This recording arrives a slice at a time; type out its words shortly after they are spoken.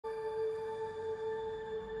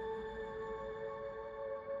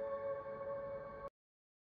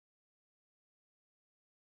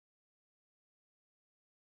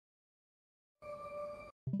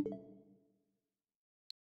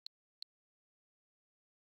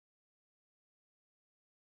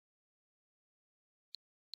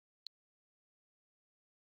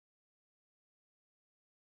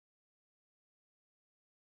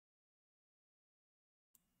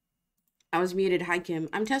I was muted. Hi, Kim.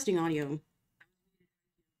 I'm testing audio.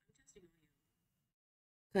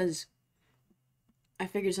 Because I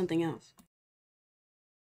figured something else.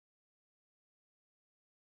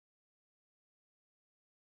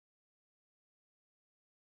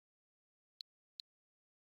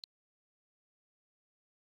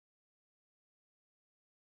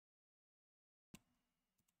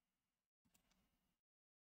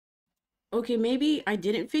 Okay, maybe I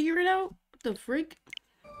didn't figure it out? What the freak?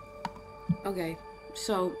 Okay,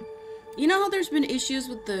 so, you know how there's been issues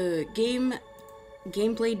with the gameplay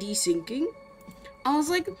desyncing? I was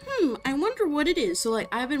like, I wonder what it is. So, like,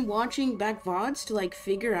 I've been watching back VODs to, like,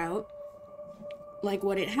 figure out, like,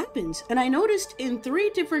 what it happens. And I noticed in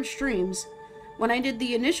 3 different streams, when I did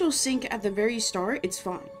the initial sync at the very start, it's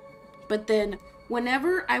fine. But then,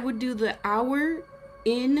 whenever I would do the hour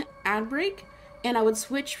in ad break, and I would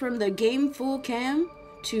switch from the game full cam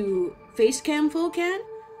to face cam full cam,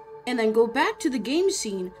 and then go back to the game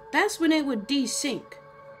scene, that's when it would desync.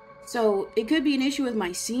 So it could be an issue with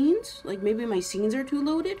my scenes, like maybe my scenes are too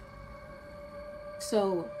loaded.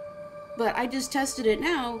 So, but I just tested it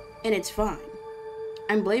now, and it's fine.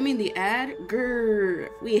 I'm blaming the ad. Grrr,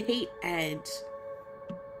 we hate ads.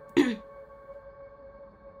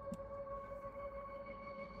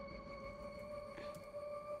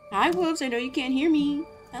 Hi, Whoops, I know you can't hear me.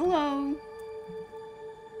 Hello.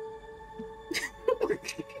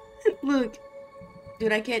 Look.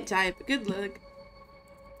 Dude, I can't type. Good luck.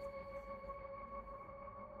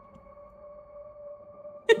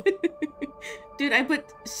 Dude, I put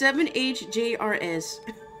 7HJRS.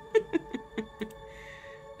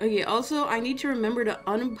 Okay, also, I need to remember to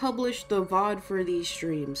unpublish the VOD for these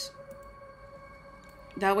streams.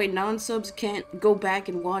 That way non-subs can't go back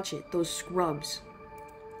and watch it. Those scrubs.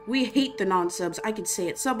 We hate the non-subs. I can say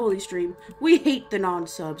it. Sub-only stream. We hate the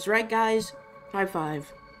non-subs. Right, guys? High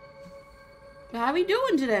five. How we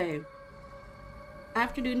doing today?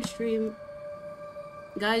 Afternoon stream.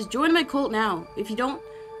 Guys, join my cult now. If you don't,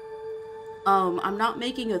 I'm not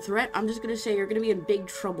making a threat. I'm just gonna say you're gonna be in big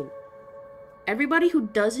trouble. Everybody who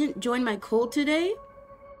doesn't join my cult today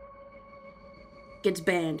gets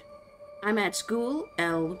banned. I'm at school,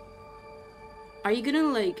 L. Are you gonna,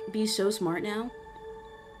 like, be so smart now?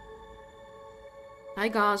 Hi,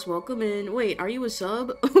 Goss. Welcome in. Wait, are you a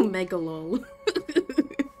sub? Oh, mega lol.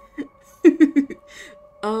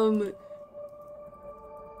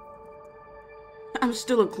 I'm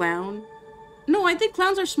still a clown. No, I think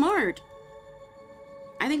clowns are smart.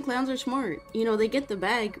 I think clowns are smart. You know, they get the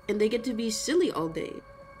bag, and they get to be silly all day.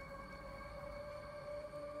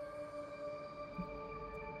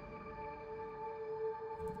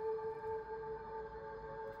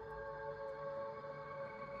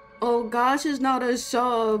 Oh, Gosh is not a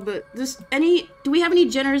sub. Do we have any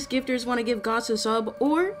generous gifters want to give Gosh a sub?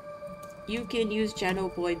 Or you can use channel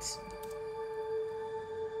points.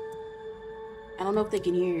 I don't know if they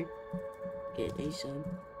can hear. Get a sub.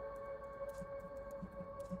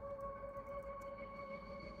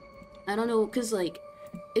 I don't know, because, like,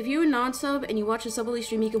 if you're a non-sub and you watch a sub-only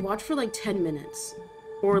stream, you can watch for, like, 10 minutes.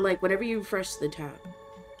 Or, like, whenever you refresh the tab.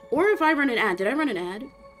 Or if I run an ad. Did I run an ad?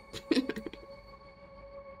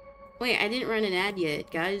 Wait, I didn't run an ad yet,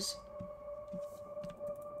 guys.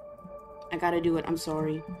 I gotta do it. I'm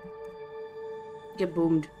sorry. Get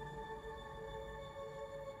boomed.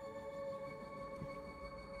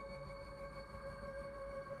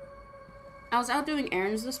 I was out doing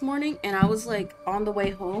errands this morning, and I was, like, on the way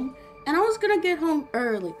home. And I was gonna get home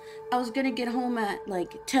early. I was gonna get home at,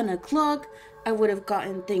 like, 10 o'clock. I would have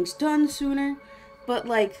gotten things done sooner. But,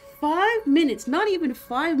 like, 5 minutes, not even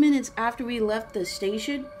 5 minutes after we left the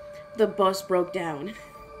station, the bus broke down.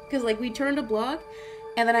 Because, like, we turned a block,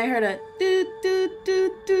 and then I heard a doot, doot,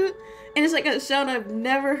 doot, doot. And it's like a sound I've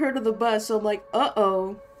never heard of the bus, so I'm like,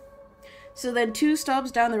 uh-oh. So then 2 stops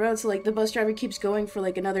down the road, so, like, the bus driver keeps going for,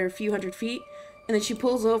 like, another few hundred feet, and then she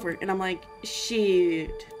pulls over, and I'm like,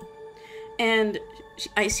 shit. And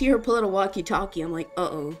I see her pull out a walkie-talkie, I'm like,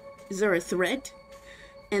 uh-oh, is there a threat?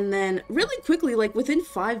 And then, really quickly, like, within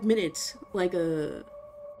 5 minutes, like, a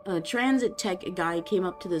transit tech guy came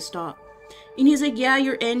up to the stop. And he's like, yeah,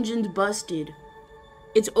 your engine's busted.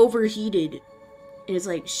 It's overheated. And it's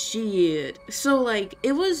like, shit. So, like,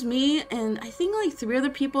 it was me and I think, like, 3 other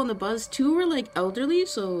people on the bus. 2 were, like, elderly,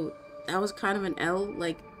 so that was kind of an L.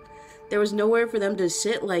 Like, there was nowhere for them to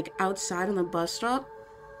sit, like, outside on the bus stop.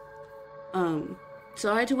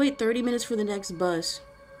 So I had to wait 30 minutes for the next bus.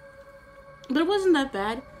 But it wasn't that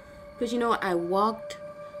bad. Because, you know, I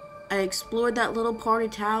explored that little part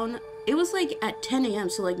of town. It was, like, at 10 a.m.,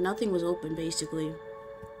 so, like, nothing was open, basically.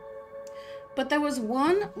 But there was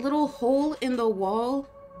one little hole in the wall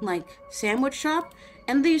like sandwich shop,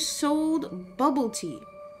 and they sold bubble tea.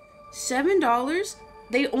 $7.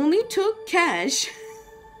 They only took cash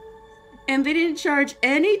and they didn't charge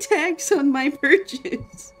any tax on my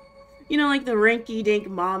purchase. You know, like the rinky-dink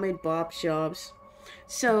mom and pop shops.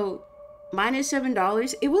 So minus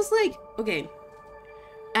 $7. It was like, okay,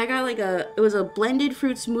 I got like it was a blended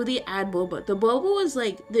fruit smoothie, add boba. The boba was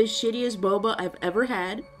like the shittiest boba I've ever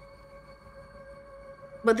had,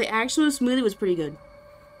 but the actual smoothie was pretty good.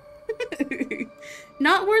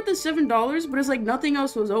 Not worth the $7, but it's like nothing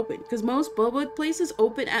else was open, because most boba places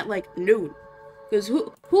open at like noon. Because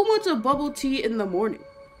who wants a bubble tea in the morning,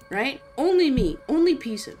 right? Only me, only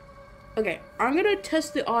peacei2. Okay, I'm gonna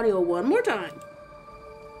test the audio one more time.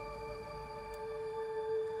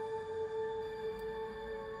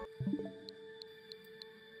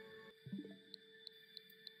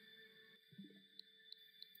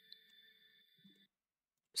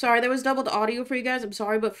 Sorry, there was double the audio for you guys. I'm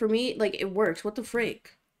sorry, but for me, like, it works. What the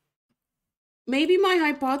frick? Maybe my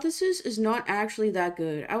hypothesis is not actually that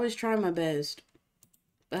good. I was trying my best.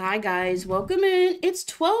 But hi, guys. Welcome in. It's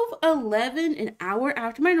 12:11, an hour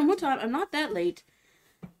after my normal time. I'm not that late.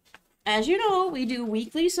 As you know, we do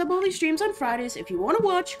weekly sub-only streams on Fridays. If you want to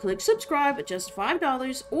watch, click subscribe at just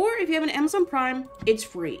 $5. Or if you have an Amazon Prime, it's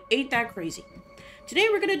free. Ain't that crazy. Today,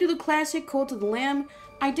 we're going to do the classic Cult of the Lamb.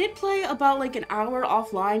 I did play about like an hour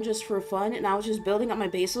offline just for fun, and I was just building up my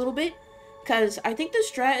base a little bit, because I think the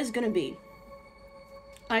strat is going to be,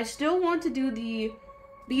 I still want to do the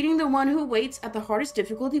beating the one who waits at the hardest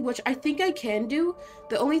difficulty, which I think I can do.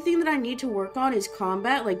 The only thing that I need to work on is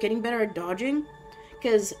combat, like getting better at dodging,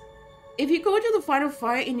 because if you go into the final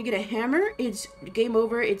fight and you get a hammer, it's game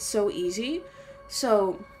over. It's so easy.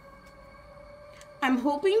 So I'm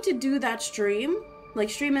hoping to do that stream. Like,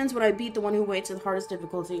 stream ends when I beat the one who waits at the hardest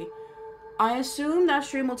difficulty. I assume that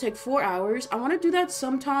stream will take 4 hours. I want to do that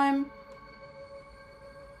sometime.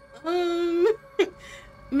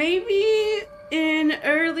 Maybe in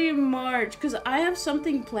early March, because I have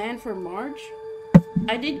something planned for March.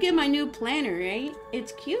 I did get my new planner, right?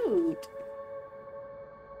 It's cute.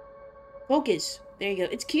 Focus. There you go.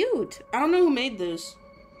 It's cute. I don't know who made this.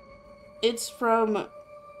 It's from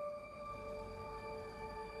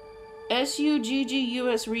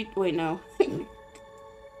SUGGUS wait, no.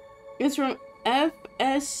 It's from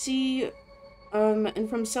FSC, and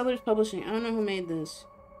from Sellers Publishing. I don't know who made this.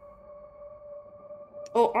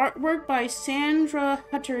 Oh, artwork by Sandra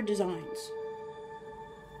Hutter Designs.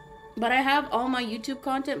 But I have all my YouTube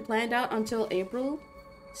content planned out until April.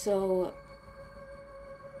 So,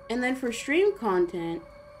 and then for stream content,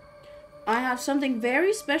 I have something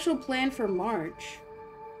very special planned for March.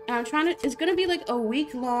 And I'm trying to, it's gonna be like a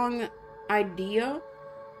week-long idea,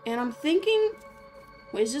 and I'm thinking,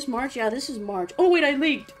 wait, is this March? Yeah, this is March. Oh wait, I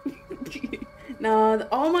leaked. No,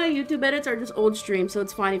 all my YouTube edits are just old streams, so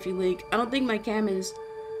it's fine if you leak. I don't think my cam is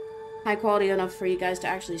high quality enough for you guys to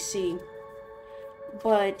actually see.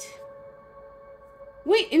 But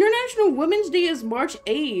wait, International Women's Day is March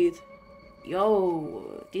 8th.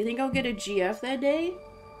 Yo, do you think I'll get a GF that day?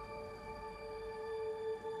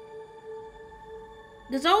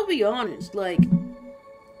 Because I'll be honest, like,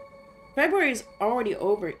 February is already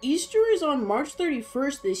over. Easter is on March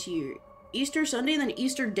 31st this year. Easter Sunday, and then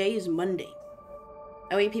Easter Day is Monday.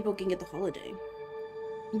 That way people can get the holiday.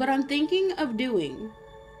 But I'm thinking of doing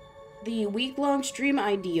the week-long stream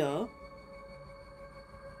idea.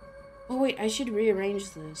 Oh wait, I should rearrange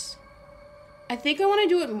this. I think I want to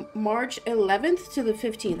do it March 11th to the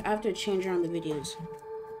 15th. I have to change around the videos.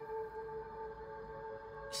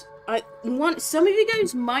 Some of you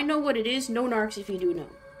guys might know what it is. No narcs if you do know.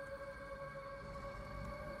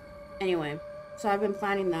 Anyway, so I've been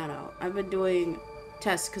planning that out. I've been doing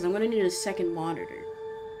tests because I'm going to need a second monitor.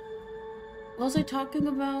 What was I talking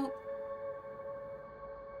about?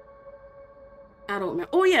 I don't know.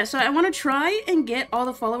 Oh yeah, so I want to try and get all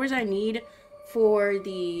the followers I need for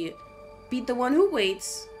the Beat the One Who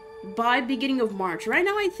Waits by beginning of March. Right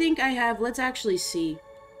now I think I have, let's actually see.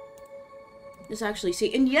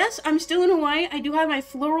 And yes, I'm still in Hawaii. I do have my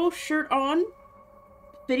floral shirt on,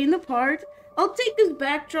 fitting the part. I'll take this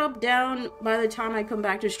backdrop down by the time I come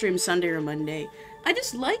back to stream Sunday or Monday. I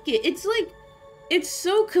just like it. It's like, it's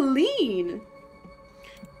so clean.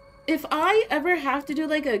 If I ever have to do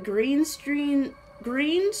like a green screen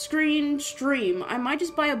stream, I might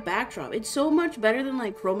just buy a backdrop. It's so much better than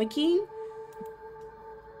like chroma keying.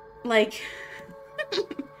 Like,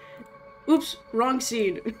 oops, wrong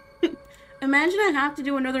scene. Imagine I have to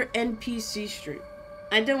do another NPC stream.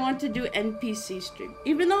 I don't want to do NPC stream.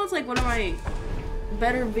 Even though it's like one of my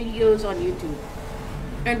better videos on YouTube.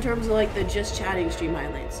 In terms of like the just chatting stream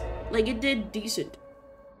highlights. Like it did decent.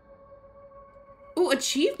 Oh,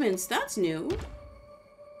 achievements. That's new.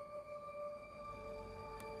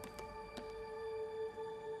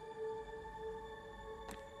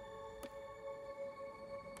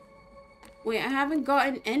 Wait, I haven't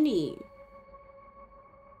gotten any.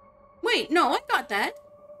 Wait, no, I got that.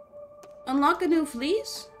 Unlock a new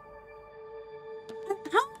fleece? How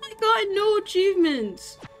have I gotten no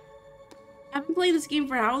achievements? I've been playing this game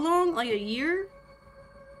for how long? Like a year?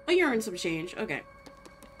 A year and some change. Okay.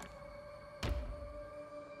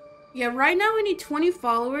 Yeah, right now we need 20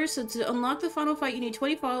 followers. So to unlock the final fight, you need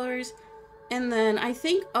 20 followers. And then I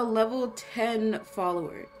think a level 10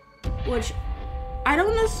 follower. Which I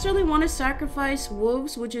don't necessarily want to sacrifice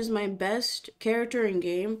Wolves, which is my best character in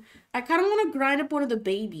game. I kind of want to grind up one of the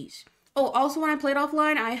babies. Oh, also when I played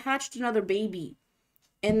offline, I hatched another baby.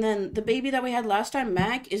 And then the baby that we had last time,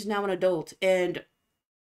 Mac, is now an adult. And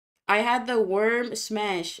I had the worm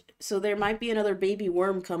smash, so there might be another baby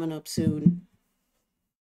worm coming up soon.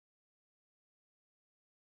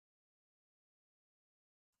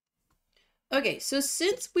 Okay, so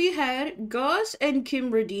since we had Goss and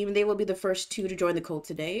Kim redeem, they will be the first two to join the cult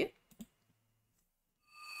today.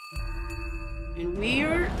 And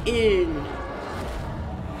we're in.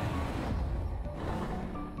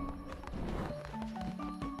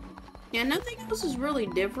 Yeah, nothing else is really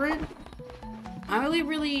different. I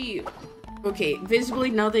really... Okay, visibly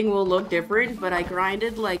nothing will look different, but I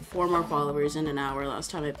grinded like 4 more followers in an hour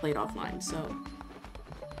last time I played offline, so...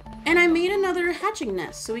 And I made another hatching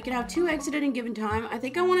nest, so we can have 2 eggs at any given time. I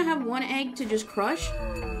think I want to have 1 egg to just crush,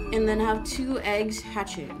 and then have 2 eggs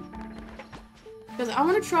hatching. Because I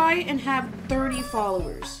want to try and have 30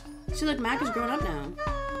 followers. See, like, Mac is grown up now.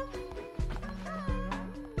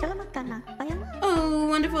 Oh,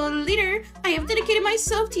 wonderful leader. I have dedicated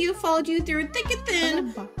myself to you, followed you through thick and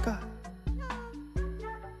thin.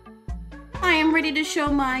 I am ready to show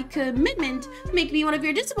my commitment. Make me one of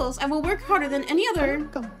your disciples. I will work harder than any other.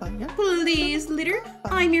 Please, leader.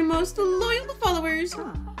 I'm your most loyal followers.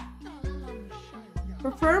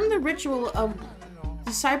 Perform the ritual of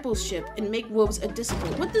discipleship and make wolves a disciple.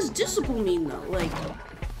 What does disciple mean, though? Like,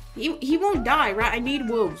 he won't die, right? I need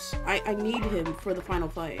wolves. I need him for the final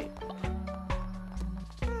fight.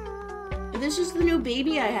 This is the new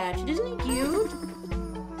baby I hatched. Isn't he cute?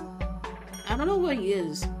 I don't know what he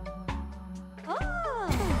is.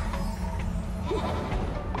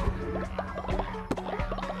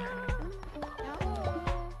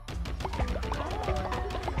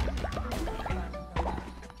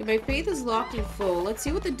 Okay, my faith is locked and full. Let's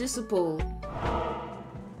see what the disciple...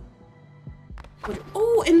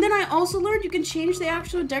 Oh, and then I also learned you can change the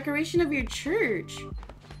actual decoration of your church.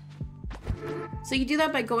 So you do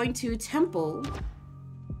that by going to temple.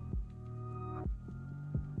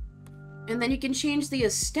 And then you can change the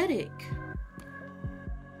aesthetic.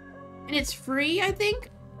 And it's free, I think.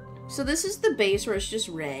 So this is the base where it's just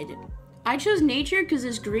red. I chose nature because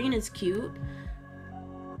it's green, it's cute.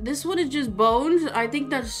 This one is just bones. I think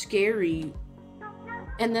that's scary.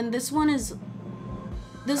 And then this one is...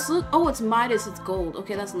 This look... Oh, it's Midas, it's gold.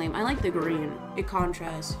 Okay, that's lame. I like the green. It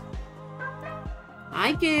contrasts.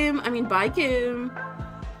 Hi, Kim. I mean, bye, Kim.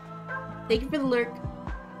 Thank you for the lurk.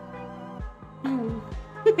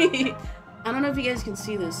 I don't know if you guys can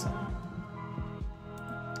see this.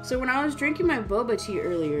 So when I was drinking my boba tea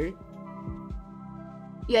earlier...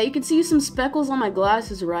 Yeah, you can see some speckles on my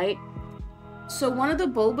glasses, right? So one of the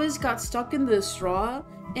bobas got stuck in the straw,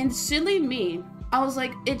 and silly me, I was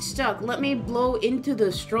like, it's stuck, let me blow into the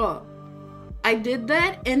straw. I did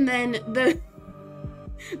that, and then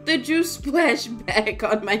the juice splashed back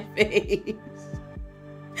on my face.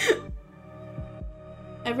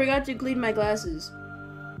 I forgot to clean my glasses.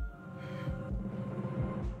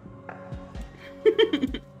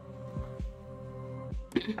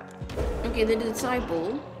 Okay, the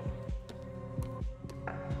disciple.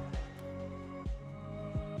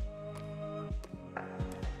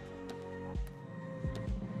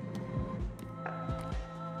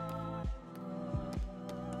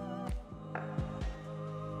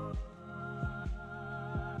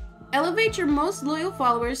 Elevate your most loyal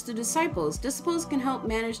followers to disciples. Disciples can help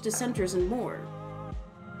manage dissenters and more.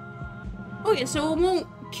 Okay, so it won't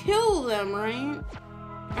kill them, right?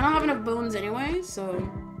 I don't have enough bones anyway, so...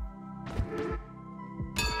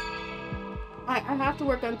 I have to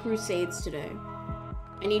work on crusades today.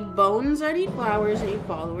 I need bones, I need flowers, I need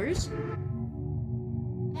followers.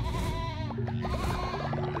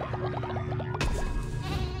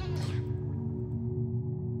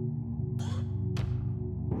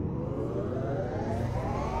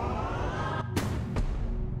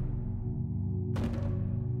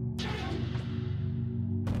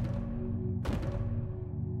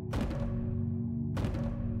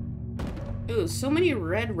 Ooh, so many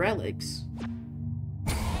red relics.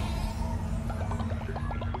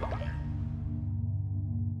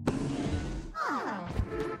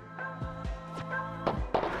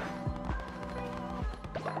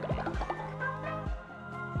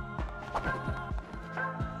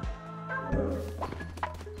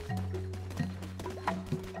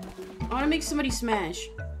 I want to make somebody smash.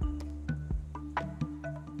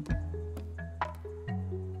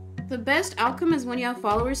 The best outcome is when you have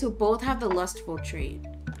followers who both have the lustful trait.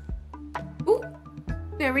 Ooh,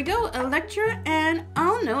 there we go. Electra and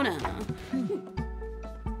Alnona.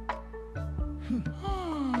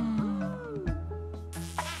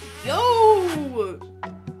 Yo!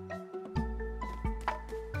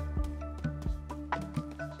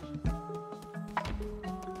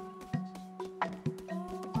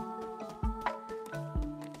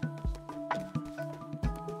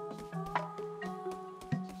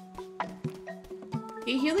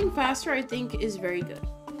 Okay, healing faster, I think, is very good.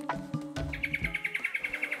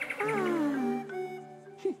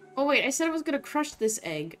 Oh wait, I said I was gonna crush this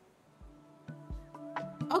egg.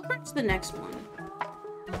 I'll crush the next one.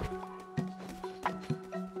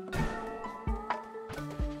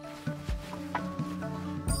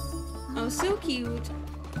 Oh, so cute.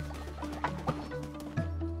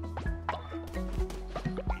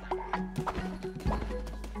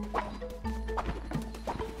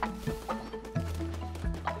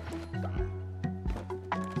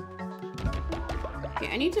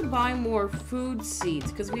 I need to buy more food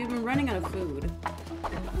seeds because we've been running out of food.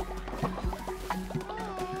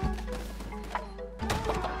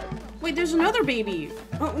 Wait, there's another baby.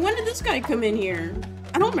 When did this guy come in here?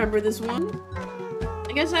 I don't remember this one.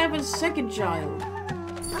 I guess I have a second child.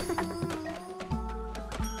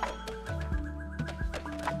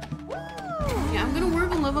 Yeah, I'm gonna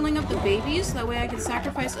work on leveling up the babies. That way I can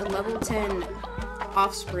sacrifice a level 10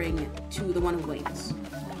 offspring to the one who waits.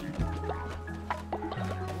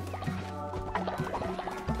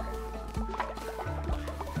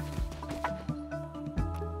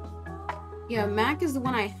 Yeah, Mac is the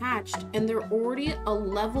one I hatched, and they're already a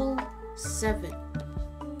level 7.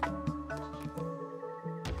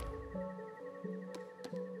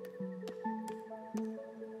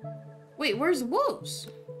 Wait, where's Wolves?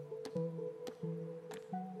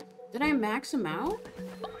 Did I max him out?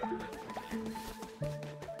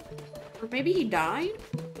 Or maybe he died?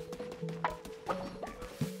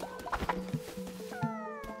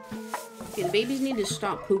 Okay, the babies need to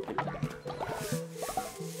stop pooping.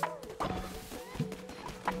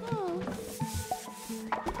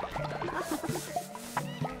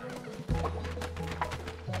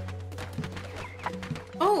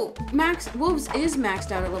 Oh, Wolves is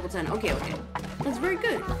maxed out at level 10. Okay, okay. That's very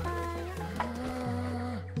good.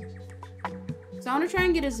 So I want to try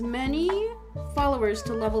and get as many followers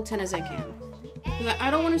to level 10 as I can. Because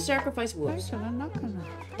I don't want to sacrifice Wolves.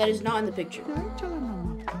 That is not in the picture.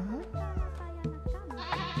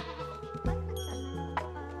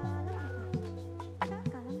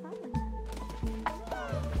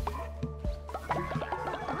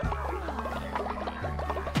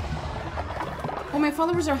 Oh, my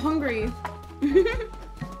followers are hungry.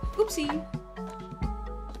 Oopsie.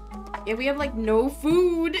 Yeah, we have like no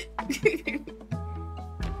food.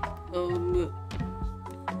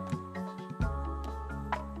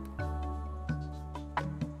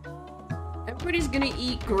 Everybody's gonna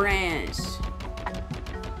eat grass.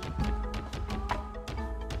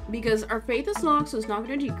 Because our faith is locked, so it's not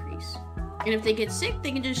gonna decrease. And if they get sick,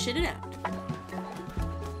 they can just shit it out.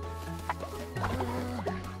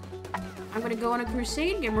 I'm gonna go on a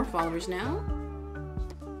crusade, get more followers now.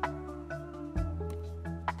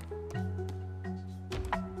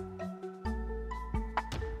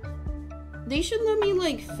 They should let me,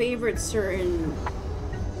 like, favorite certain...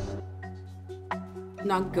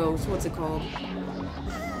 Not ghosts, what's it called?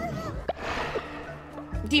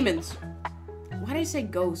 Demons. Why did I say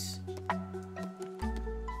ghosts?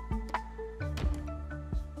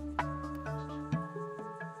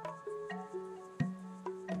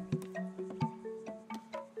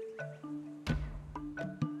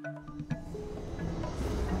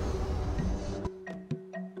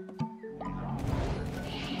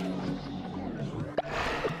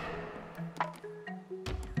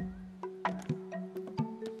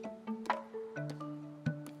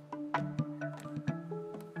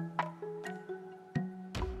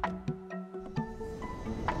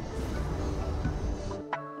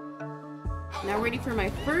 Now ready for my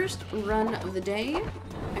first run of the day.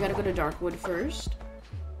 I gotta go to Darkwood first.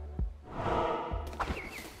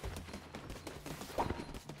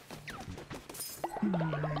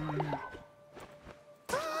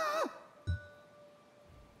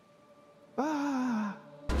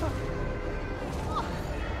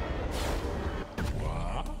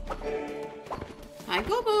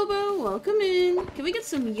 Echo Bobo, welcome in. Can we get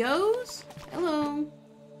some yo's? Hello.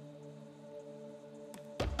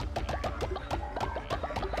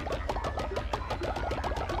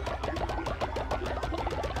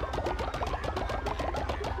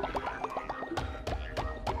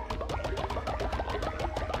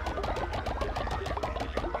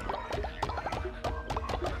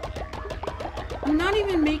 I'm not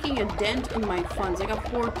even making a dent in my funds. I got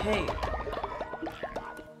 4K.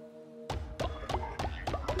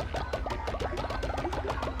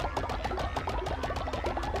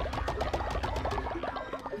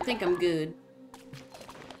 I think I'm good.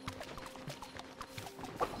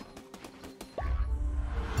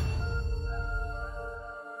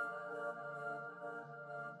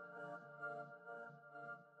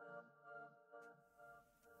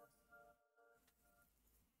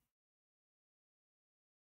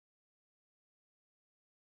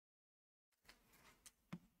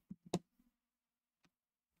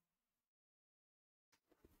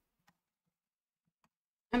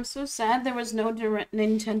 I'm so sad there was no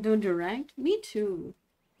Nintendo Direct. Me too.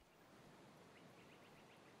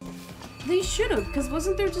 They should have, because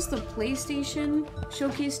wasn't there just a PlayStation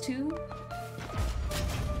Showcase 2?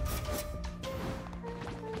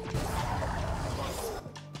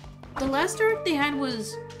 The last Direct they had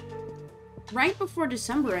was right before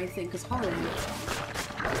December, I think, because holiday.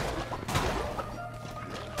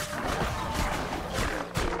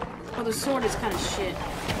 Oh, the sword is kind of shit.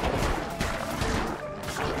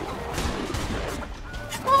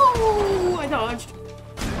 Oh, I dodged.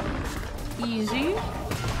 Easy.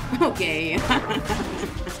 Okay.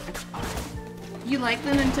 You like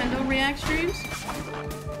the Nintendo React streams?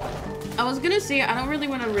 I was gonna say, I don't really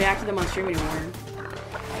want to react to them on stream anymore.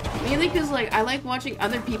 Mainly because, like, I like watching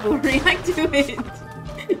other people react to it.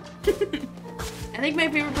 I think my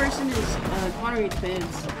favorite person is Connery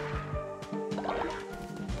Twins.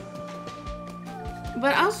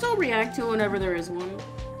 But I'll still react to it whenever there is one.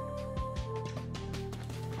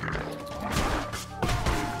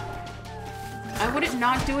 I wouldn't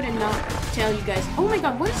not do it and not tell you guys. Oh my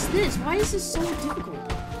god, what is this? Why is this so difficult?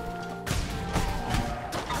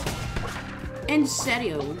 En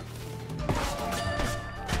serio.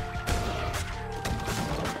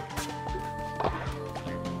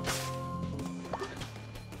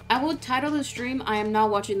 I will title the stream, I am not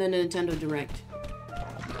watching the Nintendo Direct.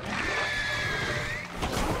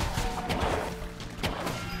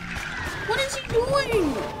 What is he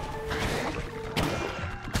doing?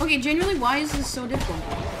 Okay, genuinely, why is this so difficult?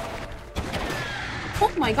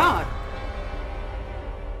 Oh my god.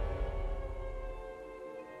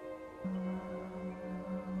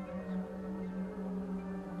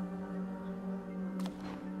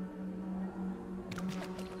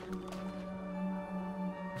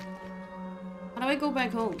 How do I go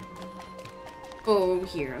back home? Oh, over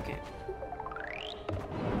here, okay.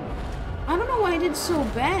 I don't know why I did so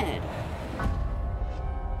bad.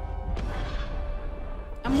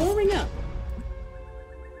 I'm warming up.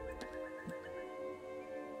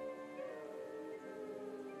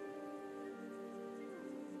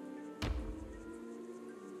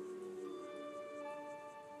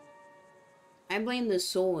 I blame the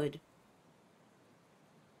sword.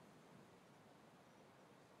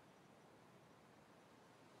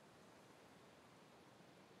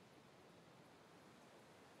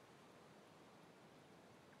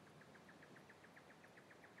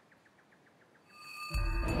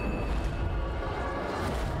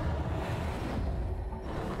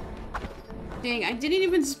 Dang, I didn't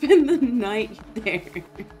even spend the night there.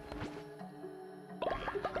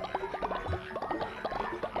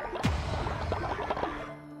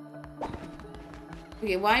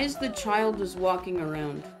 Okay, why is the child just walking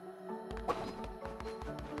around?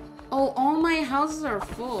 Oh, all my houses are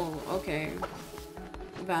full. Okay.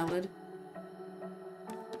 Valid.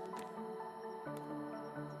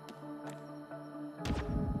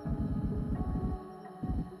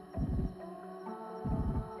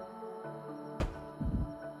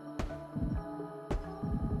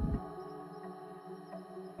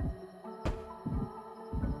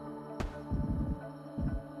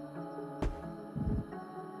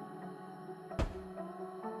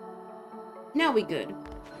 Now we good.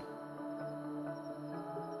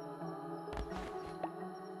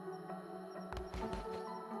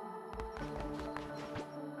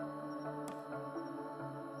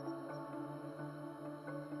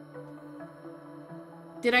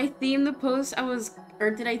 Did I theme the post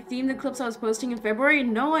did I theme the clips I was posting in February?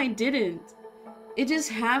 No, I didn't. It just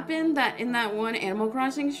happened that in that one Animal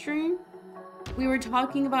Crossing stream, we were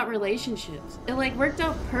talking about relationships. It like worked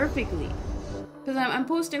out perfectly. Because I'm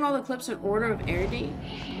posting all the clips in order of air date.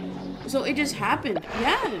 So it just happened.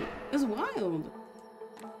 Yeah, it's wild.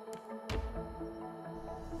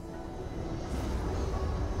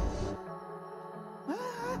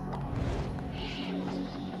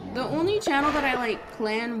 The only channel that I like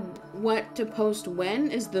plan what to post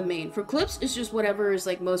when is the main. For clips, it's just whatever is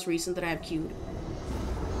like most recent that I have queued.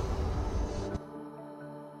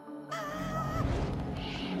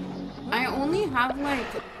 I only have like,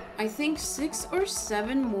 I think 6 or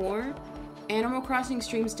 7 more Animal Crossing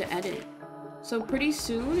streams to edit. So pretty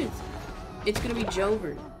soon it's gonna be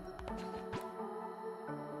Jover.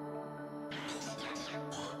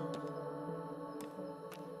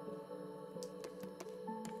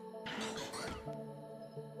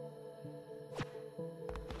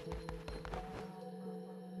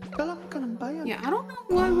 Yeah, I don't know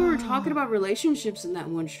why we were talking about relationships in that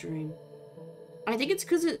one stream. I think it's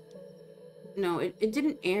because it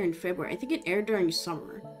didn't air in February. I think it aired during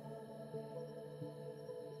summer.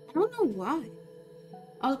 I don't know why.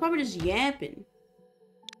 I was probably just yapping.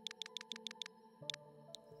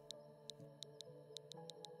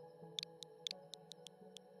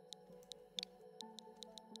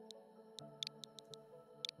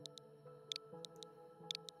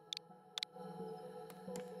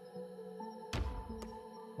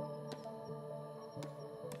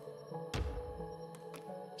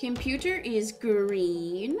 Computer is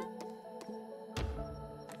green.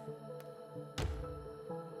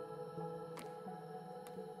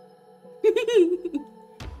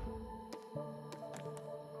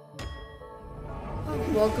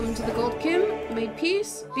 Welcome to the Gold Kim. May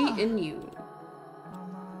peace be in you.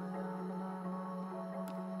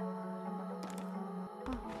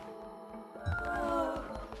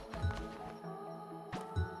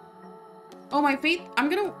 Oh, my faith.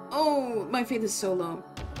 Oh, my faith is so low.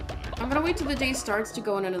 I'm gonna wait till the day starts to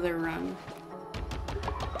go on another run.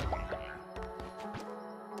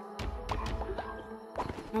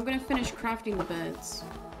 I'm gonna finish crafting the beds.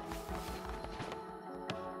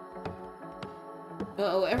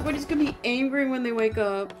 Uh-oh, everybody's gonna be angry when they wake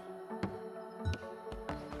up.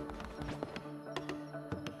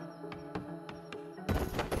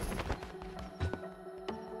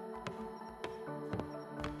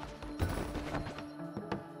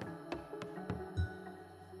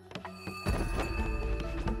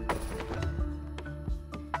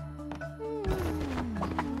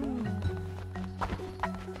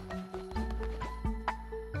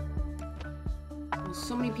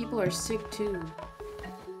 So many people are sick too.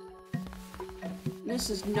 This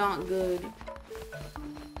is not good.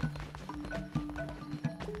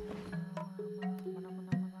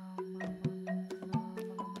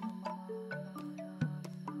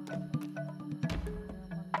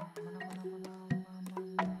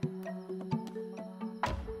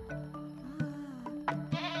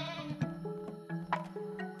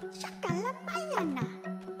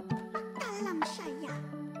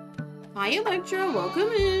 Hi, Electra.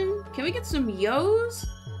 Welcome in. Can we get some yo's?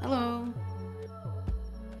 Hello.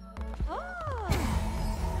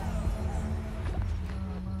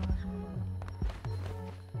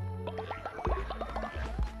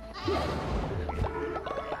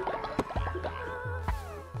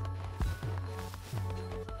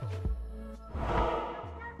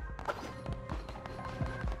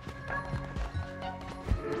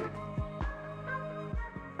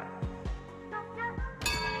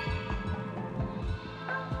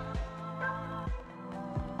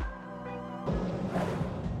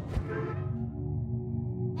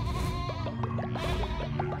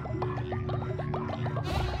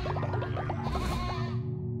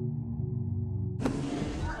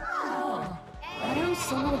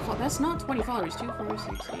 That's not 20 followers. 2, 4,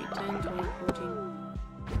 6, 8, 10, 12, 14.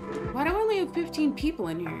 Why do I only have 15 people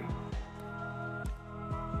in here?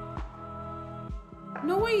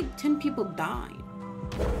 No way 10 people died.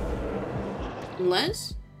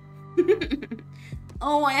 Unless?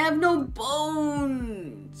 Oh, I have no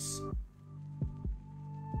bones!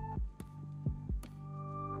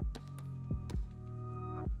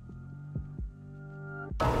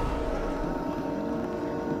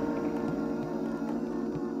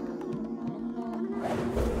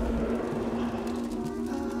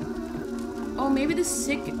 Oh, maybe the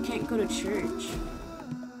sick can't go to church.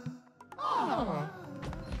 Oh.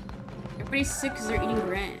 Everybody's sick because they're eating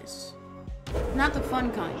grass. Not the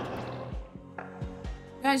fun kind.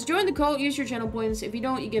 Guys, join the cult, use your channel points. If you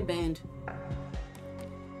don't, you get banned.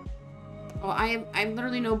 Oh, I have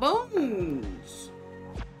literally no bones.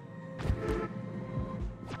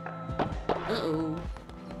 Uh-oh.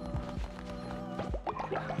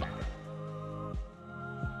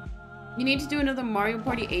 You need to do another Mario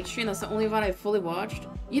Party 8 stream. That's the only one I fully watched.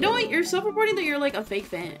 You know what? You're self-reporting that you're like a fake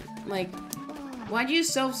fan. Like, why'd you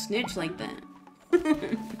self-snitch like that?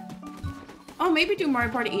 Oh, maybe do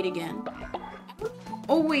Mario Party 8 again.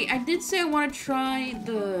 Oh wait, I did say I want to try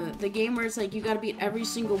the game where it's like you gotta beat every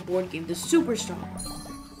single board game, the Superstar.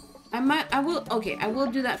 I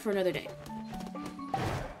will do that for another day.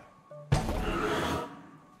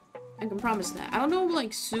 I can promise that. I don't know,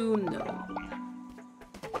 like, soon, though.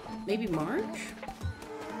 Maybe March?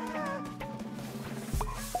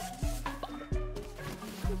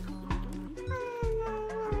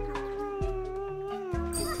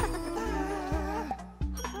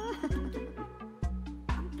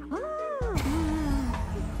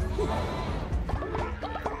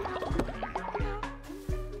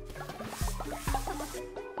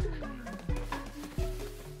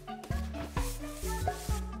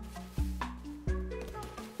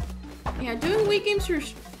 Yeah, doing Wii games for...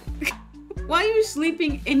 Why are you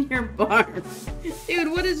sleeping in your barn?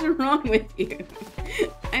 Dude, what is wrong with you?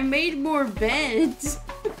 I made more beds.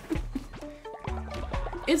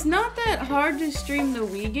 It's not that hard to stream the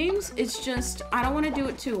Wii games. It's just, I don't want to do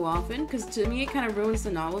it too often, because to me it kind of ruins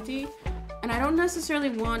the novelty. And I don't necessarily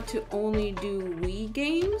want to only do Wii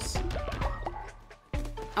games.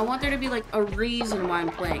 I want there to be, like, a reason why I'm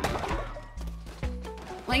playing it.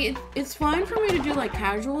 Like, it's fine for me to do, like,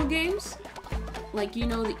 casual games. Like, you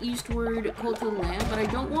know, the Eastward Cultural Land, but I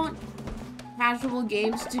don't want casual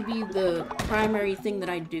games to be the primary thing that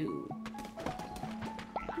I do.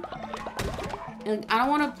 And I don't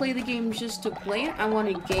want to play the game just to play it. I want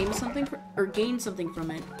to gain something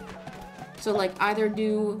from it. So, like, either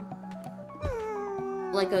do,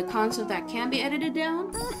 like, a concept that can be edited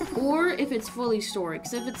down, or if it's fully story.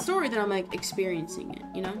 Because if it's story, then I'm, like, experiencing it,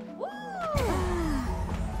 you know?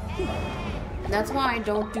 That's why I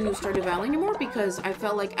don't do Stardew Valley anymore, because I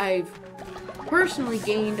felt like I've personally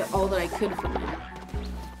gained all that I could from it.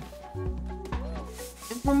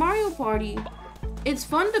 And for Mario Party, it's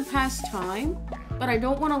fun to pass time, but I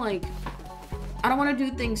don't want to, like, I don't want to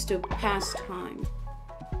do things to pass time.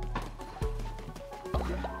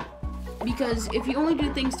 Because if you only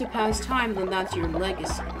do things to pass time, then that's your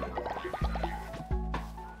legacy.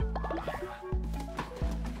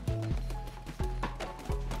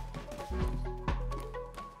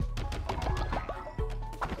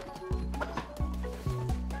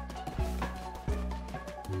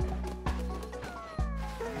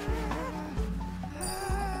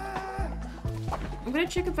 I'm gonna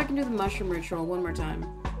check if I can do the mushroom ritual one more time.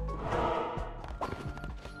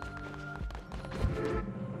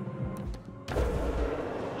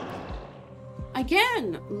 I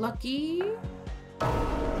can! Lucky!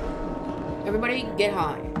 Everybody, get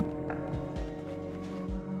high.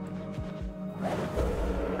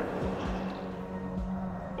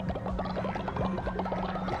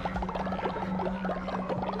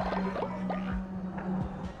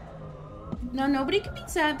 No, nobody can be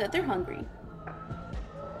sad that they're hungry.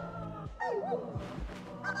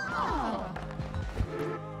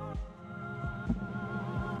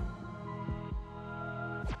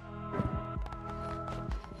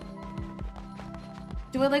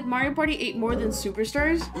 Do I like Mario Party 8 more than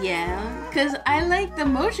Superstars? Yeah, because I like the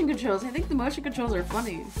motion controls. I think the motion controls are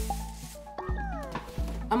funny.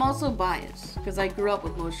 I'm also biased, because I grew up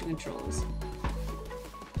with motion controls.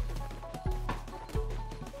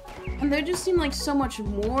 And there just seemed like so much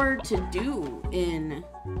more to do in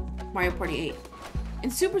Mario Party 8. In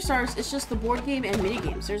Superstars, it's just the board game and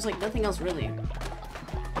minigames. There's like nothing else really.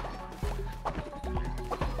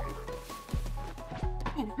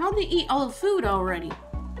 Man, how'd they eat all the food already?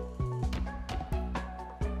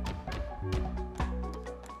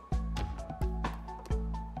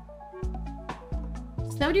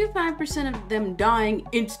 "75% of them dying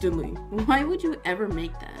instantly." Why would you ever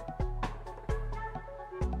make that?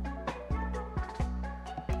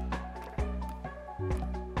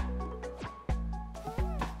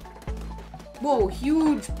 Whoa,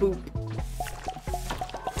 huge poop.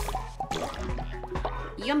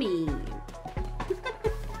 Yummy.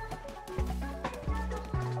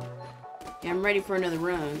 Yeah, I'm ready for another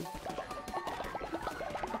run.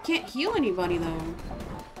 I can't heal anybody though.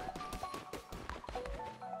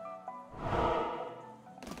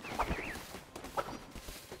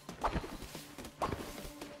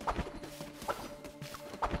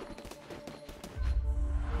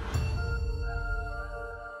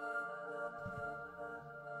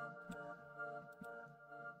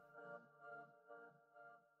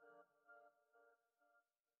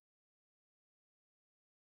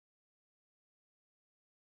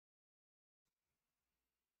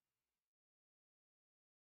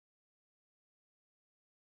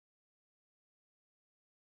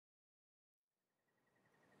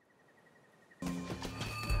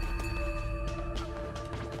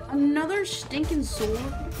 Another stinking sword?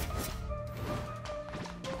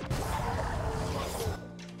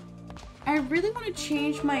 I really want to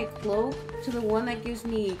change my cloak to the one that gives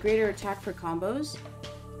me greater attack for combos.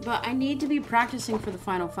 But I need to be practicing for the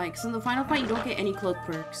final fight. Because in the final fight, you don't get any cloak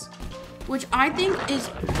perks. Which I think is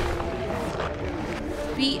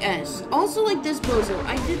BS. Also, like this bozo.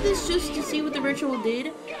 I did this just to see what the ritual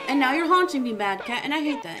did. And now you're haunting me, Bad Cat. And I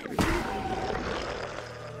hate that.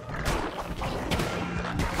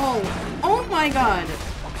 Oh. Oh my god.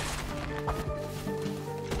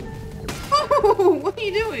 Oh, what are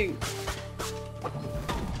you doing?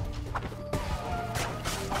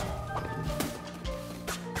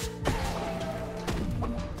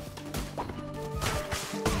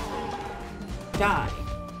 Die.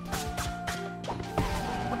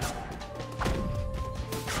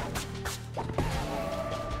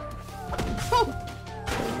 Oh.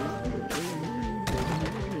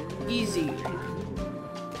 Easy.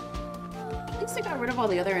 At least I got rid of all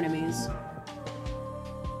the other enemies.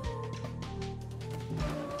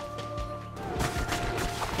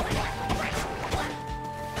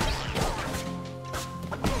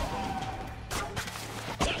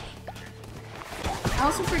 I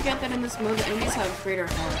also forget that in this mode, the enemies have greater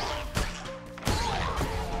health.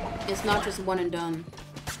 It's not just one and done.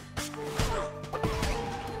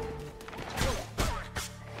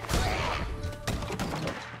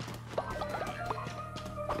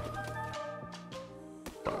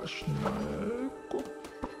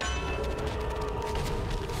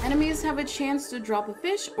 Enemies have a chance to drop a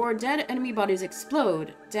fish, or dead enemy bodies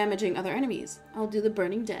explode, damaging other enemies. I'll do the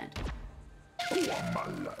burning dead.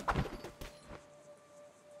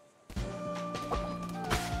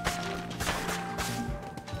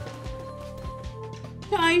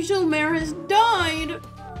 Mare has died!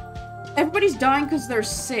 Everybody's dying because they're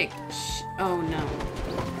sick. Oh no.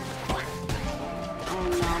 Oh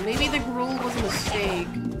no. Maybe the gruel was a mistake.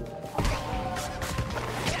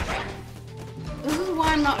 This is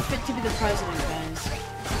why I'm not fit to be the president, guys.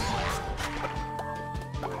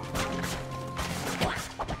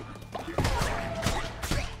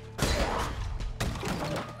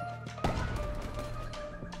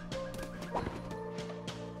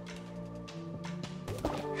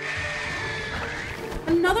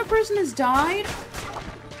 Another person has died?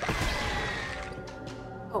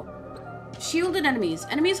 Oh. Shielded enemies.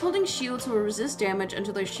 Enemies holding shields will resist damage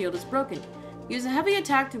until their shield is broken. Use a heavy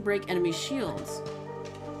attack to break enemy shields.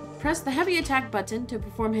 Press the heavy attack button to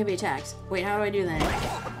perform heavy attacks. Wait, how do I do that?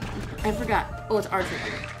 I forgot. Oh, it's archery.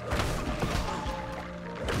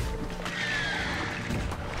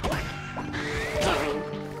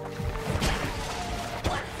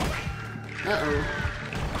 Uh-oh.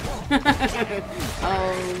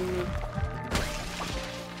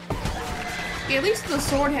 Okay, at least the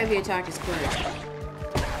sword heavy attack is good.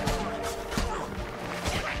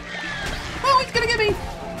 Oh, it's gonna get me!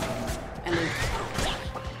 And then...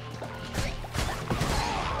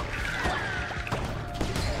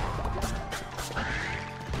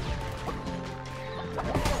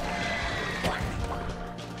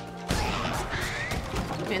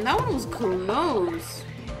 Man, that one was close.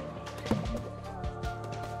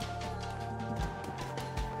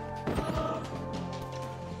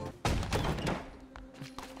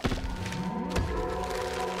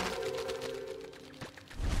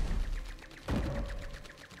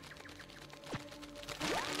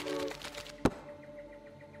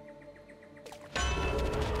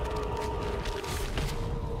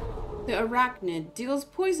 The Arachnid deals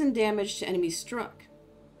poison damage to enemies struck.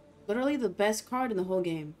 Literally the best card in the whole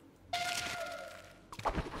game.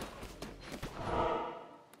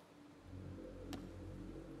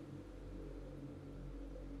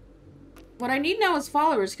 What I need now is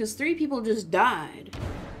followers, because 3 people just died.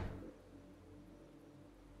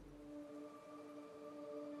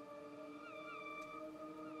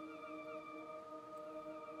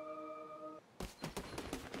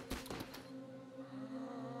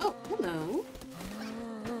 Oh, hello.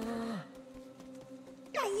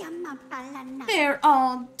 They're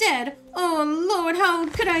all dead. Oh Lord, how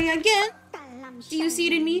could I again? Do you see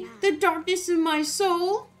it in me? The darkness in my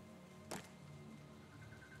soul?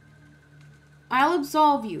 I'll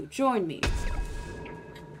absolve you. Join me.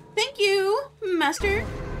 Thank you, Master.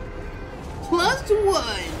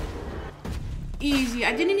 +1. Easy.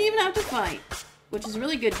 I didn't even have to fight. Which is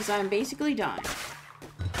really good because I'm basically dying.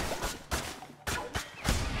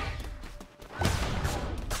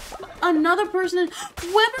 Another person.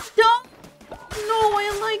 Weber died? No,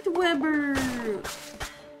 I liked Weber.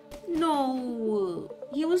 No.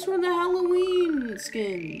 He was from the Halloween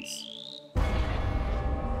skins.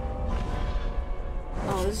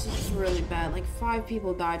 Oh Oh, this is really bad. Like 5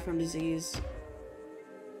 people died from disease.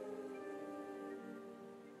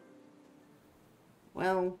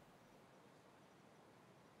 Well.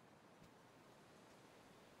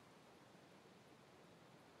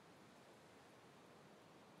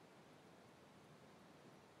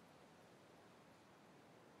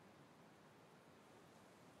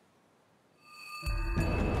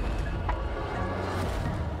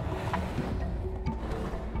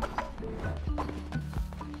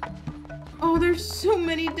 Oh, there's so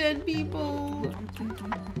many dead people.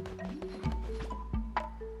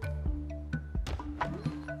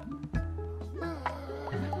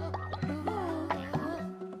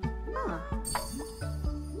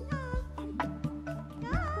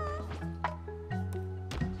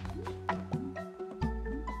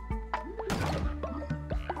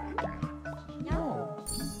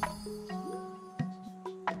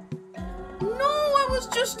 No, I was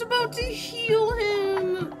just about to heal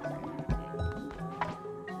him.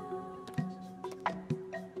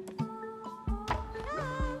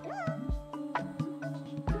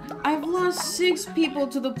 I've lost 6 people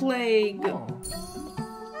to the plague.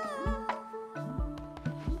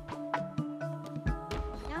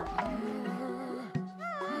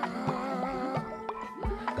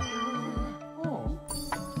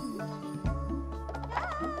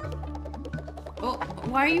 Oh,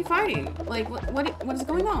 why are you fighting? Like, what is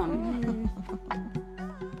going on?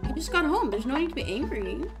 You just got home. There's no need to be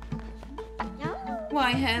angry.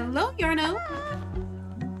 Why, hello, Yarno.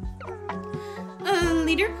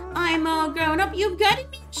 Leader, I'm all grown up. You've guided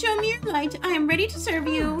me. Show me your light. I am ready to serve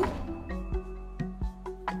you.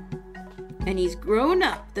 And he's grown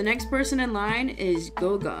up. The next person in line is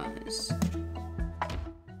Gogas.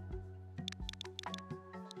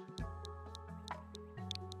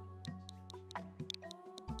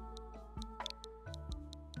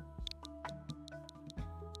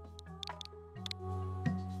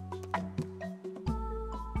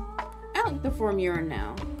 I like the form you're in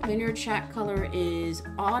now. And your chat color is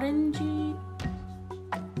orangey.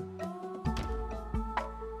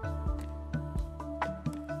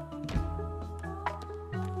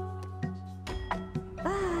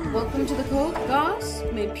 Welcome to the cult, Goss.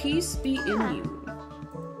 May peace be in you.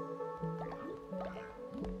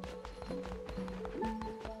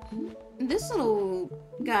 This little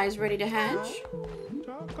guy's ready to hatch.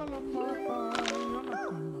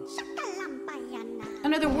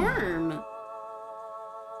 Another worm.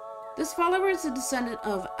 This follower is a descendant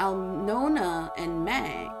of Alnona and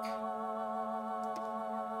Mag.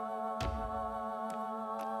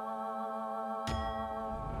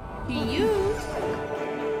 He used.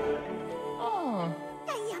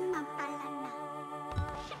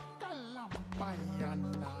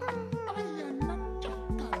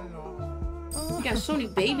 You got so many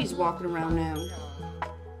babies walking around now.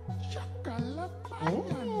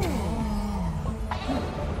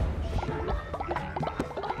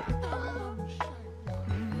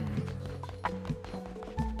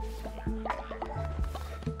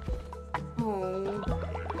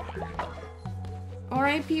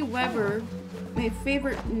 R.I.P. Weber, my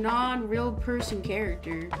favorite non-real person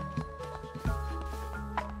character.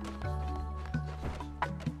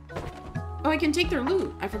 Oh, I can take their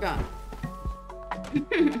loot. I forgot.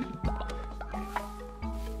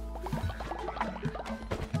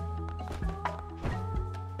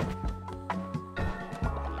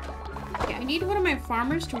 Okay, I need one of my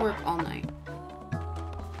farmers to work all night.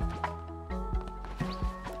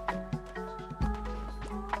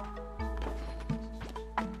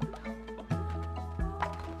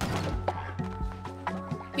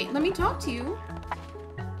 Okay, let me talk to you.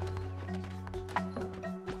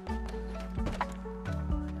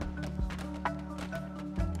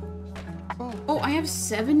 Oh, I have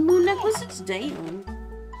 7 moon necklaces? Damn.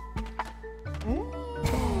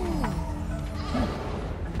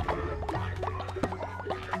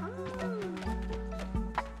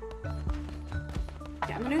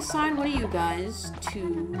 Okay, I'm gonna assign one of you guys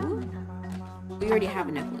to... We already have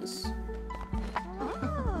a necklace.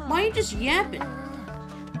 Why are you just yapping?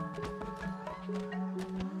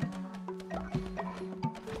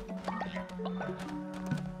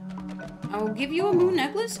 I'll give you a moon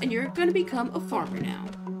necklace, and you're gonna become a farmer now.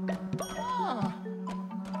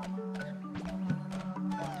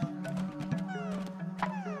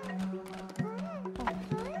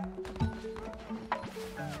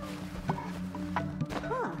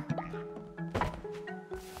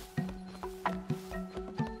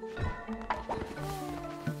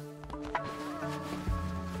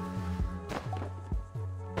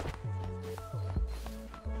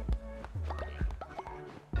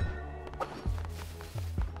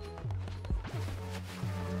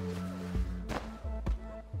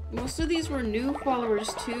 Most of these were new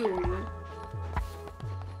followers too.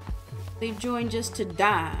 They joined just to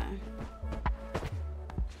die.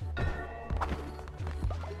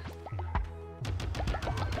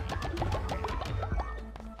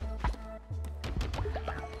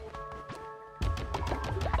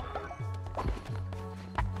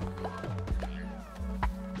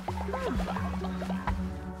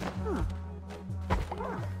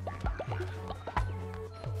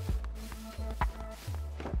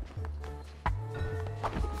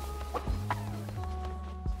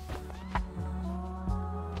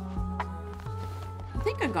 I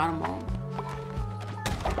think I got them all.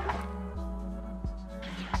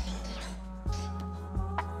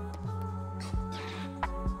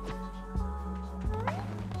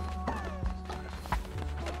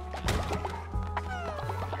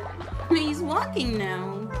 He's walking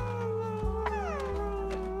now.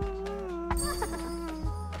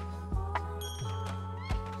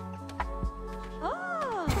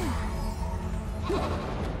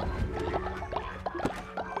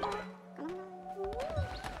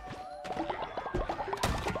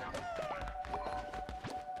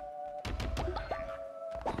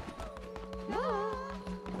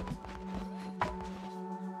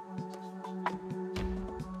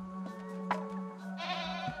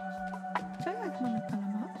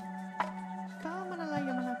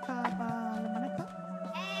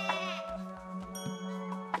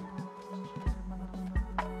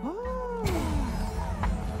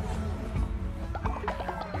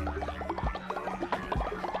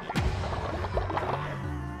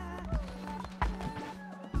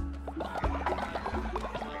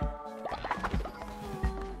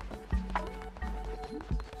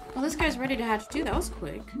 Well, this guy's ready to hatch too. That was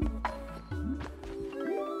quick.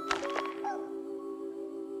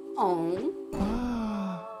 Oh.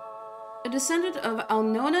 A descendant of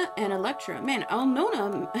Alnona and Electra. Man,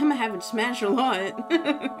 Alnona, I'm having smashed a lot.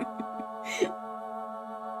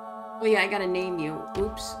 Oh yeah, I gotta name you.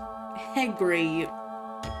 Oops. Hegri.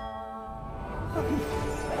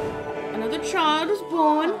 Another child is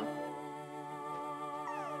born.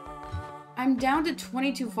 I'm down to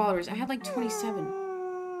 22 followers. I had like 27.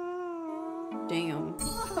 Damn.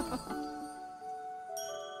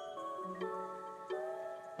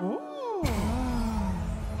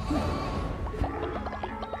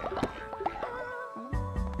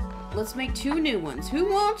 Let's make 2 new ones.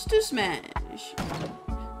 Who wants to smash?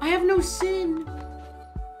 I have no sin.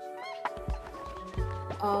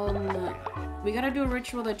 We gotta do a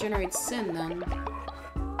ritual that generates sin then.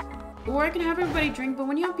 Or I can have everybody drink, but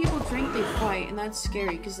when you have people drink, they fight, and that's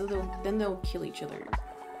scary, because then they'll kill each other.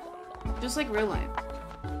 Just like real life.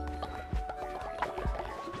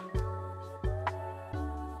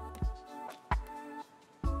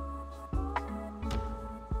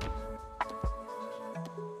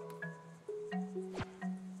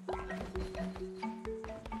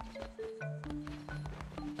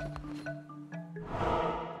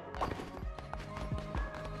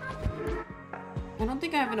 I don't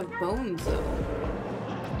think I have enough bones, though.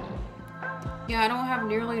 Yeah, I don't have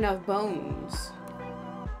nearly enough bones.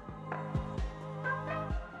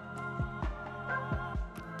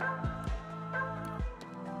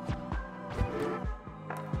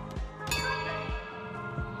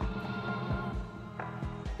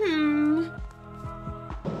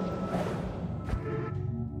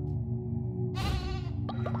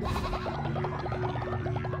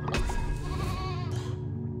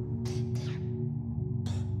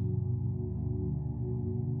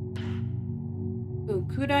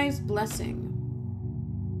 Kudai's Blessing.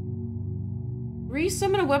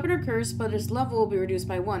 Resummon a weapon or curse, but its level will be reduced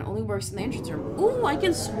by 1. Only works in the entrance room. Ooh, I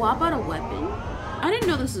can swap out a weapon? I didn't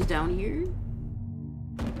know this was down here.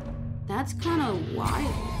 That's kind of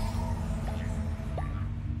wild.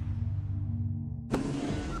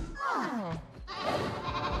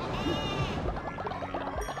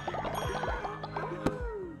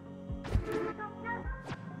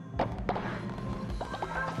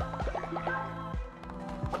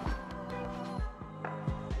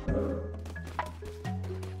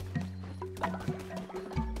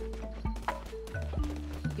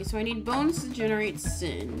 So I need bones to generate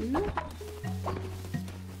sin.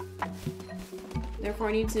 Therefore,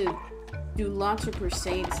 I need to do lots of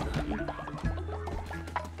crusades then.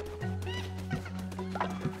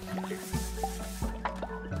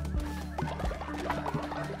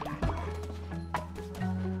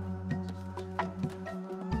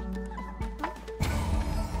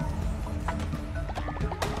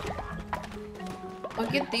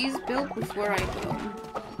 I'll get these built before I go.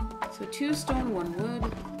 So 2 stone, 1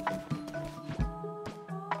 wood.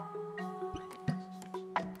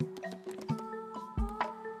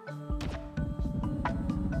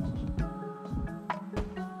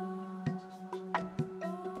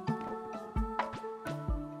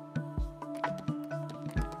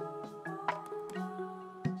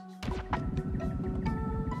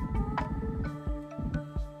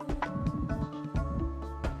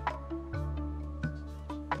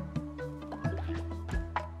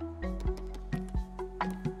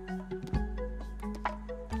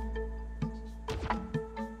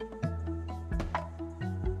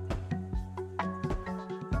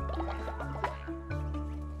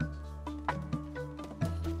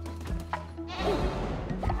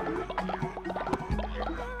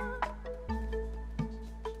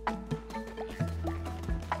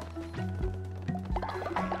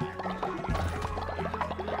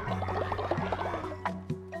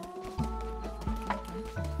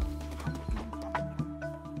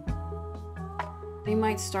 They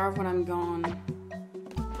might starve when I'm gone.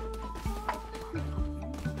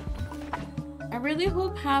 I really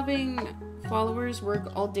hope having followers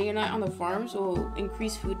work all day and night on the farms will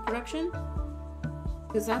increase food production.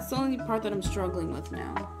 Because that's the only part that I'm struggling with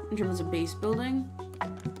now, in terms of base building.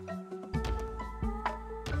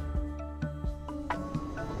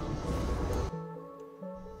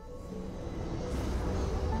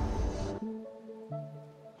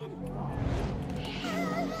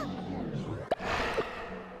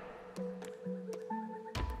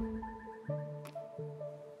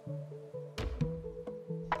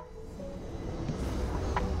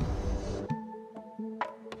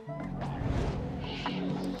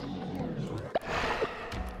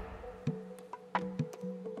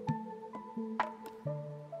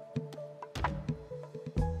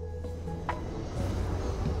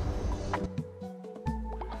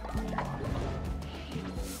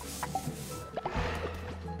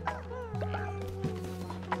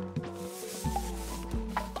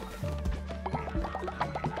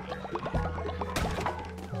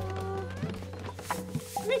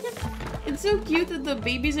 It's so cute that the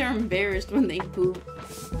babies are embarrassed when they poop.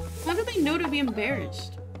 How do they know to be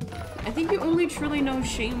embarrassed? I think you only truly know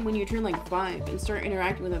shame when you turn like 5 and start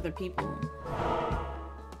interacting with other people.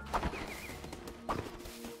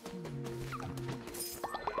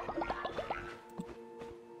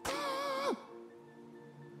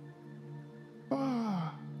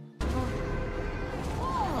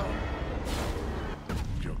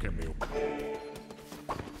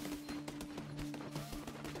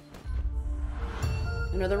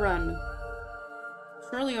 Another run.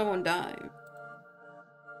 Surely I won't die.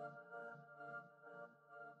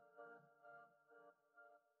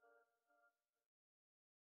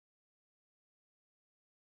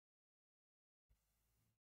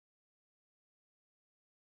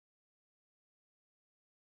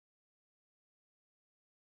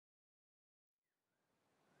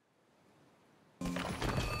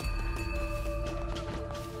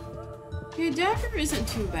 Okay, dagger isn't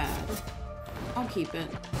too bad. I'll keep it.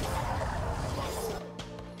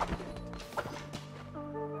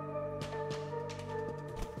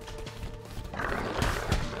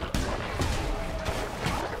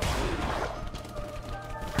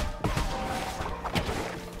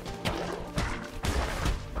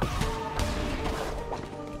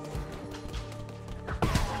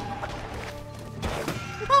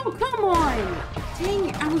 Oh, come on! Dang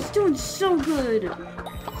it, I was doing so good!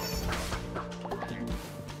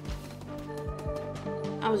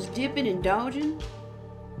 I was dipping and dodging.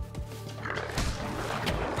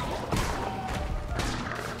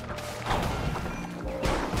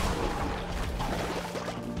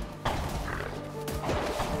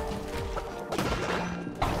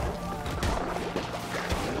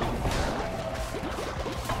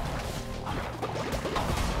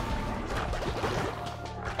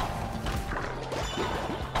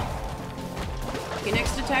 Okay,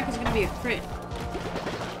 next attack is gonna be a crit.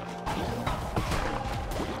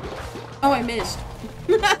 Oh, I missed.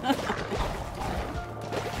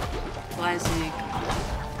 Classic.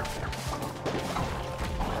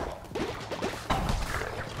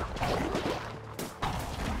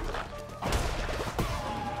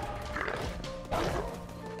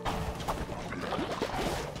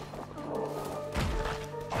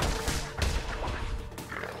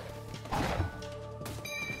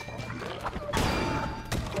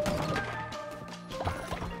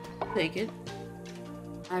 Take it.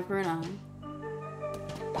 Eye for an eye.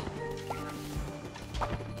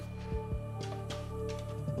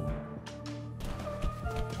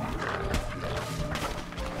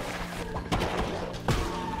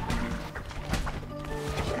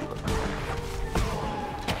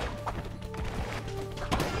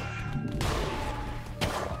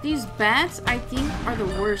 These bats, I think, are the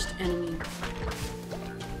worst enemy.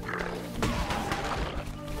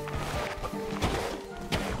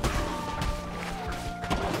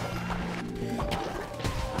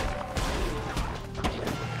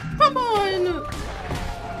 Come on!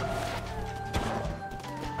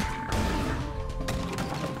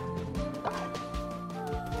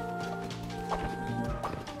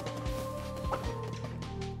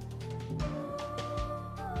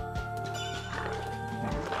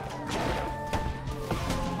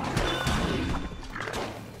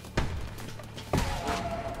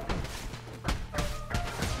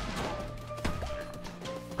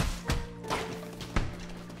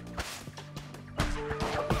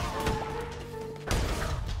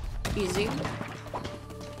 Easy.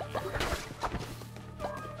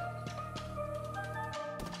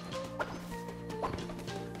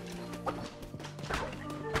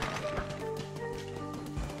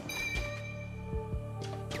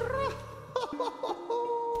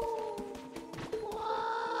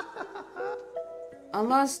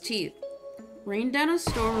 Allah's teeth. Rain down a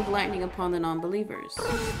storm of lightning upon the non-believers.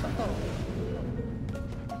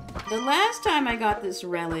 The last time I got this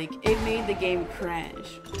relic, it made the game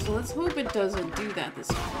crash. So let's hope it doesn't do that this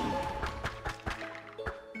time.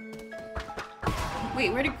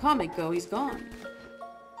 Wait, where did Comic go? He's gone.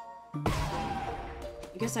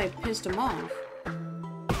 I guess I pissed him off.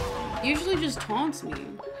 He usually just taunts me.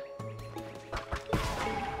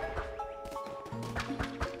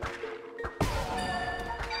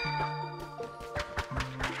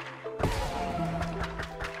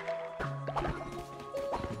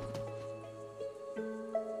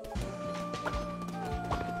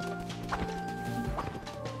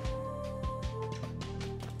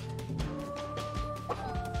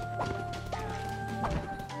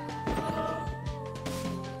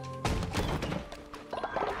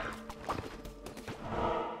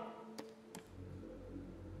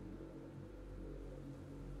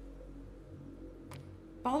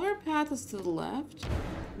 Follow our path is to the left.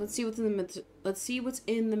 Let's see what's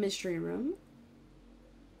in the mystery room.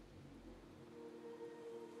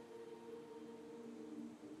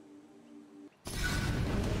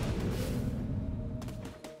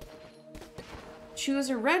 Choose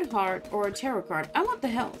a red heart or a tarot card. I want the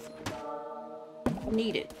health.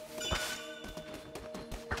 Need it.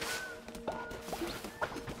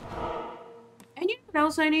 And you know what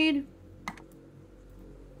else I need?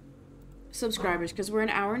 Subscribers, because we're an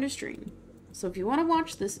hour into stream. So if you want to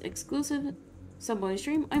watch this exclusive Subway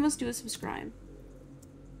stream, I must do a subscribe.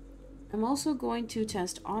 I'm also going to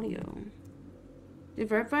test audio. To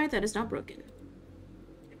verify that it's not broken.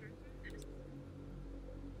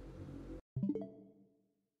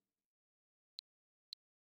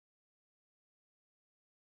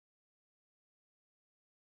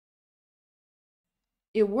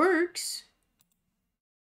 It works.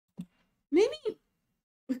 Maybe.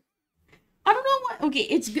 I don't know what. Okay,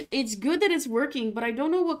 it's good that it's working, but I don't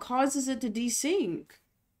know what causes it to desync.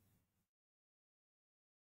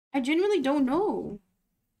 I genuinely don't know.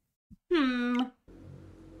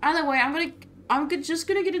 Either way, I'm just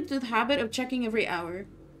gonna get into the habit of checking every hour.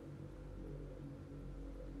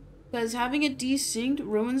 Because having it desynced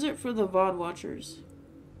ruins it for the VOD watchers.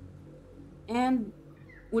 And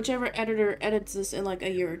whichever editor edits this in like a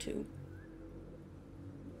year or two.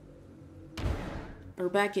 Or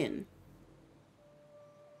back in.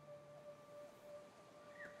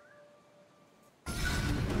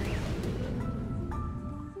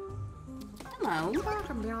 Hello.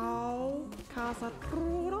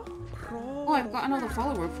 Oh, I've gotten all the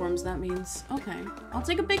follower forms, that means. Okay. I'll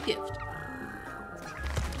take a big gift.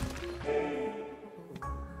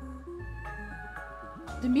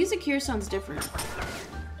 The music here sounds different.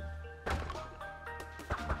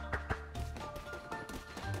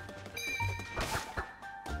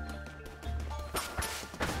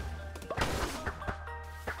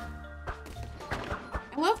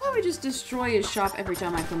 I love how I just destroy his shop every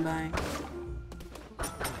time I come by.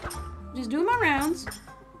 Just doing my rounds.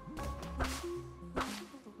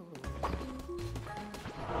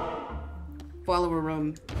 Follower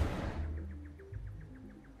room.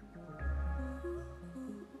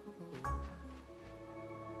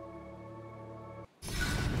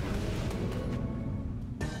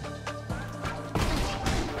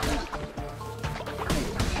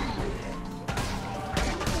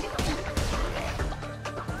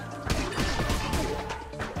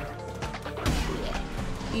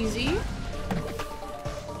 Easy.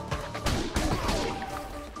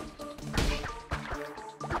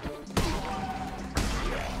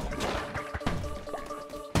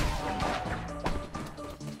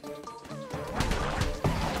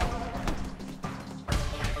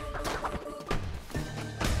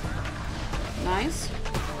 Nice.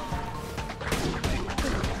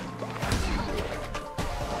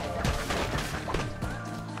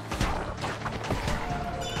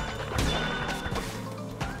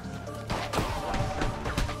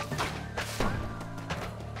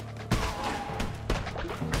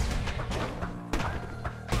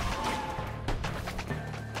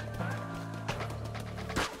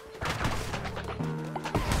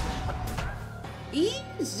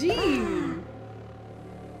 Easy.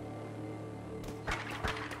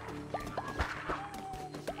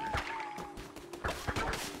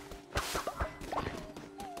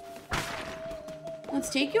 Let's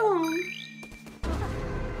take you home.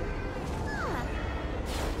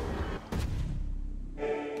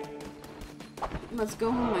 Let's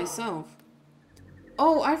go home myself.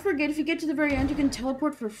 Oh, I forget, if you get to the very end, you can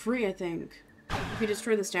teleport for free, I think. If you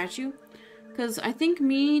destroy the statue. Because I think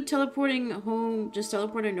me teleporting home, just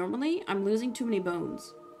teleporting normally, I'm losing too many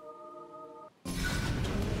bones.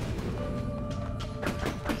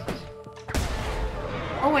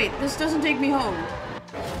 Oh wait, this doesn't take me home.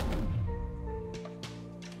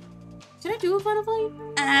 Should I do a final fight?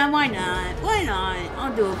 Why not? Why not?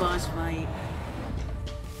 I'll do a boss fight.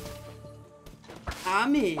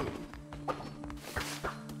 I'm in.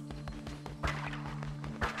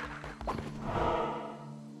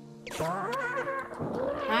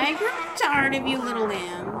 I grew tired of you, little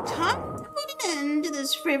lamb. Time to put an end to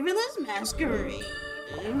this frivolous masquerade.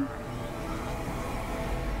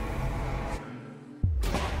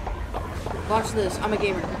 Watch this. I'm a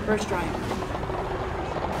gamer. First try.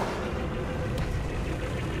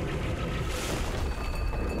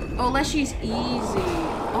 Oh, unless she's easy.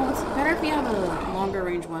 Oh, it's better if you have a longer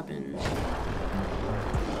range weapon.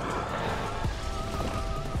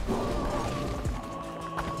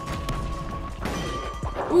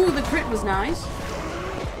 Ooh, the crit was nice.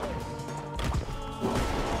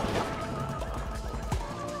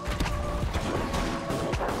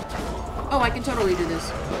 Oh, I can totally do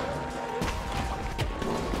this.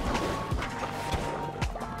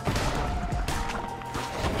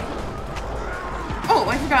 Oh,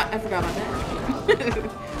 I forgot about that.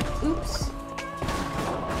 Oops.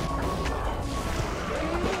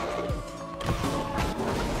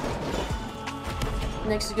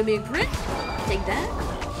 Next is gonna be a crit. Take that.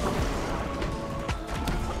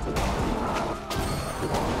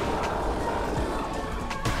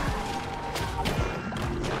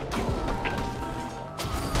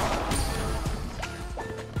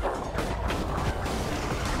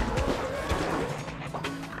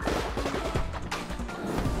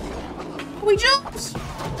 Oh, he jumps!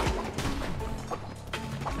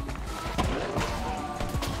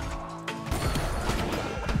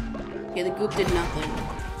 Okay, the goop did nothing.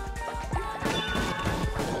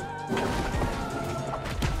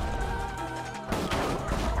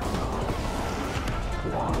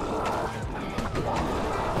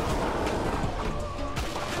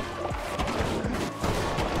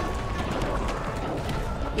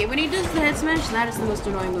 Okay, when he does the head smash, that is the most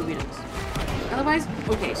annoying move he does. Otherwise,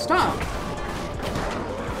 okay, stop.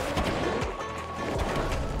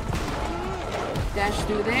 Dash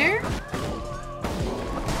through there.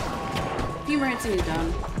 Few is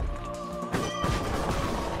done.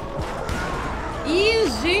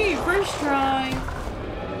 Easy! First try!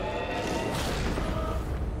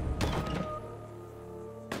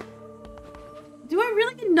 Do I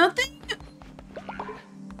really get nothing?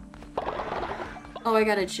 Oh, I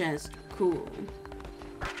got a chest. Cool.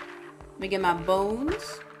 Let me get my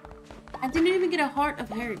bones. I didn't even get a Heart of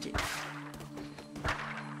Heritage.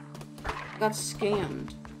 Got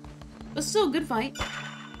scammed. But still, good fight.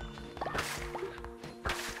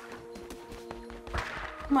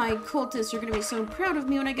 My cultists are gonna be so proud of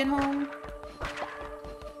me when I get home.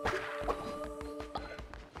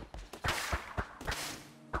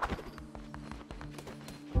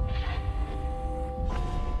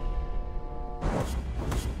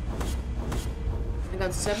 I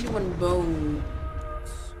got 71 bones.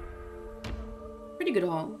 Pretty good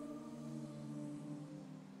haul.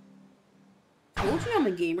 Told you I'm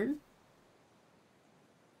a gamer.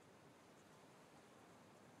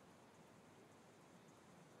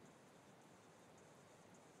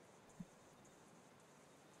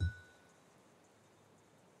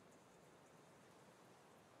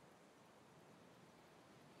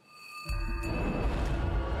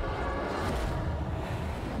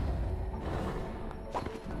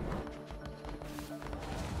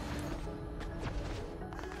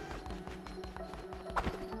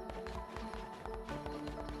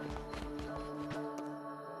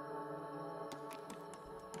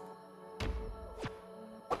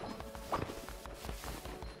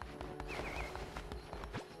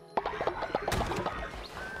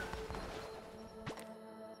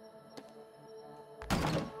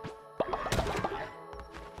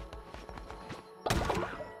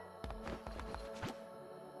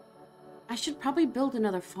 I should probably build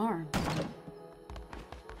another farm. I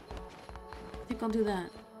think I'll do that.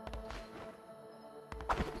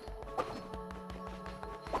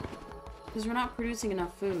 Because we're not producing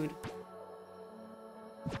enough food.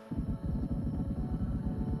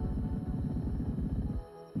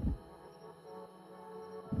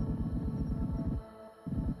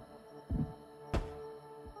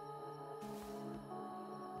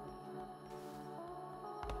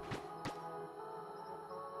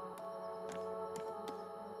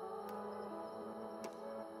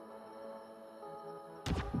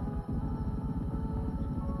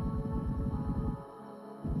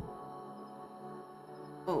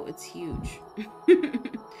 Oh, it's huge.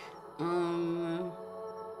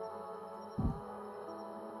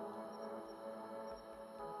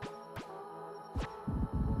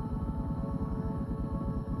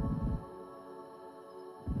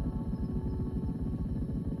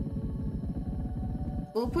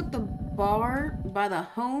 We'll put the bar by the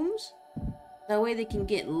homes. That way they can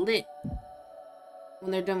get lit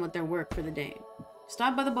when they're done with their work for the day.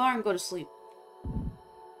 Stop by the bar and go to sleep.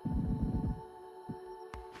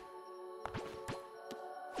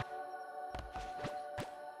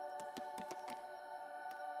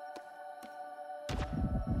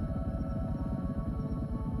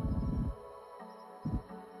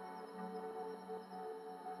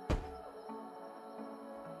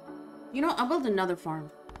 You know, I'll build another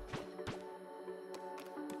farm.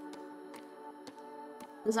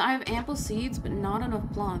 Because I have ample seeds, but not enough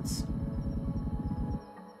plots.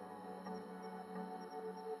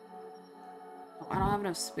 Oh, I don't have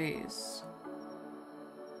enough space.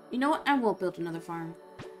 You know what? I will build another farm.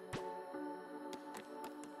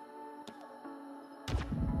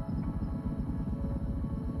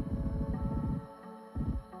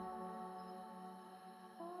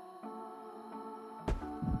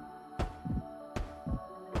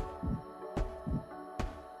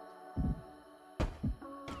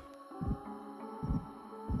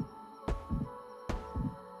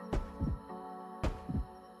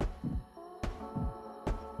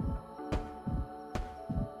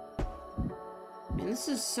 This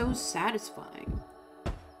is so satisfying.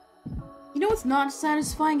 You know what's not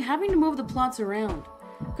satisfying? Having to move the plots around.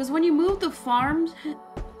 Because when you move the farm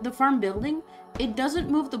building, it doesn't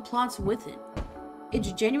move the plots with it.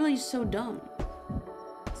 It's genuinely so dumb.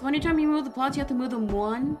 So anytime you move the plots, you have to move them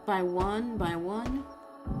one by one by one.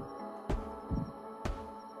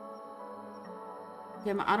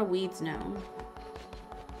 Okay, I'm out of weeds now.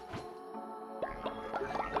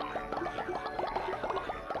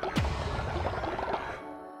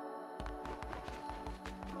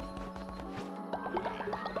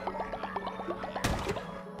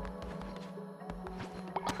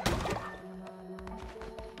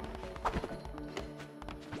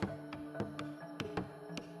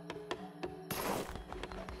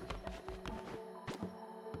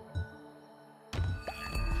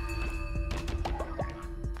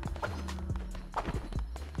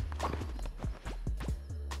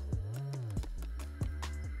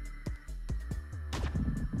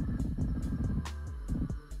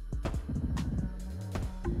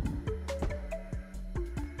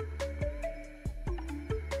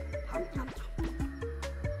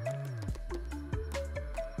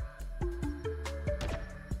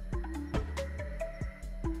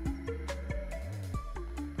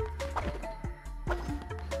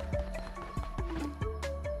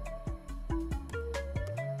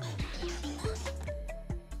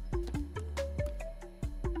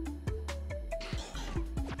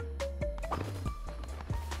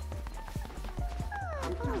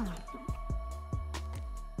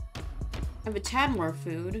 Have a tad more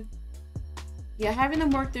food. Yeah, having them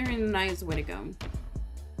work during the night is the way to go.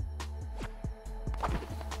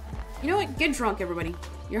 You know what? Get drunk, everybody.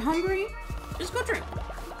 You're hungry? Just go drink.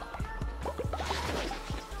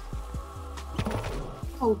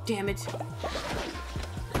 Oh, damn it.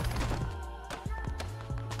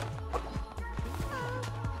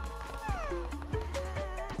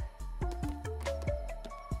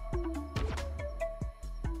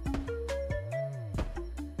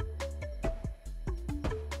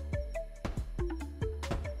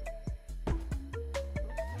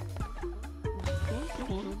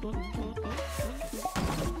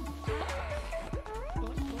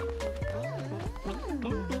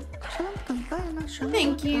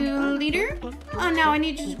 Thank you, leader. Now I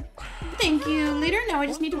need to... Thank you, leader. Now I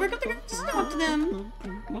just need to work up the girls. Talk to them.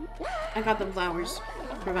 I got them flowers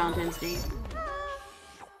for Valentine's Day.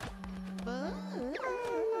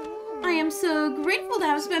 I am so grateful to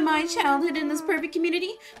have spent my childhood in this perfect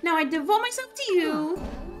community. Now I devote myself to you.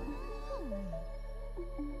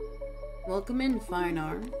 Welcome in, fine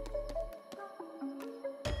art.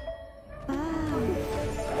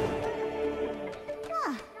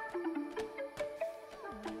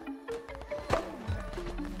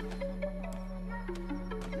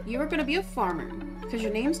 You are going to be a farmer, because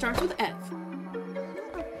your name starts with F.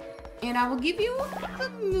 And I will give you the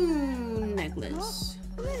moon necklace.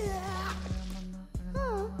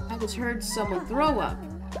 I just heard someone throw up.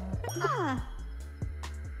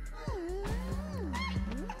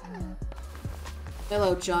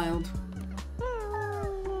 Hello, child.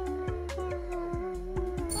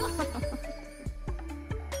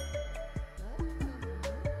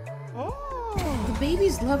 The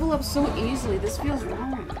babies level up so easily. This feels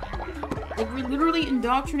wrong. Like, we're literally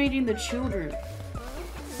indoctrinating the children.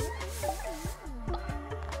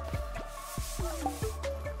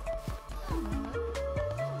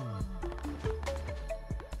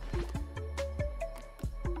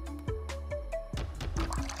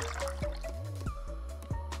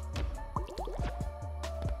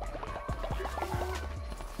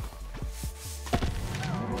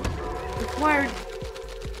 Acquired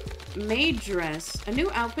maid dress. A new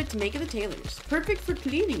outfit to make at the tailor's. Perfect for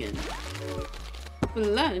cleaning in.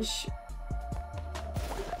 Blush.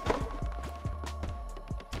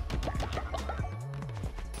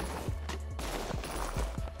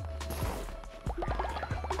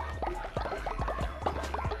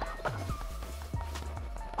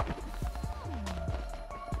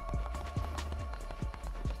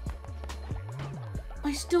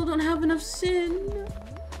 I still don't have enough sin.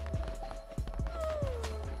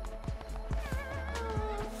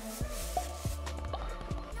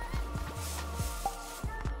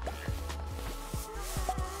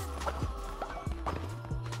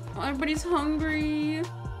 Oh, everybody's hungry.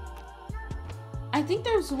 I think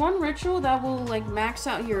there's one ritual that will like max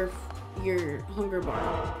out your hunger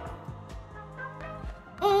bar.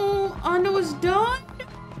 Oh, Ando is done?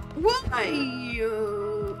 Why?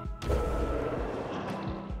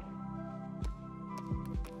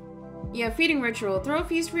 Yeah, feeding ritual. Throw a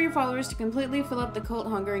feast for your followers to completely fill up the cult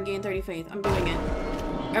hunger and gain 30 faith. I'm doing it.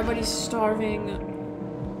 Everybody's starving.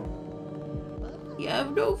 You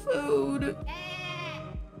have no food.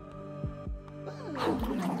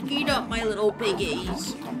 Eat up, my little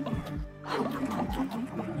piggies.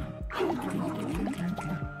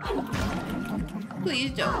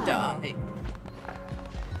 Please don't die.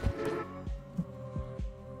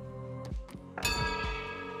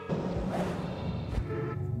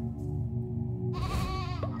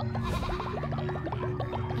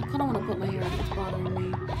 I don't want to put my hair up, it's bothering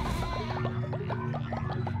me.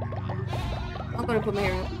 I'm gonna put my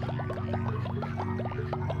hair up.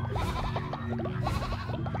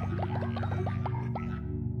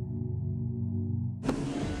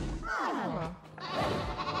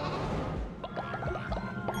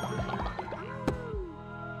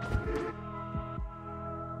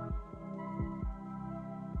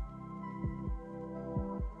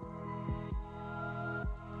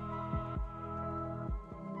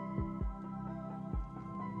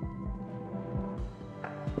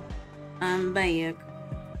 I'm back.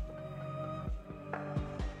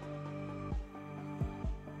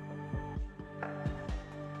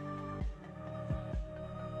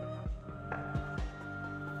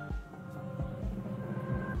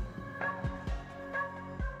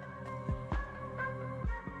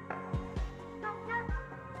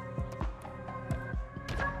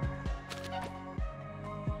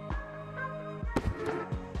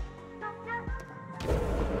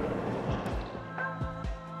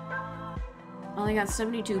 Only got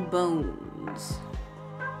 72 bones.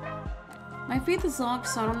 My faith is locked,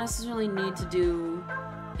 so I don't necessarily need to do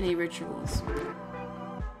any rituals.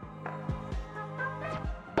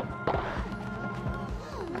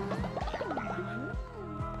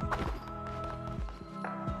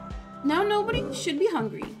 Now nobody should be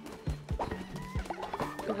hungry.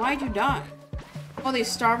 Why'd you die? Oh, they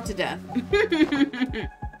starved to death.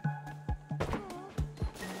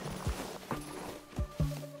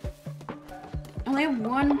 I only have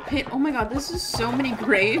one pit. Oh my god, this is so many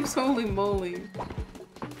graves. Holy moly.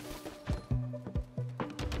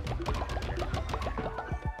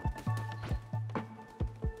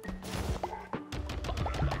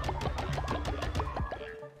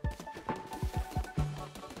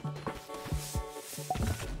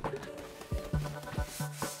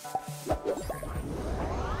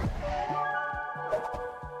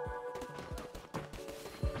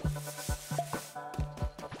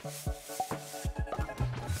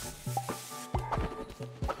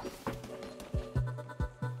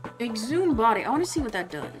 Exhume body. I want to see what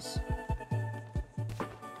that does.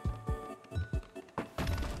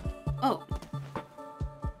 Oh.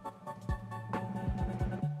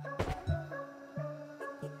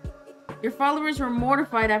 Your followers were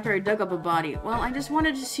mortified after I dug up a body. Well, I just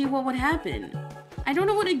wanted to see what would happen. I don't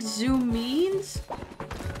know what exhume means.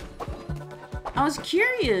 I was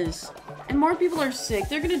curious. And more people are sick.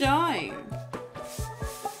 They're gonna die.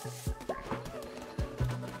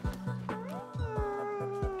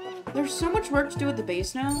 There's so much work to do at the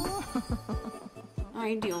base now.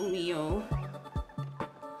 Ay, Dios mío.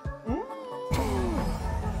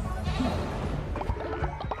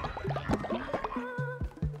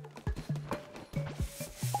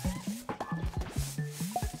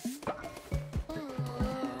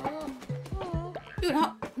 Dude,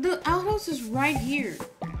 the outhouse is right here.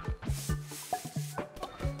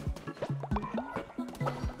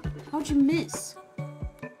 How'd you miss?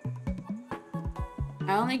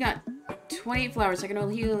 I only got 28 flowers. I can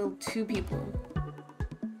only heal 2 people.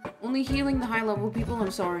 Only healing the high level people,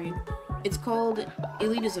 I'm sorry. It's called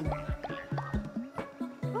elitism.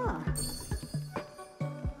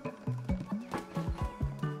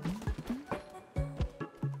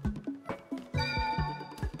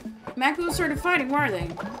 Maku started fighting, why are they?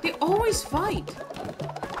 They always fight.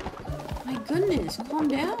 My goodness, calm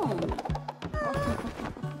down.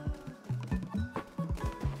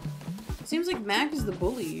 Seems like Mac is the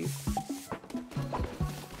bully.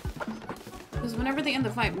 Because whenever they end the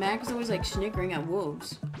fight, Mac is always like snickering at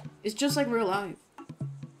wolves. It's just like real life.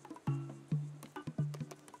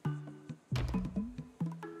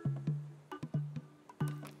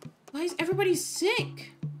 Why is everybody sick?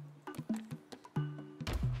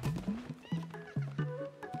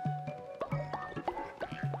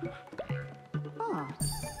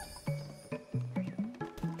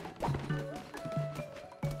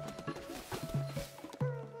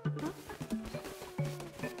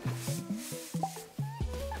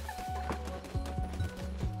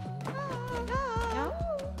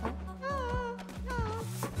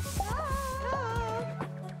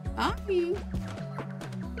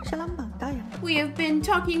 We have been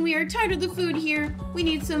talking. We are tired of the food here. We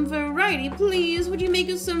need some variety, please. Would you make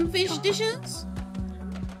us some fish dishes?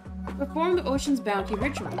 Perform the ocean's bounty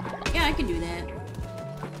ritual. Yeah, I can do that.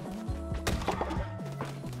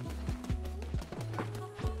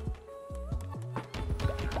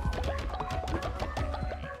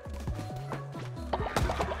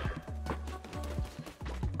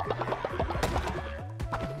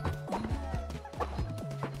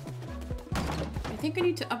 I think I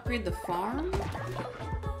need to upgrade the farm.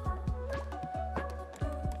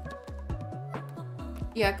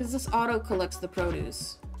 Yeah, because this auto collects the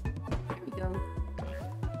produce. There we go.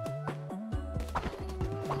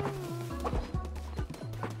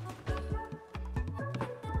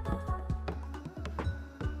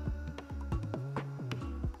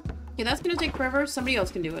 Yeah, that's gonna take forever. Somebody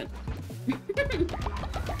else can do it.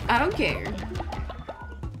 I don't care.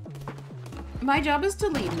 My job is to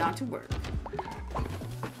lead, not to work.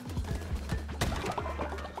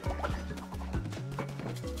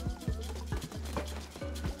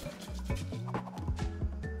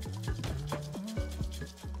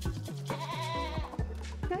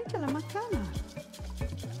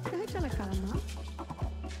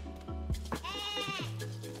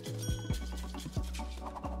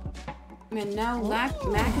 Man, now Mac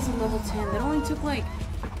is a level 10. That only took like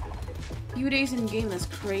a few days in game. That's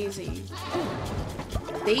crazy.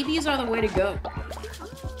 Babies are the way to go.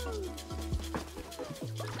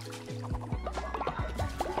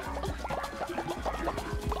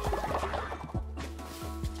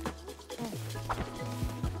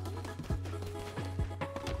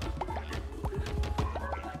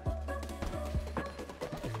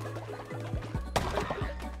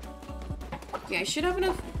 Okay, I should have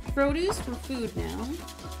enough produce for food now.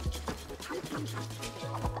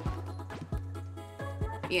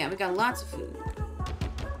 Yeah, we got lots of food.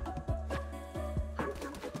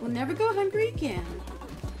 We'll never go hungry again.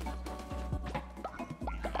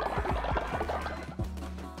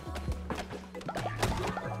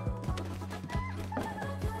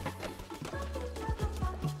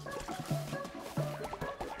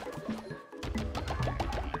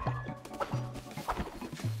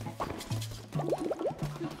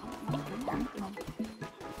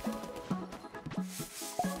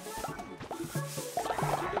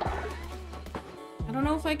 I don't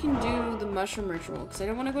know if I can do the mushroom ritual, because I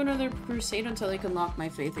don't want to go another crusade until I can lock my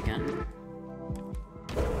faith again.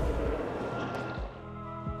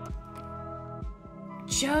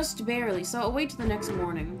 Just barely, so I'll wait till the next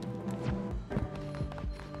morning.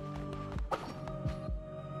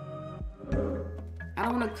 I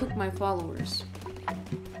don't want to cook my followers.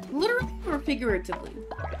 Literally or figuratively.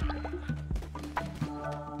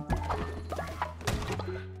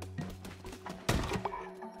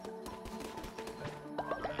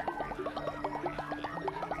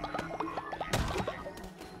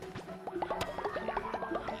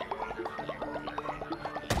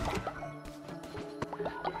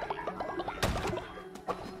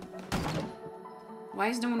 Why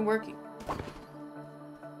is no one working?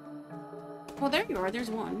 Well, there you are. There's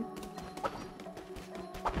one.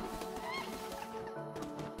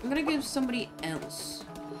 I'm gonna give somebody else.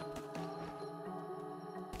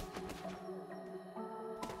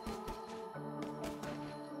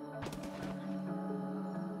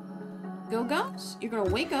 Go, guys. You're gonna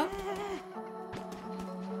wake up.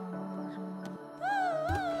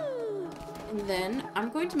 And then I'm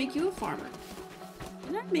going to make you a farmer.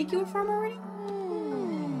 Did I make you a farmer already?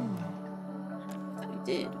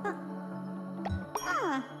 Did.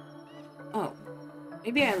 Oh,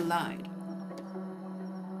 maybe I lied.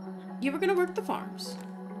 You were gonna work the farms.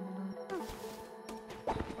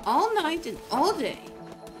 All night and all day.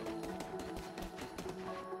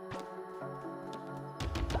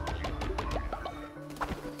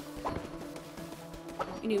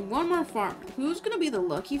 You need one more farmer. Who's gonna be the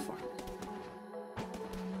lucky farmer?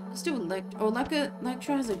 Let's do Electra. Oh,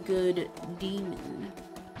 Electra has a good demon.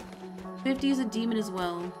 50 is a demon as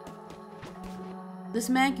well. This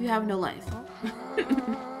Mac, you have no life.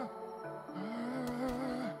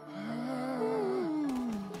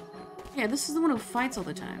 Yeah, this is the one who fights all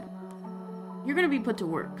the time. You're gonna be put to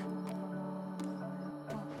work.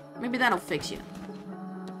 Maybe that'll fix you.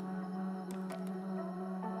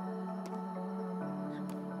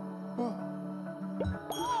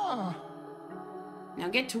 Now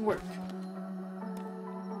get to work.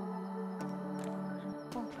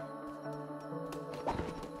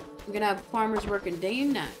 We're gonna have farmers working day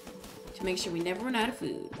and night to make sure we never run out of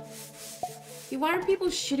food. Hey, why are people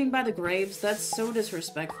shitting by the graves? That's so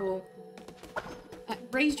disrespectful. I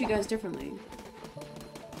raised you guys differently.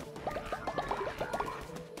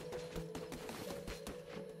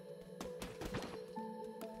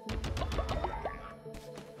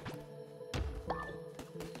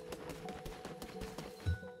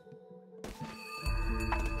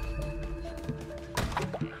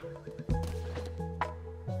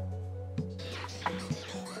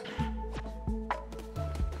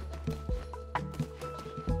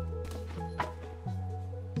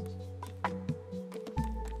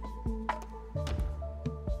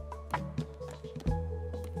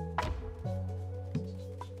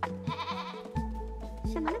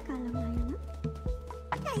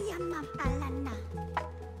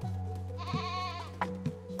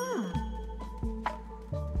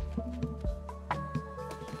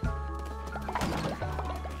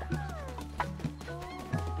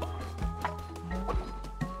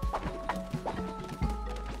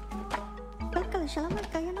 Salamat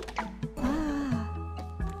kayo na.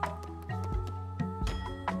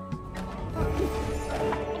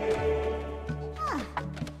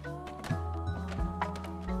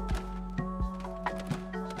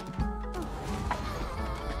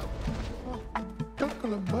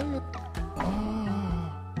 Kalau banget.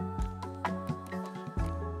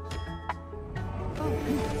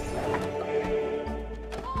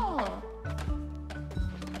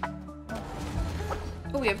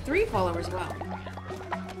 Oh, we have 3 followers. Wow.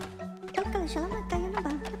 Salamat kayo na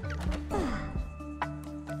ba?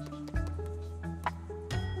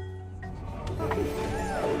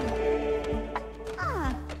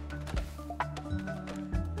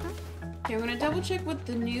 Okay, I'm gonna double check what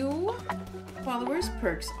the new followers'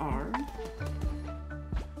 perks are.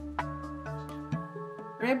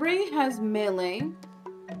 Rebre has melee.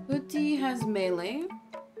 Huti has melee.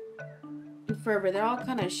 And Fervor, they're all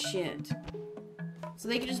kind of shit. So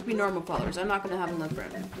they can just be normal followers. I'm not gonna have them live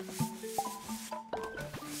forever.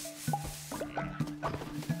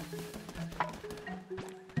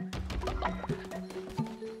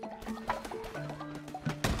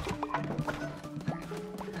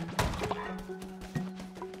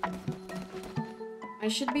 I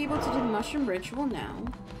should be able to do Mushroom Ritual now.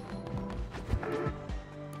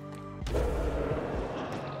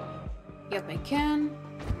 Yep, I can.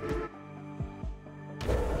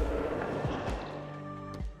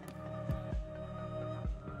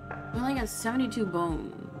 I only got 72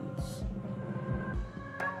 bones.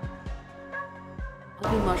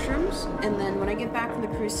 I'll do mushrooms, and then when I get back from the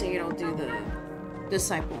crusade, I'll do the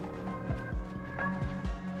disciple.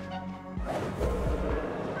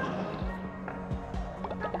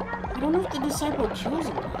 I don't know if the disciple kills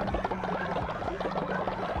him.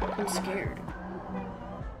 I'm scared.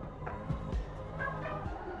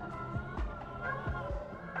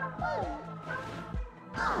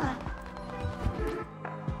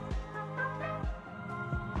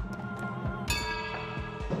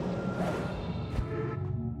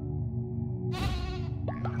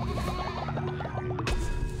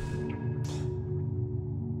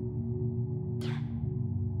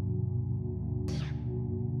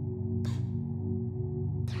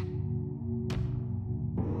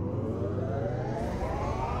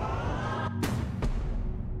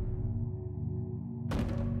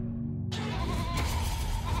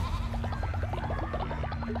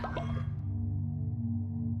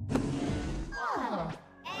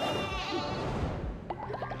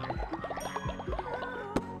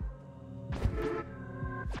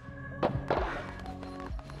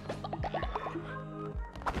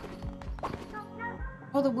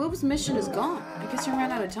 Oh, the Wolves mission is gone. I guess I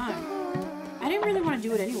ran out of time. I didn't really want to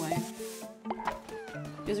do it anyway.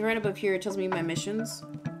 Because right above here it tells me my missions.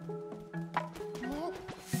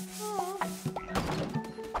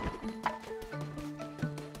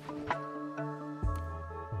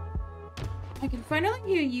 I can finally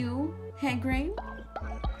hear you, Hagray.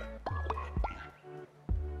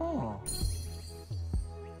 Oh.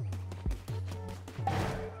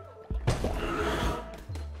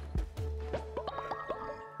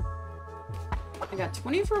 I got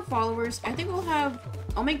 24 followers. I think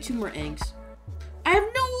I'll make 2 more eggs. I have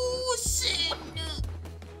no sin.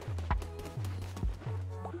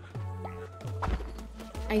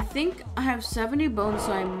 I think I have 70 bones,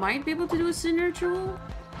 so I might be able to do a sin ritual.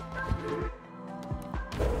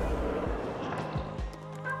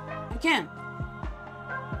 I can.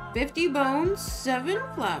 50 bones, 7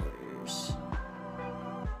 flowers.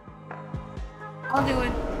 I'll do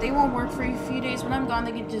it. They won't work for a few days. When I'm gone,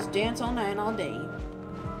 they can just dance all night and all day.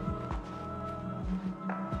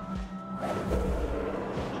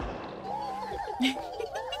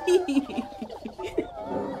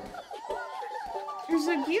 You're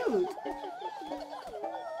so cute.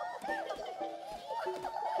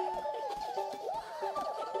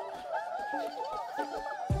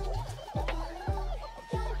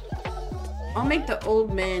 I'll make the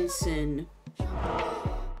old man sin.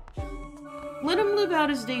 Let him live out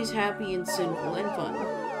his days happy and sinful and fun.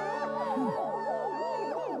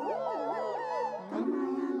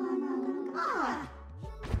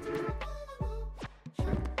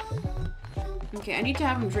 Okay, I need to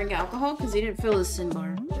have him drink alcohol because he didn't fill his sin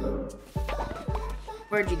bar.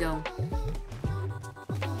 Where'd you go?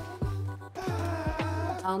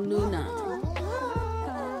 Alnuna.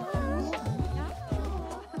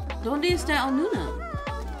 ¿Dónde está Alnuna?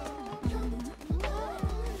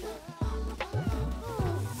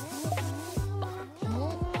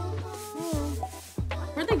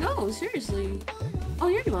 Where'd they go? Seriously. Oh,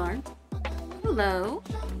 here you are. Hello.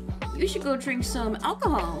 You should go drink some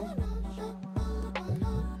alcohol.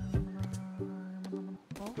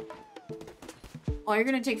 Oh, you're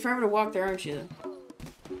gonna take forever to walk there, aren't you?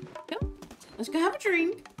 Come. Let's go have a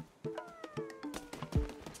drink.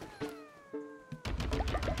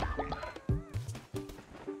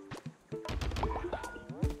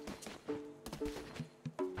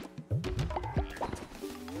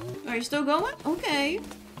 Are you still going? Okay.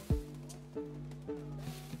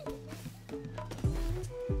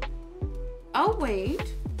 I'll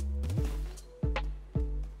wait.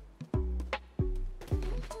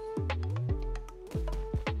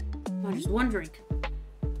 Oh, just one drink.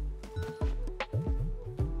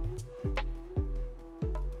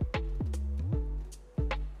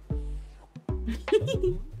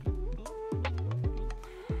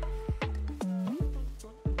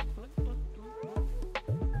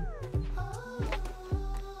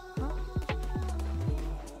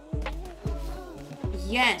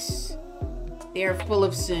 Yes, they are full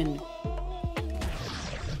of sin.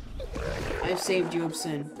 I've saved you of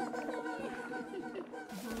sin.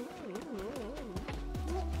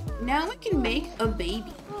 Now we can make a baby.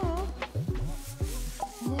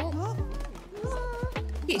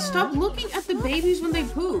 Okay, stop looking at the babies when they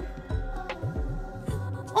poop.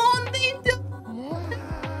 Oh,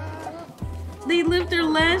 they live their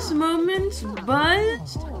last moments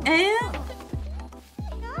buzzed and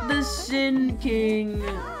the Sin King.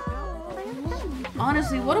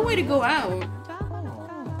 Honestly, what a way to go out.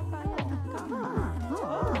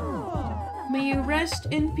 May you rest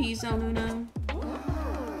in peace, Alnuna.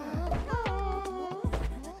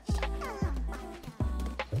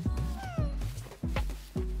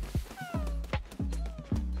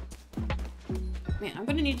 Man, I'm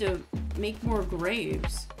gonna need to make more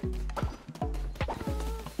graves.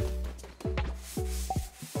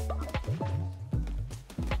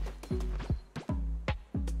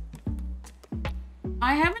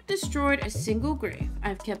 I haven't destroyed a single grave.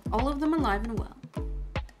 I've kept all of them alive and well.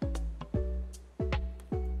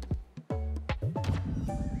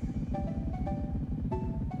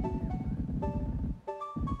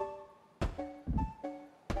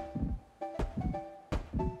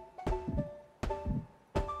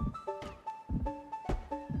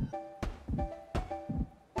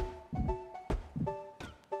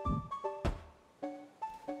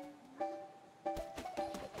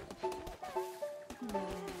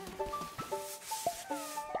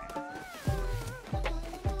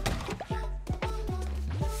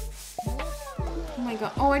 Oh my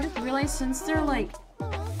god. Oh, I just realized since they're like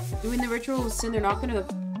doing the ritual of sin, they're not gonna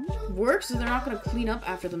work, so they're not gonna clean up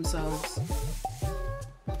after themselves.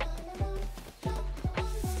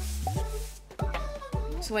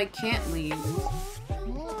 So I can't leave.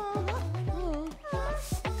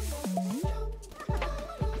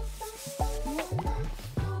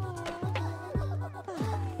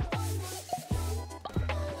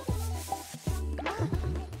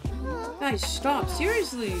 Guys, stop.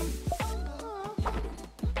 Seriously.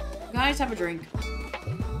 Guys, have a drink.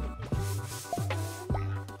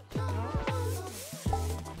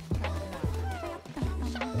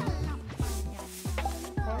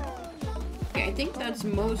 Okay, I think that's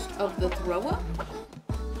most of the throw up.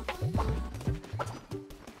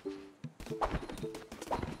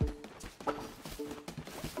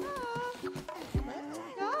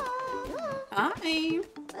 Hey.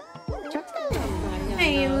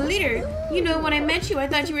 Hey, leader. You know, when I met you, I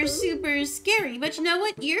thought you were super scary, but you know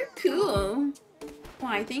what? You're cool.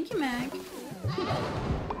 Why, thank you, Meg.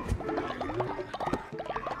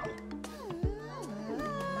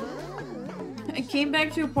 I came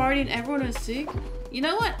back to a party and everyone was sick. You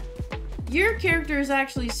know what? Your character is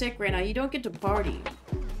actually sick right now. You don't get to party.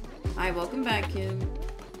 Hi, welcome back, Kim.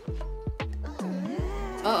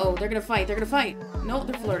 Uh-oh, they're gonna fight. They're gonna fight. No,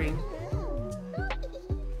 they're flirting.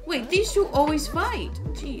 Wait, these two always fight.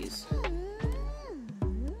 Jeez.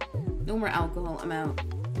 No more alcohol. I'm out.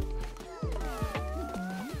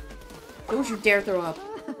 Don't you dare throw up.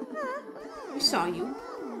 I saw you.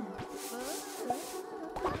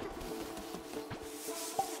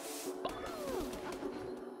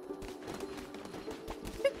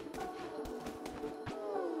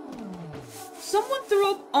 Someone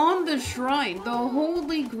threw up on the shrine, the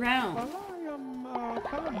holy ground.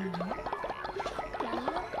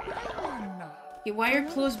 Okay, why are your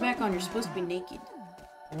clothes back on? You're supposed to be naked.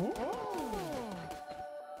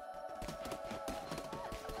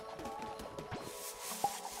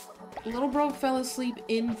 Little bro fell asleep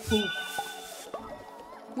in poop.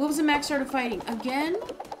 Wolves and Max started fighting. Again?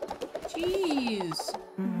 Jeez.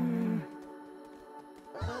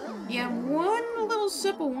 Yeah, one little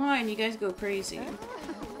sip of wine, you guys go crazy.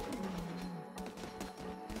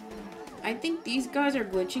 I think these guys are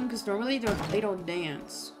glitching because normally they don't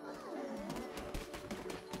dance.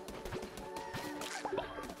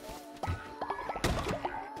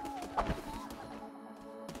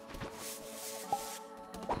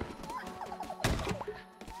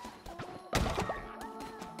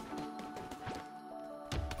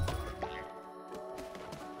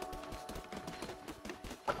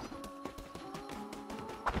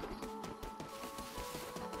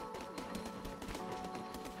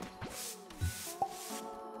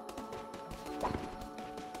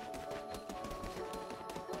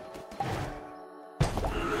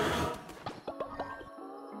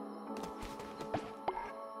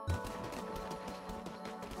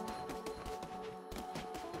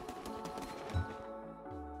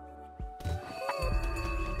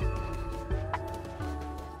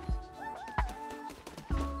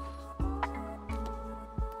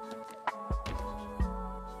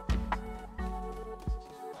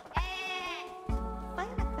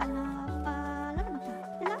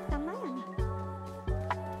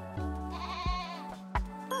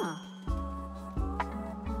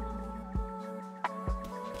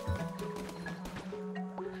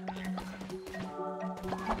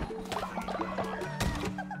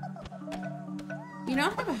 You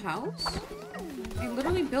not have a house? I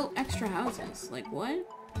literally built extra houses. Like, what?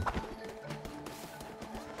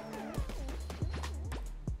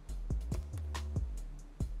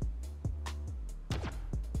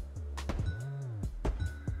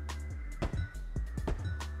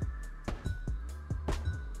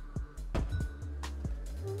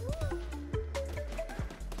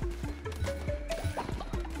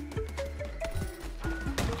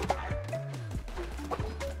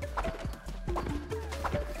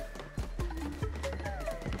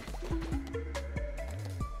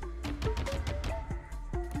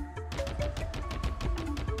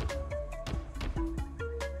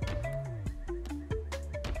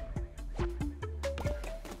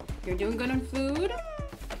 You're doing good on food?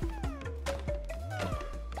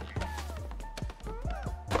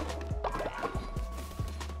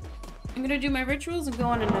 I'm gonna do my rituals and go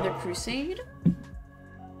on another crusade.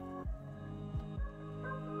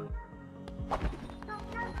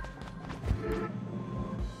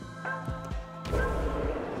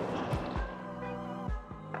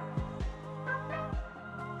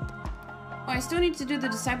 Oh, I still need to do the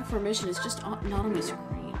Disciple Formation. It's just not on my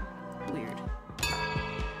screen. Weird.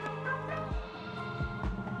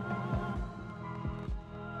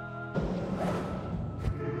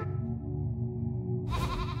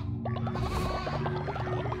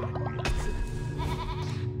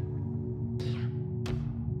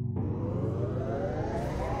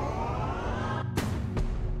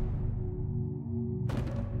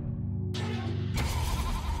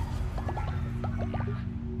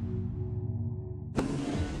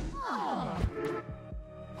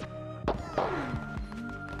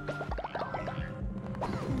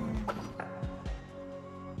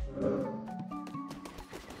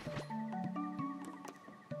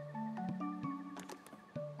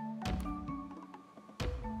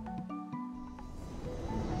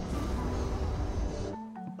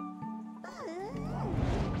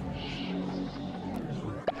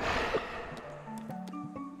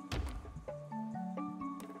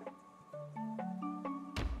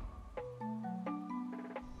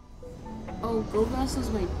 Oh, Gobas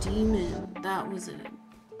was my demon. That was it.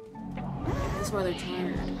 That's why they're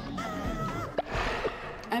tired.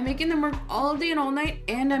 I'm making them work all day and all night,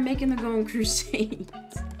 and I'm making them go on crusades.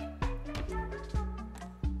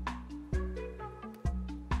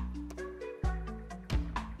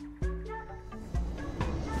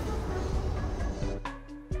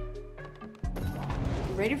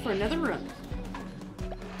 Ready for another run.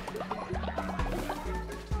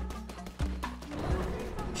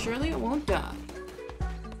 Surely I won't die.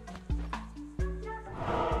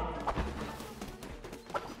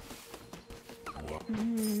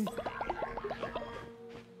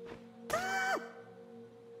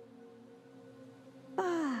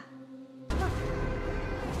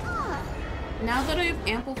 Now that I have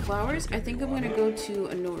ample flowers, I think I'm gonna go to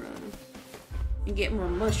Anora and get more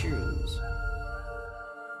mushrooms.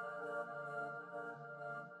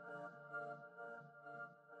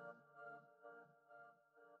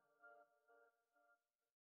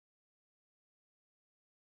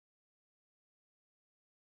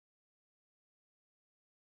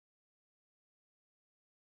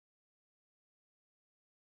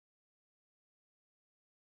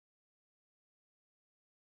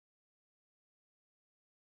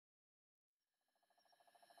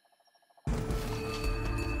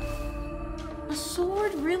 A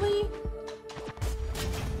sword, really?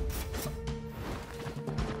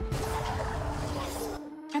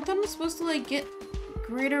 I thought I'm supposed to like get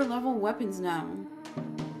greater level weapons now.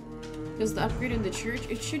 Because the upgrade in the church,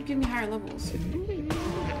 it should give me higher levels. And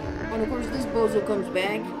of course this bozo comes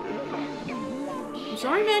back. I'm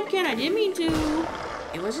sorry, Mad Cat, I didn't mean to.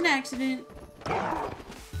 It was an accident.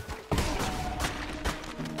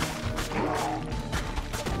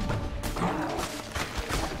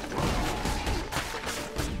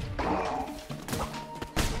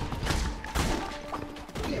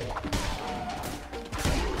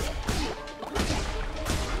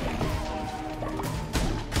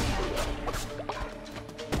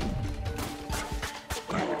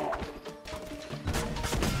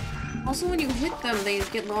 Also, when you hit them, they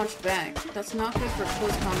get launched back. That's not good for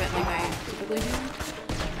close combat like I typically do.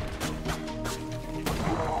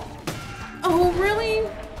 Oh, really?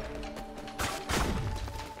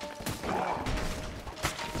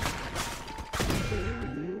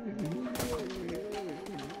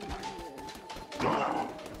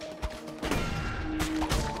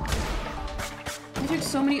 I took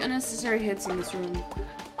so many unnecessary hits in this room.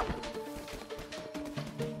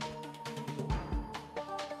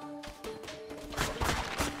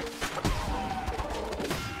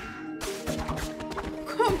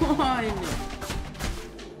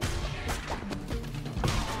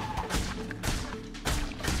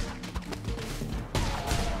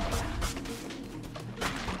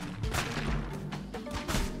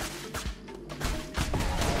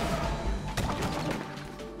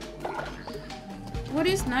 What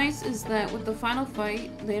is nice is that with the final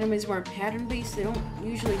fight, the enemies are pattern-based. They don't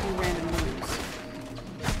usually do random moves.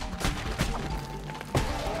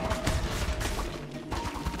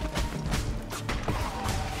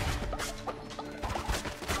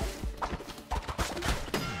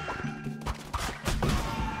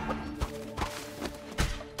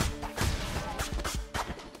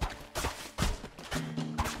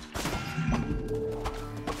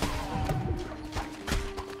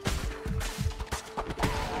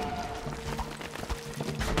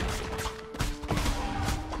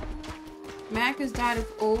 Mac has died of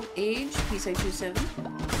old age, peacei2EvilSmile.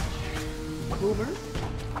 Boomer.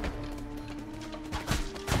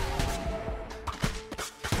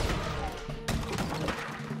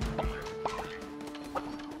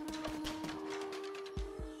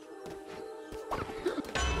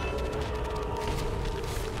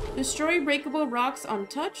 Destroy breakable rocks on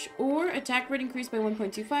touch, or attack rate increased by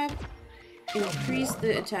 1.25. Increase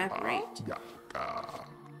the attack rate.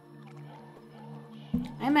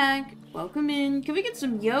 Hi, Mac. Welcome in. Can we get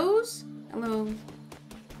some yos? Hello.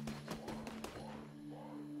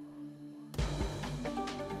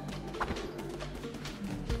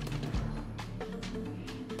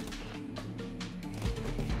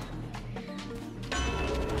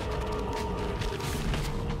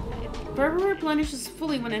 Forever replenishes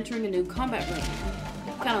fully when entering a new combat room.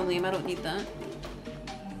 Kinda lame, I don't need that.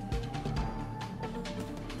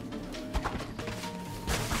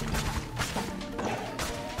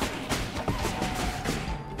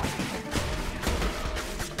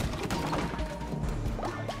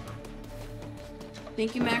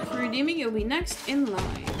 Thank you, Mac, for redeeming. You'll be next in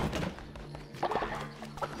line.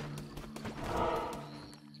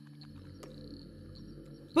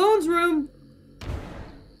 Bones room!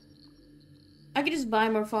 I could just buy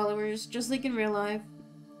more followers, just like in real life.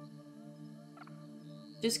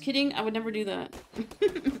 Just kidding, I would never do that.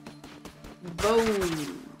 Bones.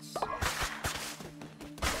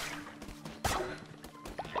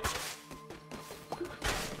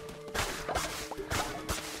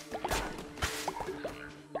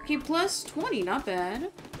 Okay, plus 20, not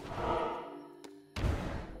bad.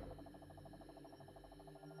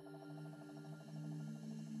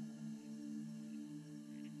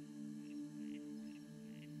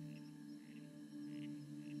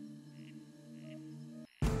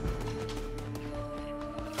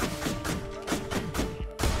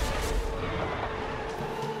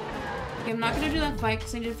 I'm not gonna do that fight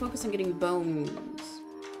because I need to focus on getting bones.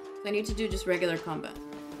 I need to do just regular combat.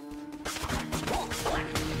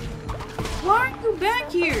 Why are you back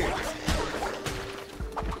here?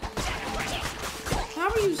 How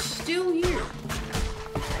are you still here?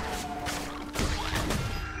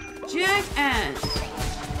 Jackass!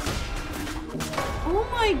 Oh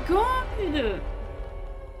my god!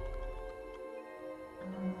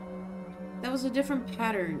 That was a different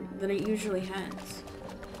pattern than it usually has.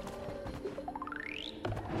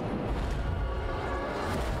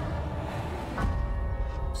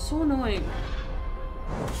 So annoying.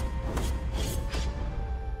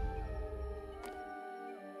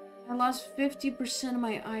 I lost 50% of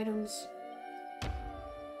my items.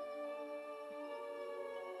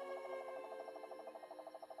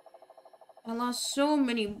 I lost so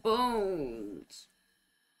many bones.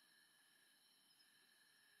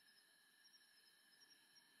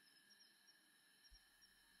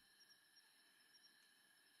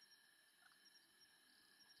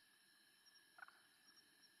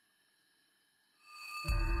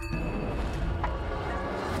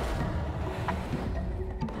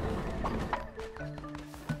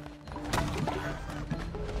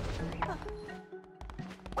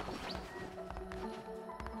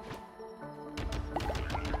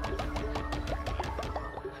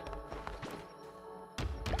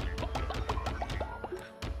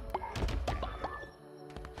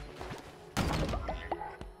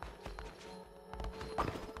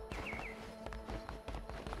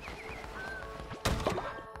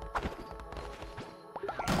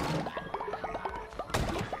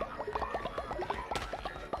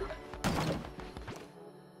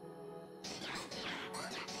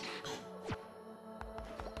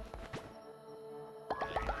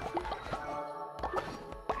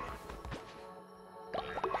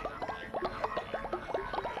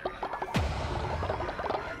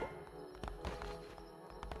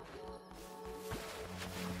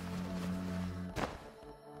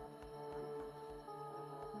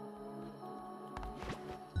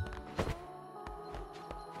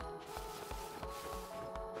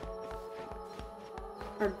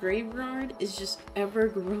 Our graveyard is just ever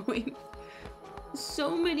growing.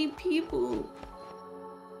 So many people.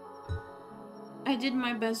 I did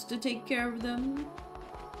my best to take care of them.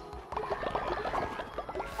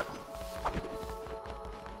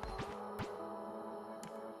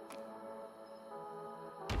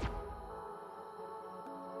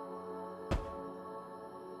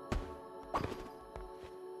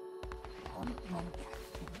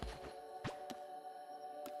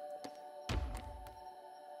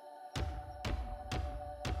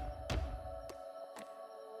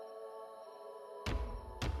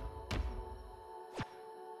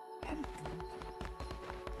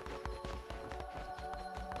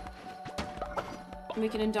 We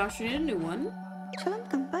can indoctrinate a new one.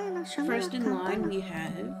 First in line we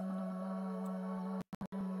have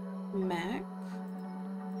Mac.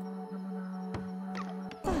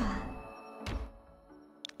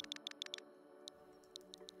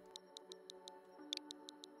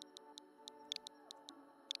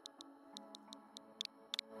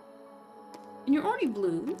 And you're already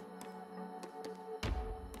blue.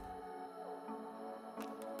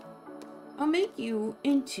 I'll make you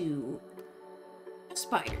into a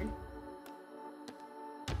spider.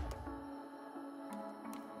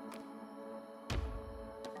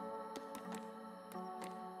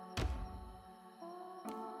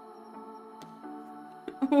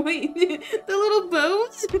 Wait, the little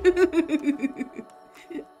bows?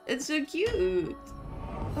 It's so cute.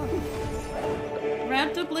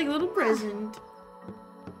 Wrapped up like a little present.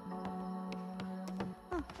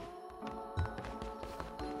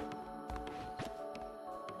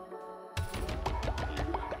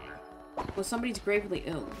 Well, somebody's gravely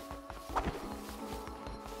ill.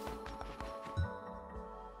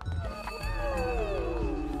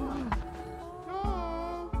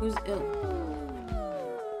 Who's ill?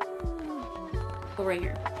 Go right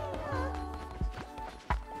here.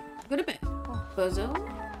 Go to bed, bozo.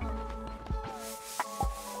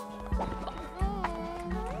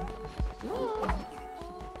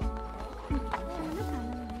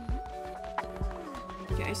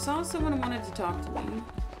 saw someone who wanted to talk to me.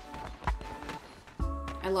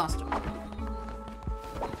 I lost him.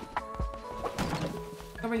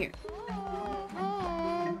 Over here.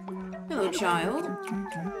 Hello, child.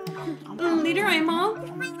 Leader, I'm all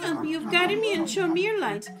welcome. You've guided me and shown me your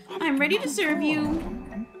light. I'm ready to serve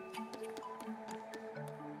you.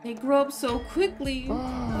 They grow up so quickly.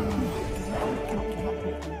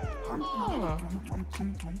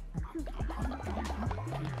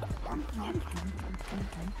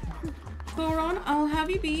 Goron, I'll have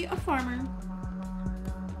you be a farmer.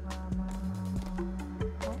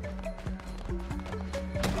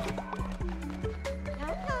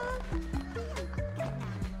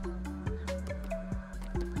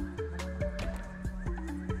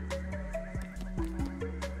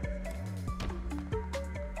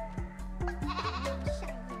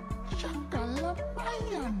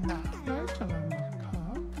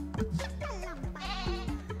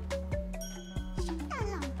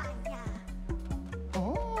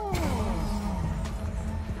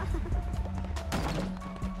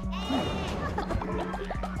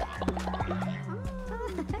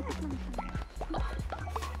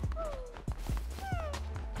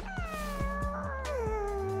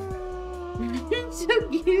 So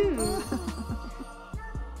cute.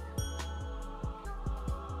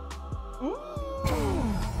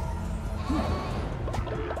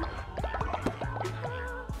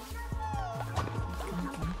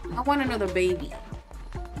 I want another baby.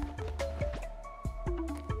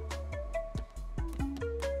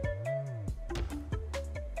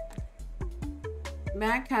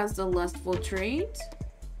 Mac has the lustful trait.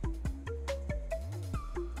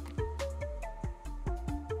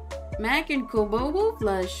 Mac and Kobobo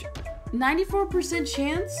flesh. 94%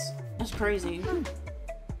 chance? That's crazy.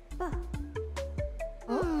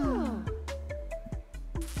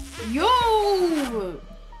 Yo!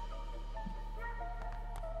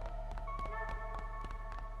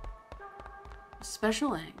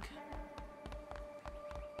 Special egg.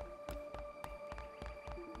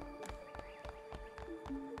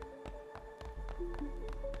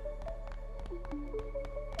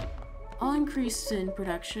 I'll increase in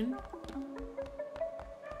production.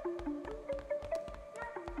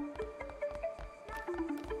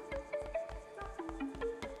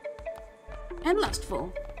 And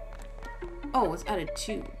lustful. Oh, it's added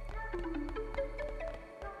 2.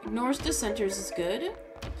 Ignores dissenters is good.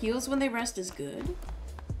 Heals when they rest is good.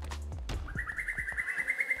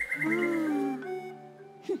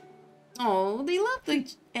 Oh, they love the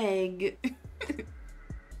egg.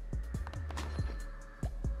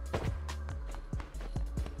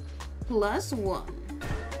 +1.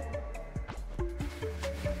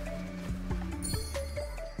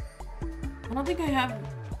 I don't think I have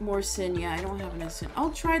more sin. Yeah, I don't have enough sin.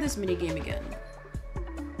 I'll try this minigame again.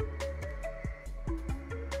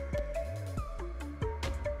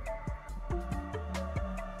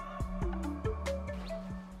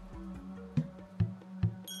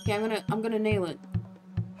 Okay, I'm gonna nail it.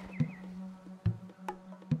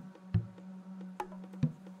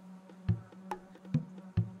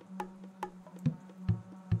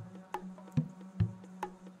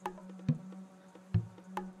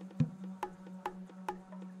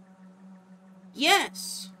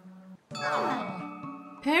 Yes!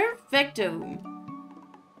 Perfecto!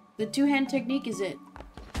 The two-hand technique is it.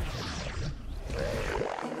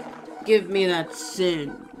 Give me that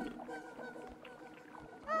sin.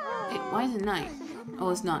 Wait, why is it night? Oh,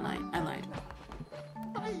 it's not night. I lied.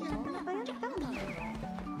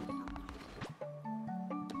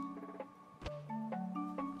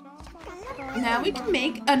 Now we can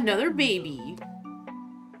make another baby.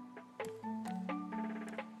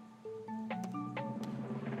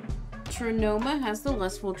 Trinoma has the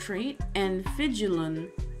lustful trait, and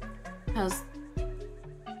Figulin has...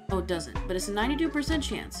 Oh, it doesn't, but it's a 92%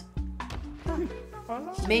 chance.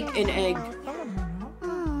 Make an egg.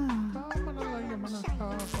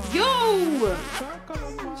 Yo!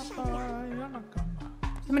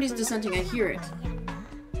 Somebody's dissenting, I hear it.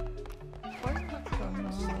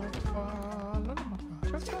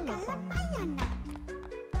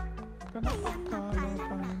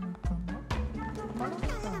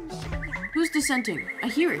 Who's dissenting? I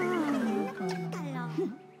hear it.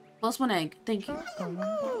 +1 egg. Thank you.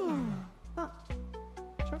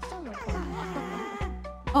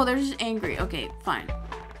 Oh, they're just angry. Okay, fine.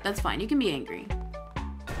 That's fine. You can be angry.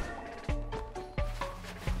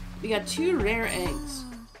 We got 2 rare eggs.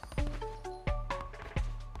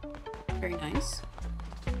 Very nice.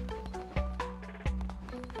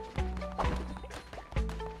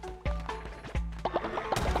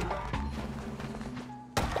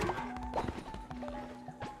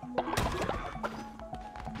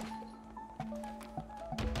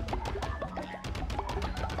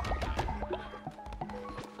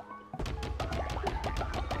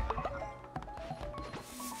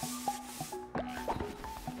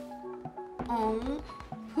 Oh,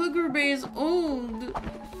 Hooger Bay is old.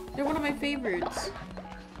 They're one of my favorites.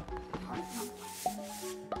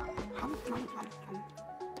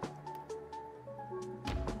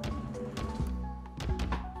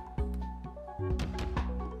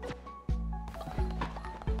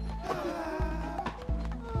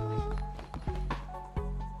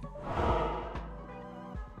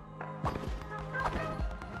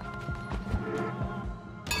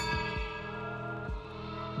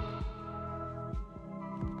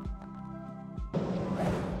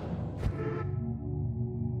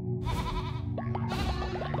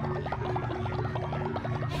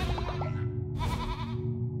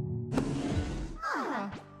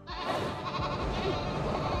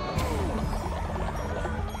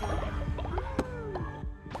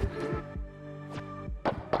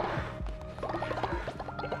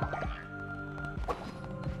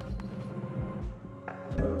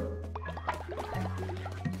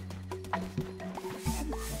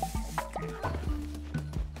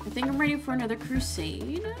 I think I'm ready for another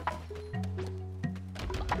crusade.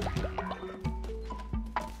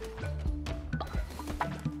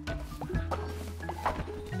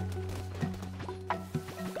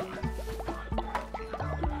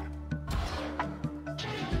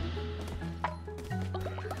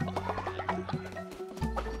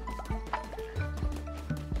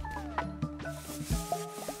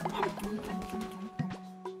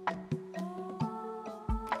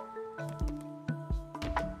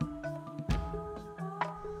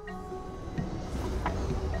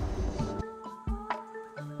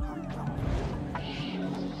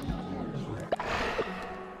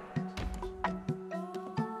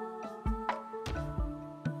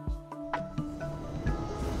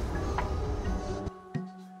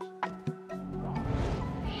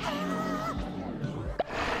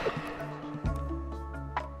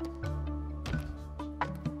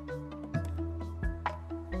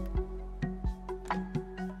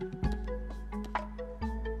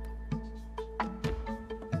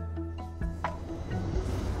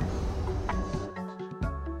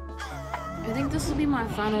 I think this will be my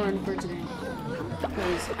final run for today,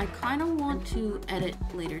 because I kind of want to edit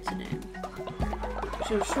later today.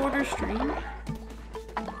 So shorter stream,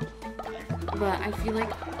 but I feel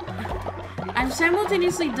like I've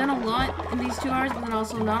simultaneously done a lot in these 2 hours, but then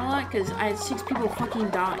also not a lot, because I had 6 people fucking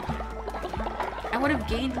die. I would have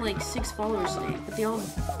gained like 6 followers today, but they all,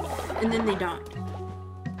 and then they died.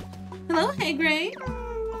 Hello, hey Gray.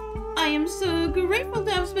 I am so grateful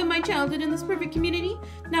to have spent my childhood in this perfect community.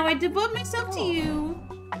 Now I devote myself to you.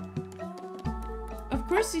 Of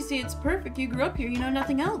course you say it's perfect. You grew up here, you know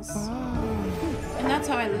nothing else. And that's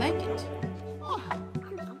how I like it.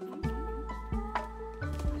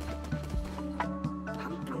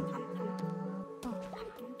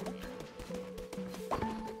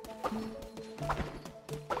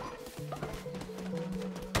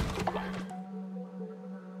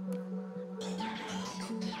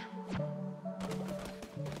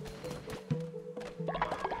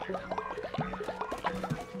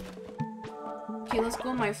 Okay, let's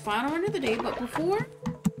go my final run of the day, but before,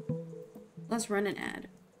 let's run an ad.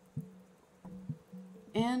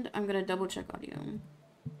 And I'm gonna double check audio.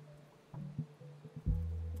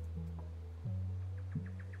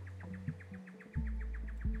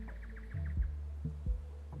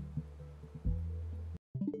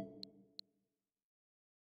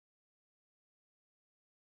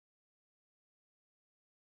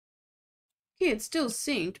 Okay, it's still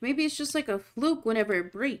synced. Maybe it's just like a fluke whenever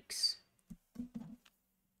it breaks.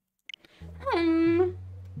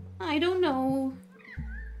 I don't know.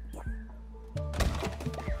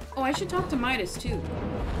 Oh, I should talk to Midas too.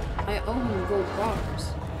 I owe him gold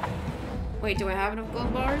bars. Wait, do I have enough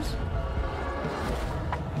gold bars?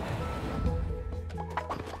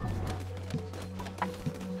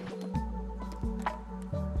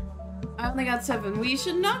 I only got 7. We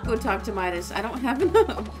should not go talk to Midas. I don't have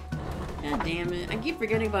enough. God damn it. I keep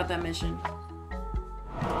forgetting about that mission.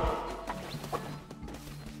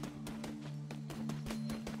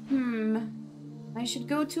 I should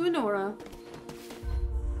go to Enora.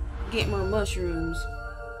 Get more mushrooms.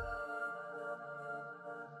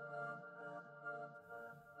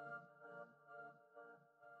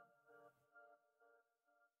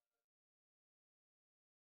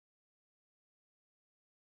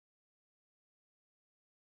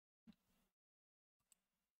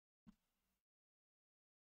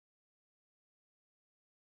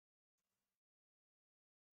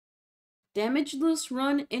 Damageless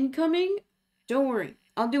run incoming? Don't worry,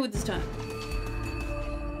 I'll do it this time.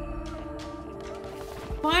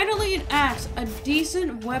 Finally an axe, a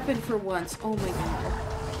decent weapon for once. Oh my god.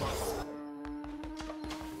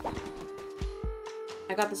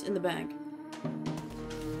 I got this in the bag.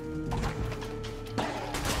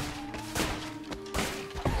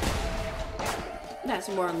 That's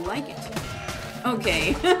more like it.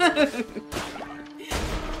 Okay.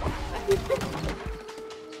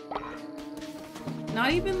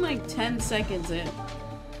 Not even like 10 seconds in.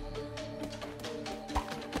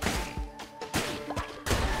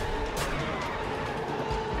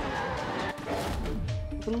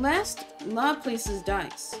 Blessed Love places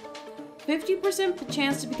dice. 50%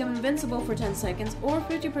 chance to become invincible for 10 seconds, or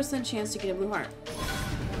 50% chance to get a blue heart.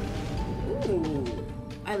 Ooh,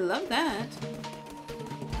 I love that.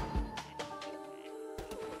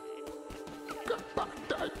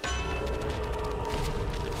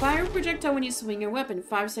 Fire a projectile when you swing your weapon.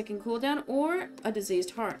 5-second cooldown or a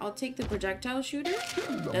diseased heart. I'll take the projectile shooter.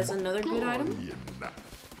 That's another good item.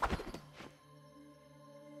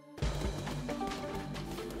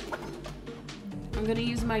 I'm gonna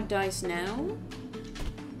use my dice now.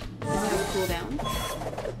 I have a cooldown.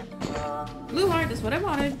 Blue heart is what I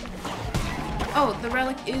wanted. Oh, the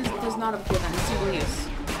relic does not have a cooldown. It's single use.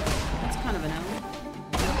 That's kind of an L.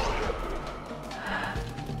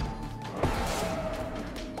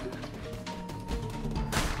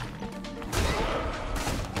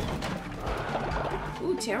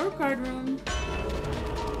 Ooh, tarot card room.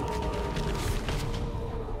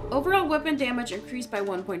 Overall weapon damage increased by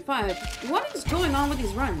 1.5. What is going on with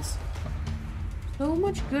these runs? So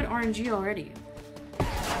much good RNG already.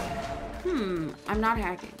 I'm not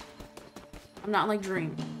hacking. I'm not like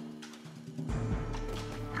Dream.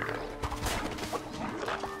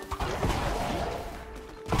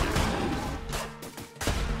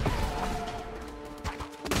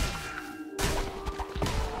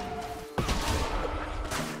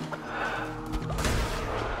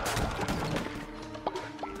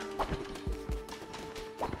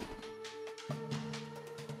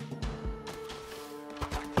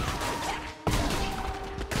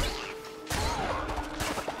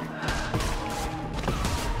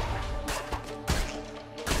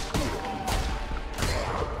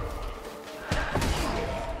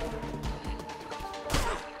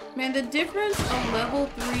 Man, the difference a level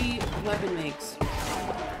 3 weapon makes.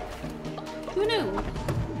 Who knew?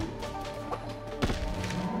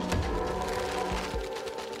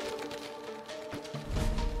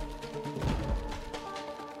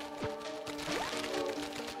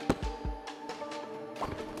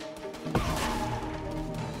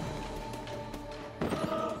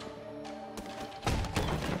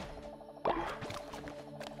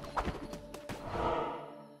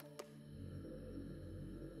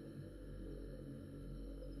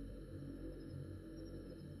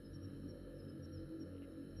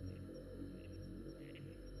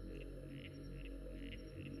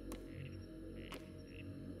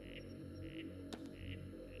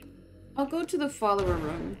 I'll go to the follower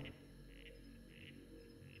room.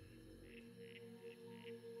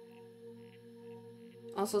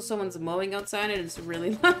 Also, someone's mowing outside and it's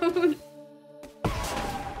really loud.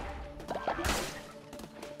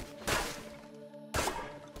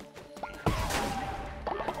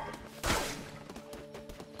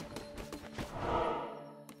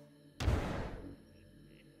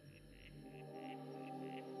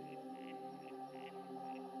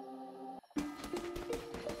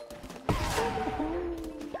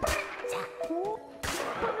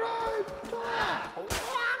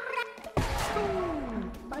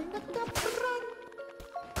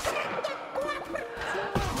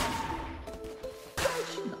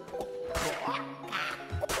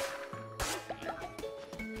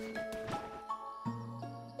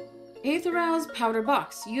 Aetheral's powder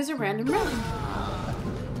box. Use a random relic.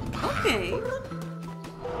 Okay.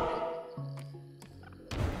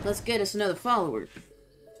 Let's get us another follower.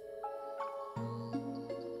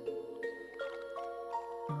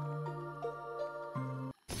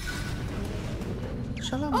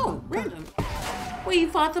 Oh, random. We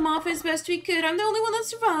fought them off as best we could. I'm the only one that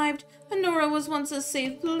survived. Honora was once a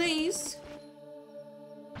safe place.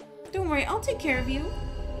 Don't worry, I'll take care of you.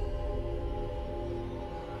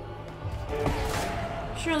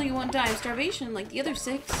 Surely you won't die of starvation like the other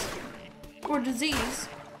 6. Or disease.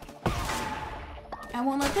 I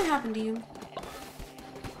won't let that happen to you.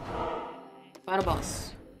 Fight a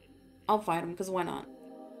boss. I'll fight him, because why not?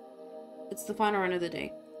 It's the final run of the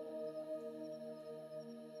day.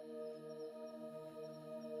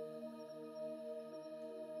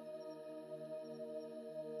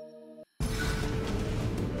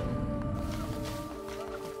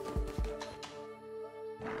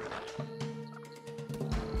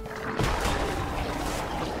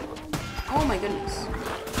 Oh my goodness.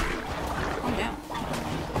 Calm down.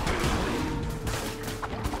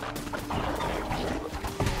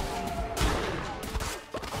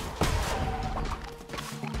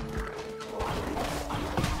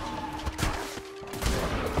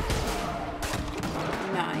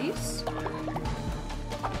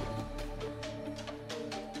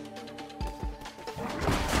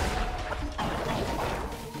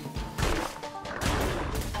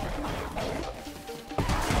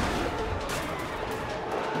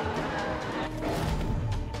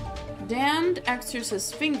 Damned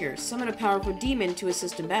Exorcist's Finger. Summon a powerful demon to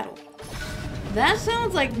assist in battle. That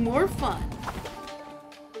sounds like more fun.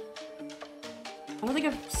 I don't think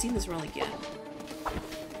I've seen this relic yet.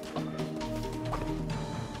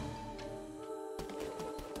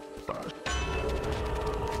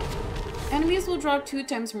 Enemies will drop 2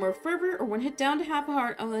 times more fervor, or when hit down to half a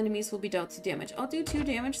heart, all enemies will be dealt 2 damage. I'll do 2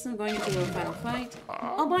 damage since I'm going into a final fight.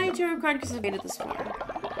 I'll buy a tarot card because I've made it this far.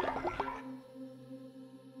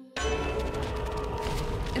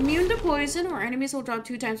 Immune to poison, or enemies will drop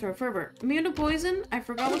 2 times more fervor. Immune to poison? I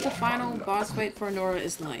forgot what the final boss fight for Nora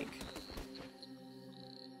is like.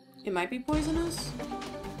 It might be poisonous.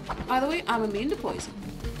 By the way, I'm immune to poison.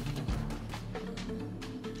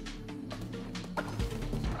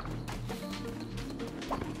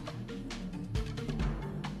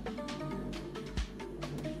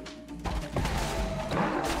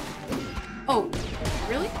 Oh,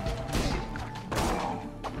 really?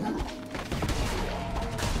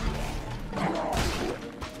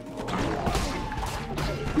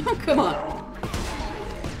 Oh, come on.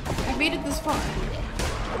 I made it this far.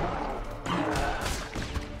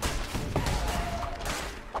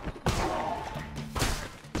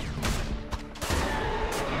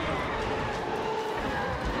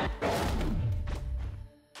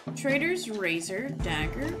 Trader's Razor,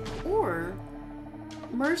 Dagger, or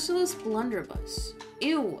Merciless Blunderbuss.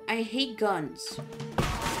 Ew, I hate guns.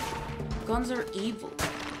 Guns are evil.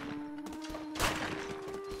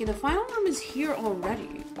 Okay, the final room is here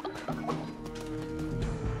already.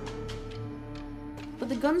 But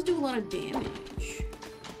the guns do a lot of damage.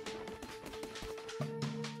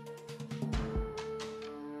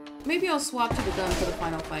 Maybe I'll swap to the gun for the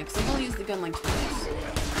final fight, because I've only used the gun like twice.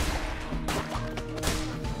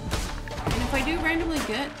 If I do randomly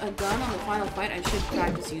get a gun on the final fight, I should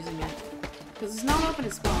practice using it. Because it's not often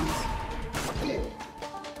it spawns.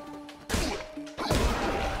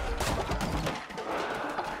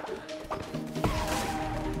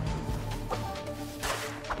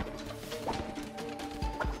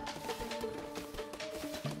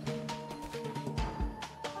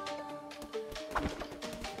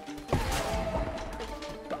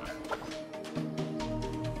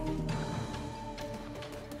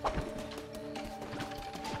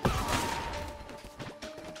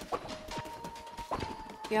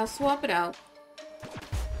 Yeah, I'll swap it out.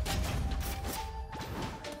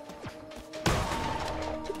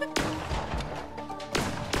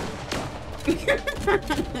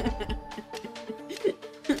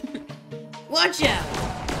 Watch out!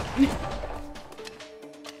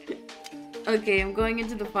 Okay, I'm going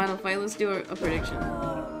into the final fight. Let's do a prediction.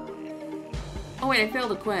 Oh wait, I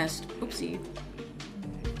failed a quest. Oopsie.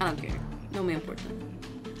 I don't care. No me important.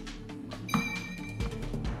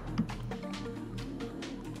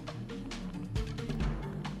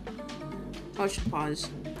 I should pause.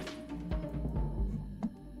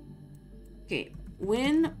 Okay,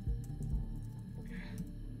 win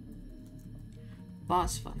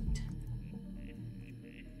boss fight.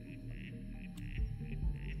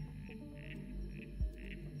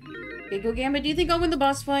 Okay, go Gambit. Do you think I'll win the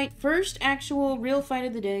boss fight? First actual real fight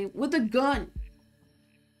of the day with a gun.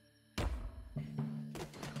 And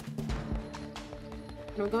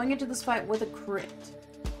we're going into this fight with a crit.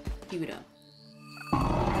 Cue it up.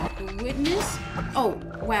 Witness? Oh,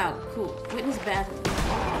 wow, cool. Witness battle.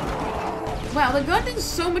 Wow, the gun does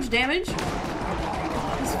so much damage.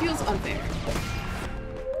 This feels unfair.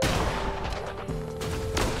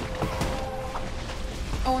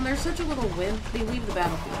 Oh, and they're such a little wimp. They leave the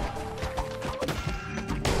battlefield.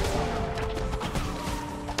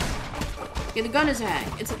 Okay, the gun is a hack.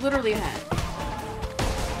 It's literally a hack.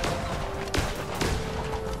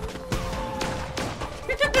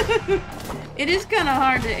 It is kind of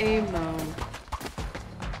hard to aim, though.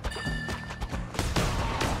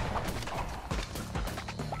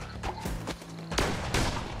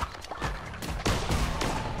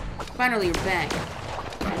 Finally, you're back.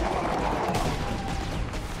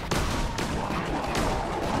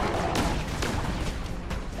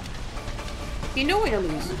 Okay, no way to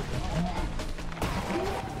lose.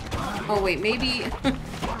 Oh, wait, maybe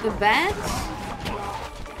the bats?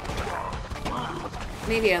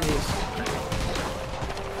 Maybe I lose.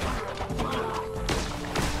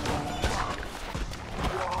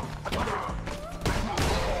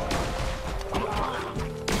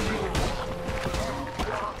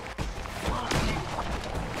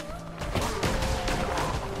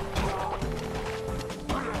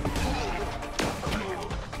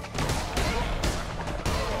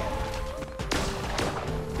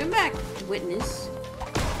 Come back, witness.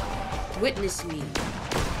 Witness me.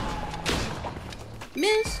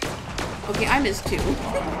 Miss. Okay, I missed too.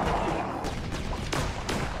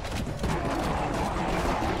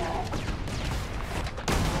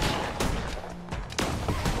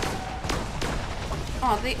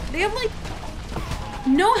 Oh, they have like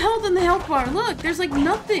no health in the health bar. Look, there's like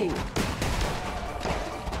nothing.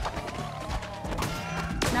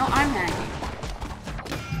 Now I'm hacking.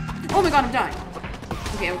 Oh my god, I'm dying.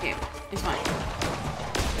 Okay, okay. It's fine.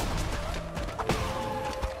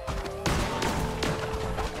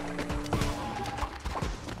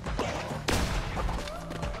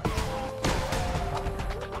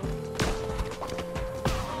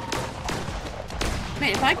 Man,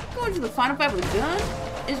 if I can go into the final fight with a gun,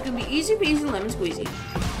 it's gonna be easy peasy lemon squeezy.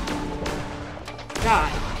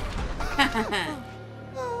 Die.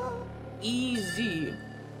 Easy.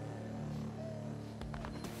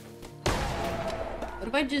 What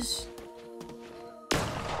if I just...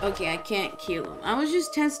 Okay, I can't kill him. I was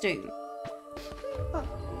just testing. Ah.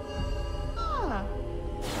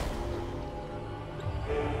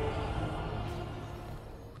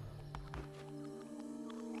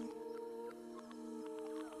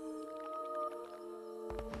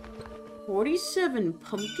 47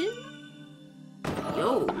 pumpkin?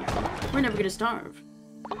 Yo, we're never gonna starve.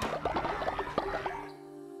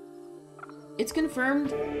 It's confirmed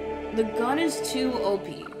the gun is too OP.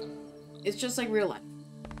 It's just like real life.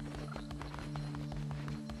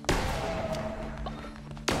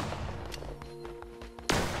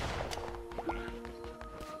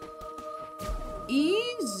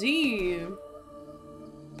 Easy.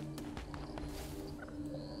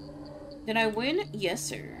 Did I win? Yes,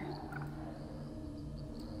 sir.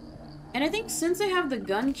 And I think since I have the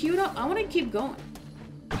gun queued up, I want to keep going.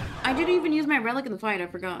 I didn't even use my relic in the fight, I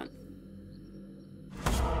forgot.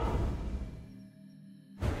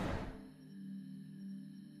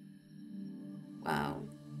 Wow.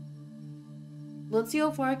 Let's see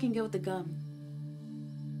how far I can get with the gun.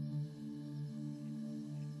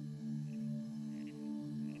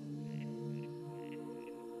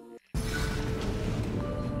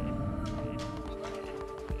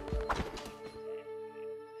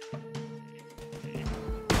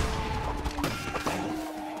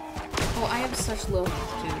 Oh, I have such low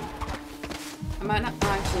health too. I might not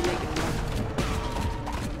actually make it.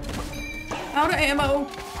 Out of ammo!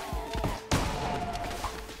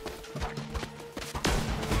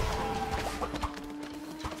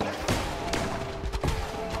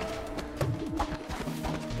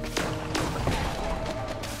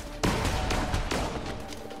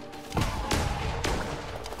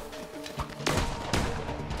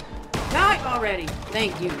 Die already!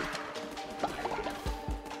 Thank you.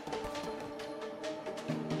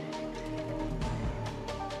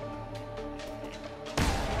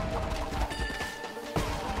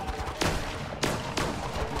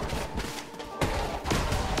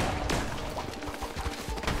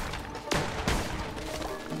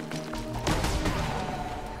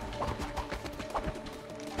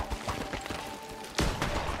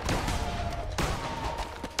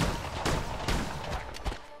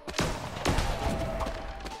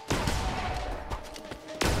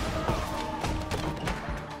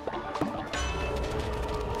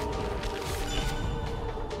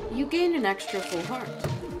 You gain an extra full heart.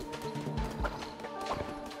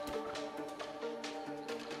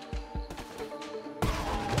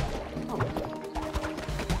 Oh.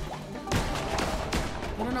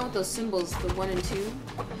 I don't know what those symbols, the 1 and 2.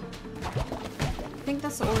 I think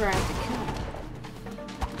that's the order I have to kill.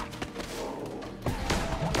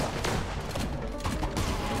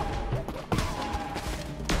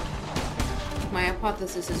 My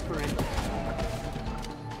hypothesis is correct.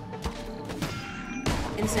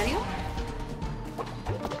 ¿En serio?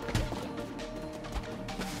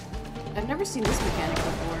 I've never seen this mechanic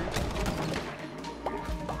before.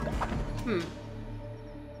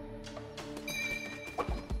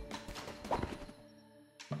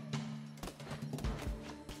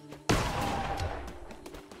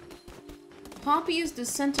 Poppy is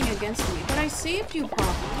dissenting against me, but I saved you,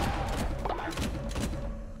 Poppy.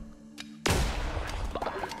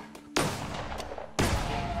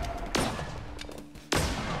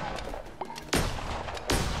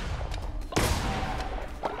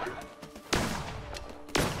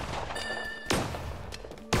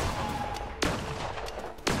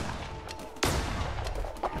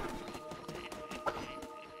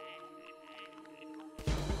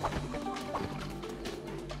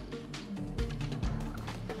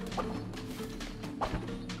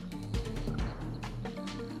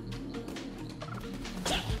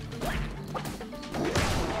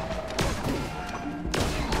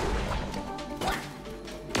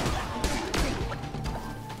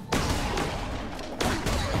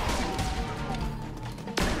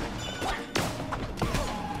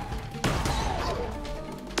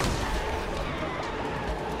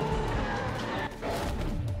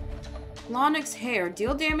 Lonix hair.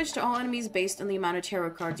 Deal damage to all enemies based on the amount of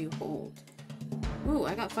tarot cards you hold. Ooh,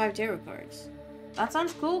 I got 5 tarot cards. That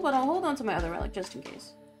sounds cool, but I'll hold on to my other relic just in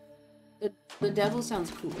case. The devil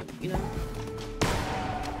sounds cool, you know?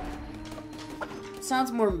 It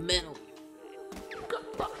sounds more metal.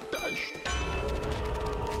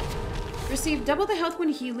 Receive double the health when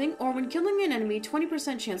healing, or when killing an enemy,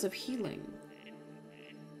 20% chance of healing.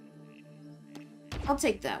 I'll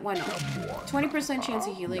take that, why not? 20% chance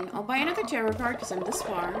of healing. I'll buy another tarot card because I'm this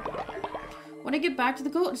far. When I get back to the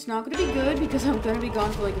goal, it's not going to be good because I'm going to be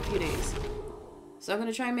gone for like a few days. So I'm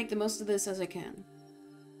going to try and make the most of this as I can.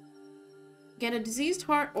 Get a diseased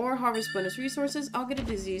heart or harvest bonus resources. I'll get a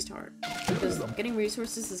diseased heart. Because getting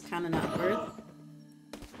resources is kind of not worth.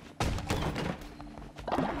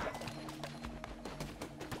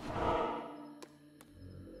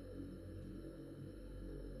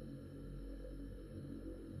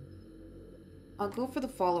 I'll go for the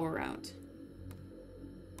follower route.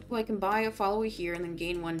 Well, I can buy a follower here and then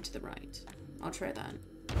gain one to the right. I'll try that.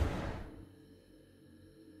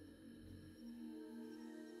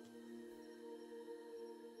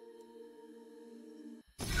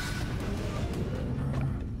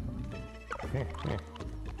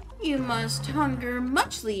 You must hunger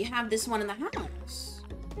muchly have this one in the house.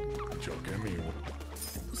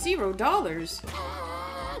 $0.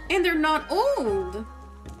 And they're not old.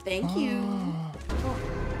 Thank you.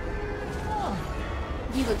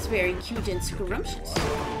 He looks very cute and scrumptious.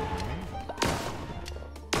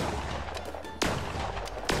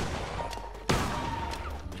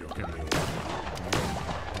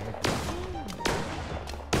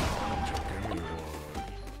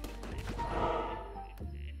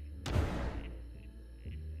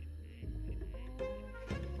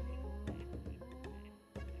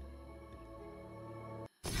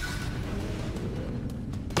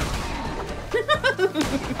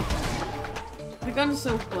 The gun's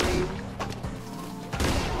so funny.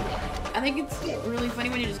 I think it's really funny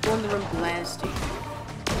when you just go in the room blasting.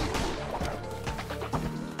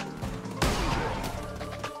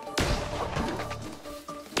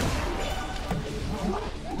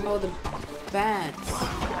 Oh, the bats.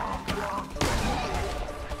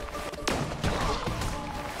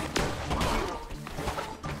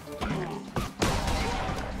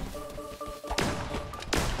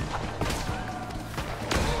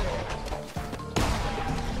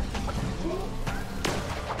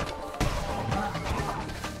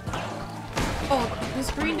 This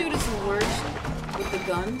green dude is the worst with the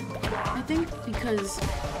gun, I think, because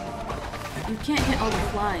you can't hit all the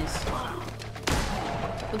flies.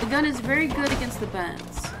 But the gun is very good against the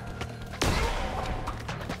bats.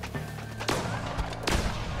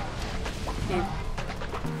 Okay,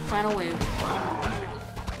 final wave.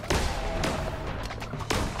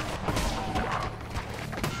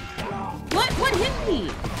 What hit me?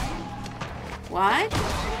 What?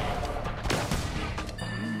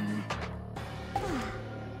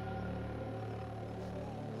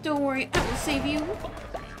 Don't worry, I will save you.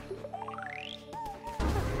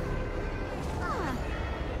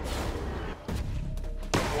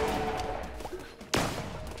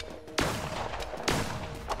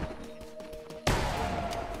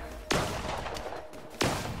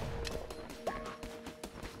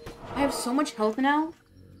 I have so much health now.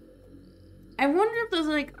 I wonder if there's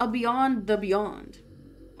like a beyond the beyond.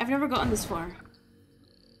 I've never gotten this far.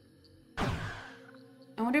 I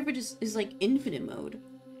wonder if it just is like infinite mode.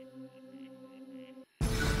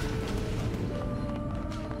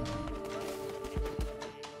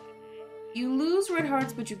 You lose red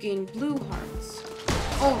hearts, but you gain blue hearts.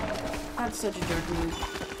 Oh, that's such a jerk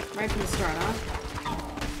move. Right from the start, huh?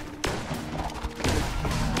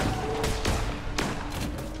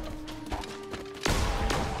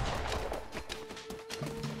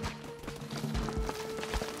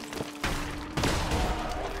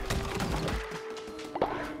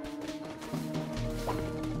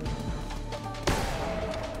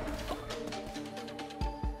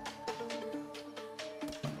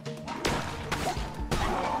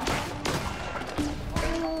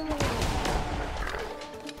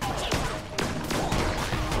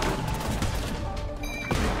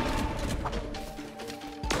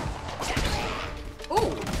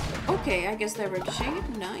 Okay, I guess that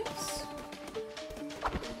ricocheted. Nice.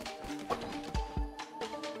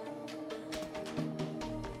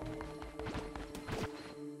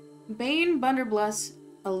 Bane, Bless,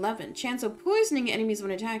 11. Chance of poisoning enemies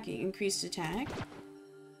when attacking. Increased attack.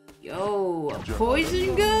 Yo, a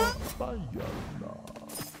poison gun?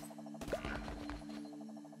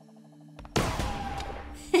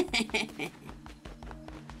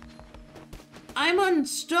 I'm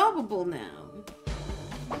unstoppable now.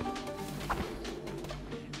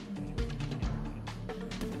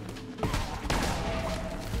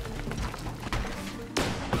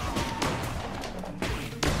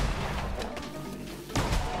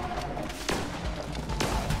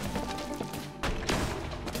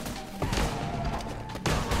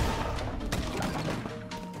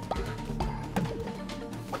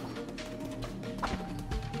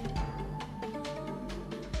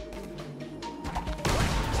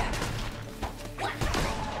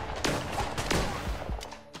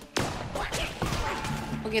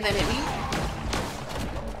 Okay, that hit me.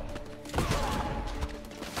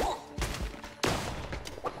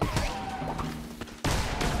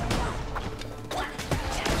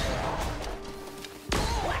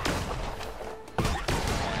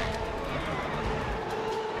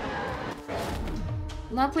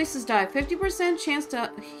 A lot of places die. 50% chance to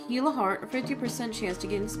heal a heart, or 50% chance to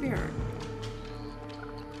gain a spirit.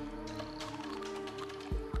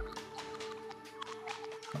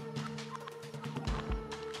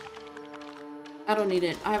 I don't need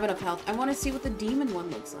it. I have enough health. I want to see what the demon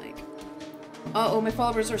one looks like. Uh-oh, my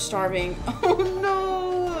followers are starving. Oh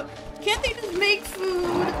no! Can't they just make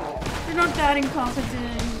food? They're not that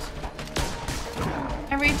incompetent.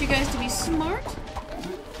 I rate you guys to be smart.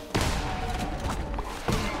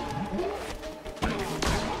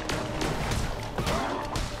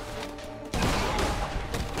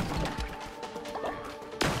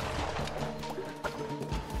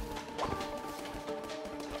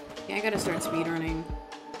 I gotta start speedrunning.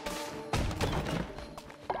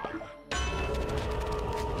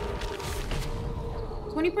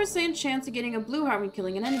 %20 chance of getting a blue heart when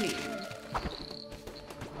killing an enemy.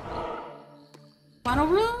 Final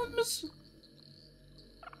rooms?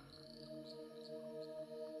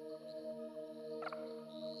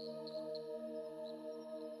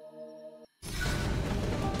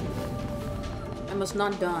 I must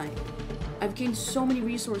not die. I've gained so many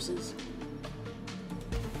resources.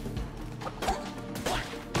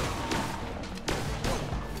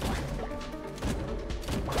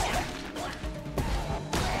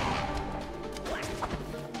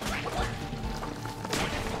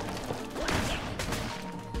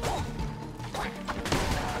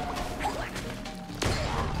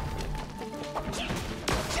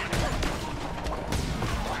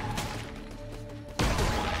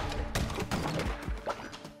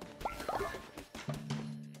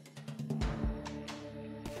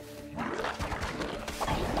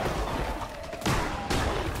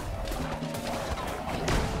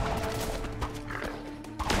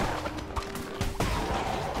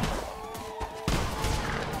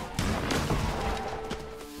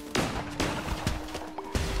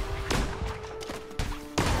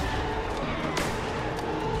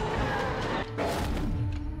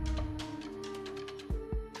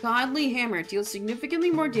 Godly Hammer deals significantly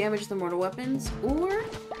more damage than mortal weapons, or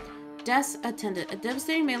Death's Attendant, a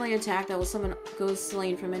devastating melee attack that will summon ghosts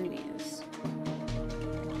slain from enemies.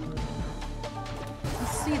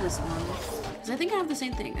 Let's see this one, because I think I have the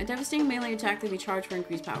same thing. A devastating melee attack that be charged for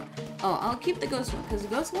increased power. Oh, I'll keep the ghost one, because the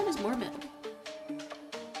ghost one is morbid.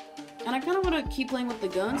 And I kind of want to keep playing with the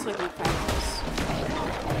gun so I can practice.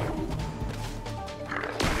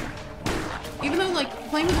 Even though, like,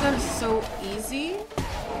 playing with the gun is so easy,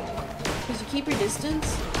 because you keep your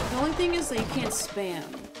distance, the only thing is that you can't spam.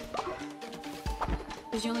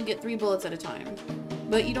 Because you only get 3 bullets at a time.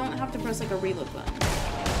 But you don't have to press, like, a reload button.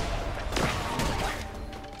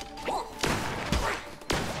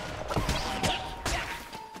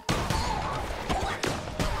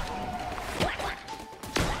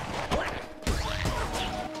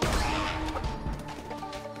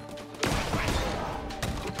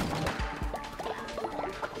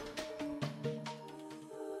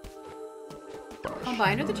 I'll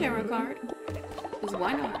buy another tarot card. Because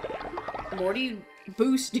why not? I'm already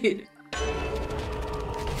boosted.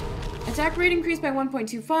 Attack rate increased by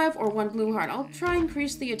 1.25 or 1 blue heart. I'll try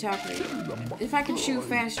increase the attack rate. If I can shoot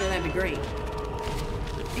faster, that'd be great.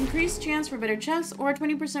 Increased chance for better chests or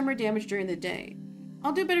 20% more damage during the day.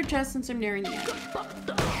 I'll do better chests since I'm nearing the end.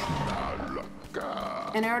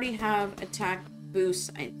 And I already have attack boosts,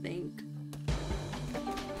 I think.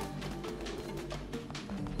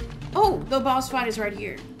 Oh, the boss fight is right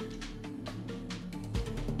here.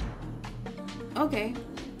 Okay,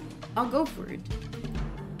 I'll go for it.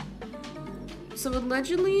 So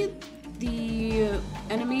allegedly, the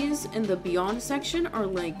enemies in the Beyond section are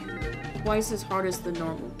like twice as hard as the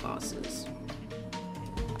normal bosses.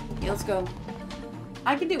 Yeah, let's go.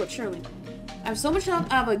 I can do it, surely. I have so much health,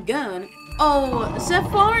 I have a gun. Oh,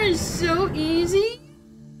 Sapphire is so easy.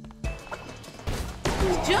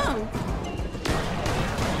 Just jump.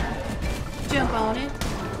 Jump on it.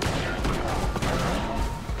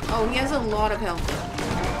 Oh, he has a lot of health.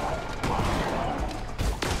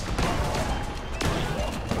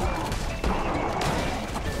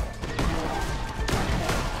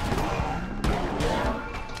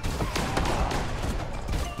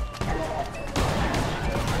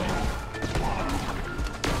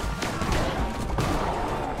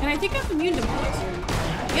 And I think I'm immune to poison.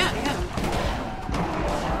 Yeah, yeah.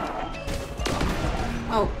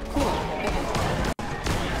 Oh, cool. Okay.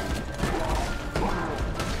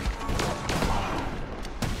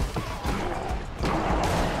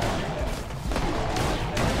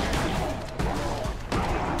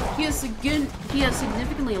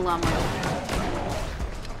 llama.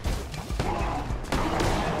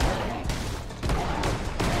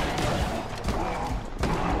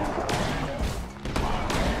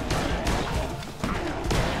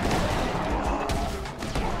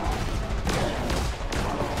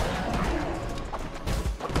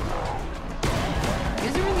 He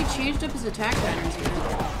hasn't really changed up his attack patterns yet.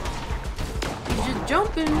 He's just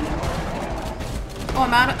jumping. Oh,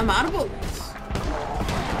 I'm out of bullets.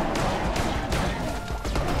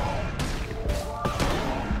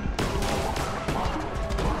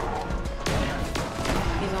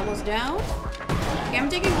 Down. Okay, I'm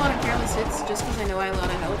taking a lot of careless hits just because I know I have a lot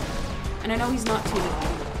of health. And I know he's not too difficult.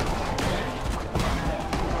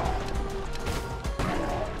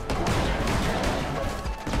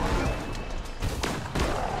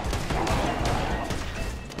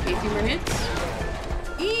 Okay, a few more hits.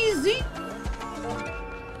 Easy!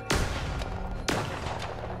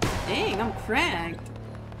 Dang, I'm cracked.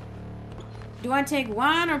 Do I take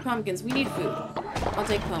wine or pumpkins? We need food. I'll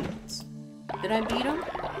take pumpkins. Did I beat him?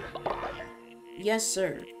 Yes,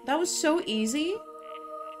 sir. That was so easy.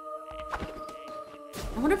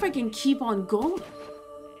 I wonder if I can keep on going.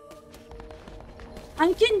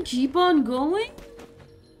 I can keep on going?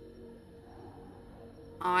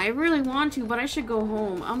 I really want to, but I should go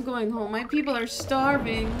home. I'm going home. My people are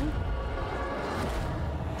starving.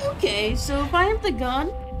 Okay, so if I have the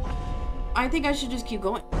gun, I think I should just keep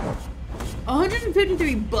going.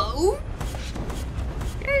 153 bow?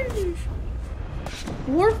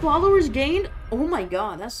 4 followers gained? Oh my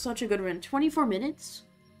god, that's such a good run. 24 minutes?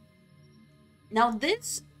 Now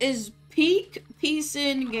this is peak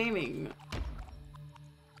peacei2EvilSmile gaming.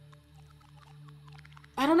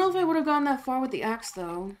 I don't know if I would have gone that far with the axe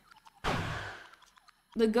though.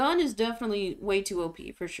 The gun is definitely way too OP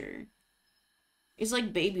for sure. It's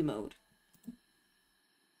like baby mode.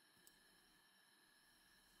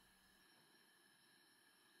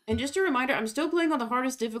 And just a reminder, I'm still playing on the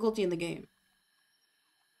hardest difficulty in the game.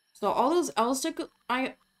 So all those L's I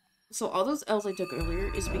took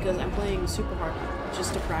earlier is because I'm playing super hard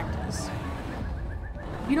just to practice.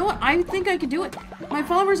 You know what? I think I could do it. My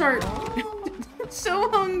followers are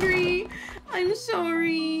so hungry. I'm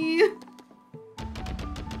sorry.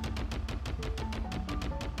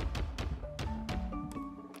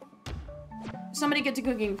 Somebody get to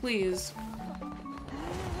cooking, please.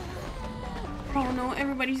 Oh no,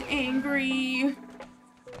 everybody's angry.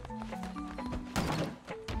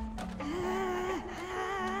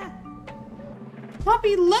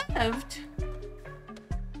 Poppy left!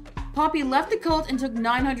 Poppy left the cult and took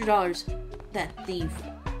 $900. That thief.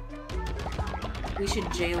 We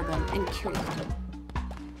should jail them and kill them.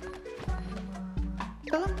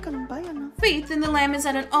 Faith in the Lamb is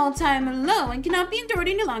at an all-time low and cannot be endured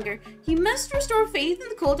any longer. You must restore faith in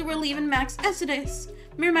the cult or we'll leave in max exodus.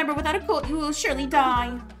 Remember, without a cult, you will surely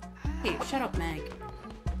die. Hey, shut up, Meg.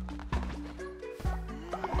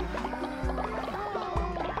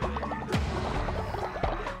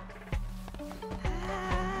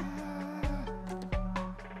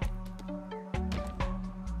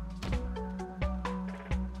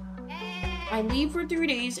 I leave for 3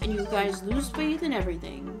 days and you guys lose faith in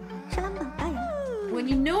everything. When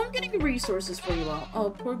you know I'm getting resources for you all. Oh,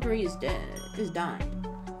 poor Gray is dead. Is dying.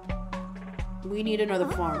 We need another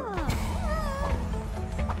farm.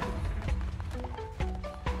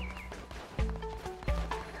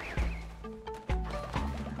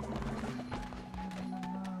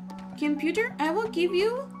 Computer, I will give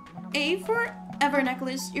you a forever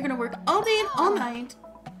necklace. You're gonna work all day and all night.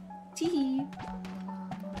 Teehee.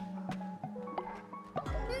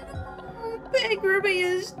 Big Ruby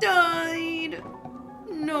has died.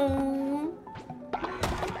 No.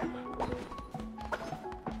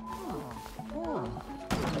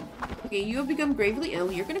 Okay, you have become gravely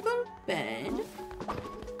ill. You're gonna go to bed.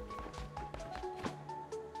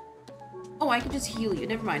 Oh, I can just heal you.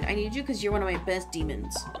 Never mind. I need you because you're one of my best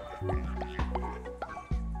demons.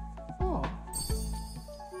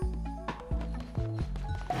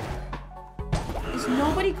 Is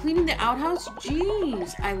nobody cleaning the outhouse?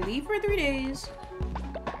 Jeez. I leave for 3 days.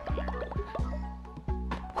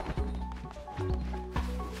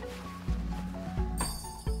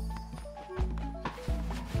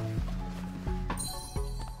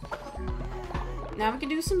 Now we can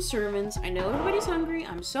do some sermons. I know everybody's hungry.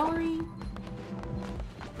 I'm sorry.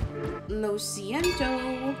 Lo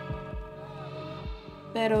siento.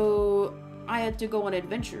 Pero I had to go on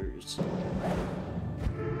adventures.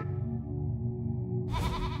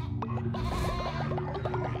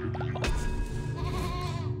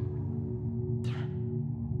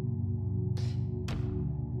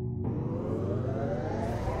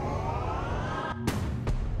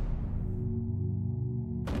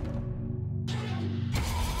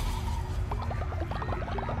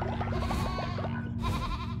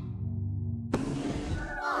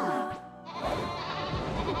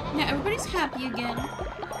 he's happy again.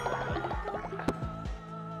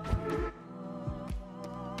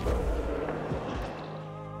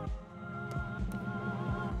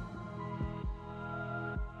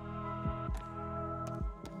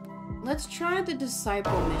 Let's try the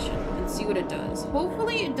disciple mission and see what it does.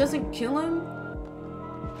 Hopefully it doesn't kill him.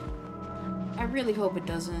 I really hope it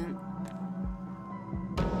doesn't.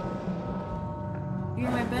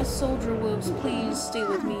 You're my best soldier, wolves. Please stay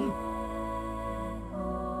with me.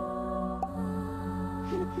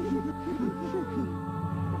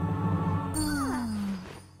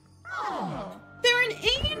 They're an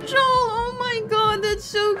angel! Oh my god, that's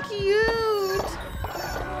so cute!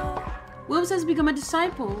 Wolves has become a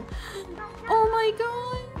disciple. Oh my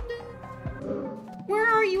god! Where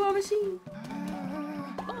are you, Abasi?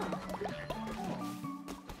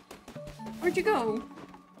 Where'd you go?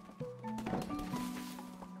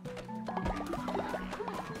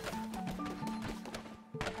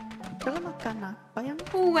 Salamat ka na. Bayan.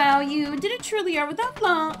 Oh wow, you did it truly are without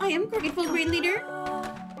flaw. I am grateful, great leader.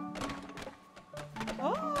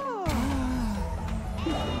 Oh!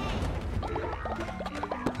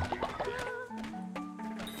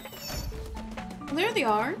 There they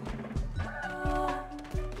are.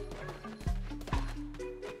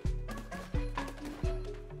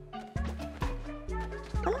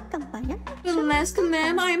 Walang kampayan. Blessed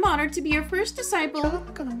lamb, I am honored to be your first disciple.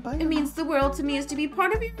 Salamat ka ng bayan. It means the world to me is to be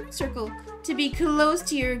part of your circle, to be close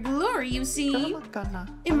to your glory, you see. Salamat ka na.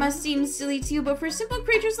 It must seem silly to you, but for simple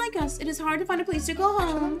creatures like us, it is hard to find a place to go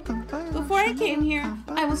home. Salamat ka ng bayan. Before I came here,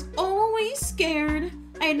 Salamat I was always scared.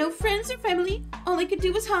 I had no friends or family. All I could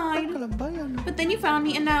do was hide. ka ng bayan. But then you found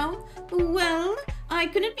me, and now, well, I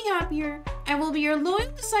couldn't be happier. I will be your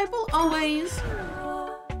loyal disciple always.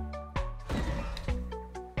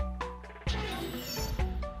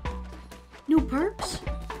 New perks?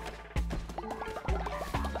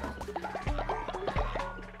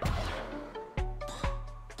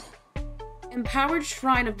 Empowered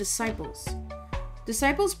Shrine of Disciples.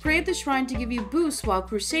 Disciples pray at the shrine to give you boosts while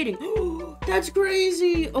crusading. That's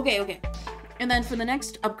crazy! Okay. And then for the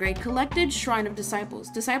next upgrade, Collected Shrine of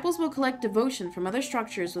Disciples. Disciples will collect devotion from other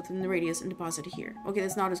structures within the radius and deposit it here. Okay,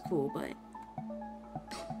 that's not as cool, but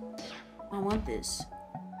I want this.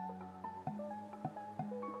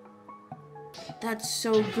 That's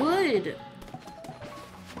so good!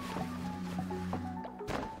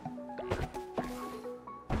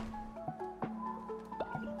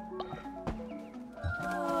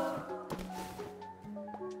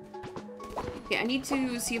 Okay, I need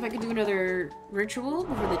to see if I can do another ritual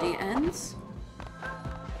before the day ends.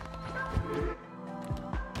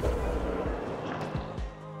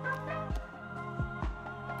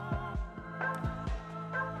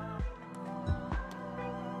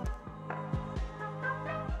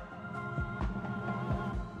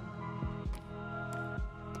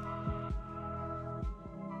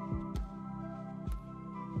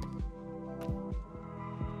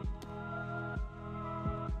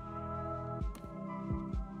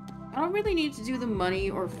 I don't really need to do the money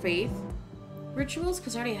or faith rituals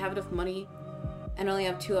because I already have enough money and only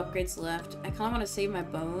have 2 upgrades left. I kind of want to save my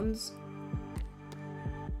bones.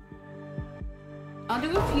 I'll do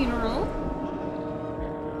a funeral.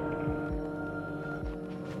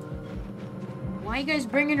 Why are you guys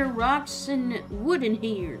bringing her rocks and wood in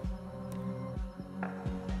here?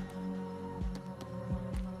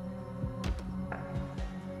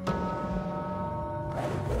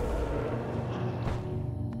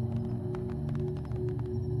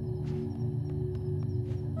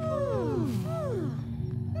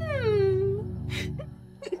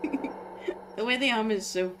 The way they hum is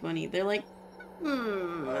so funny. They're like,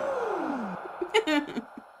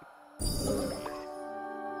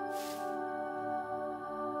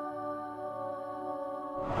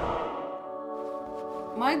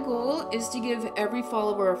 My goal is to give every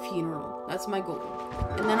follower a funeral. That's my goal.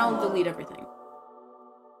 And then I'll delete everything.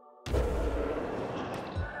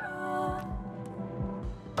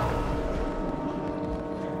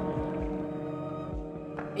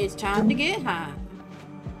 It's time to get high.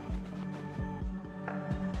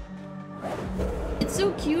 It's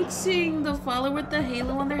so cute seeing the follower with the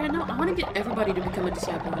halo on their head now. I want to get everybody to become a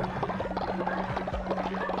disciple.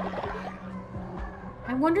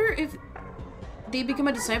 I wonder if they become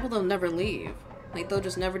a disciple, they'll never leave. Like, they'll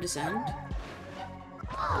just never descend.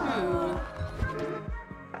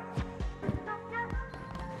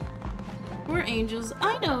 Poor angels.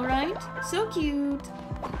 I know, right? So cute.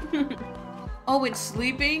 Oh, it's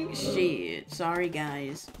sleeping? Shit. Sorry,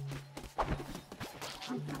 guys.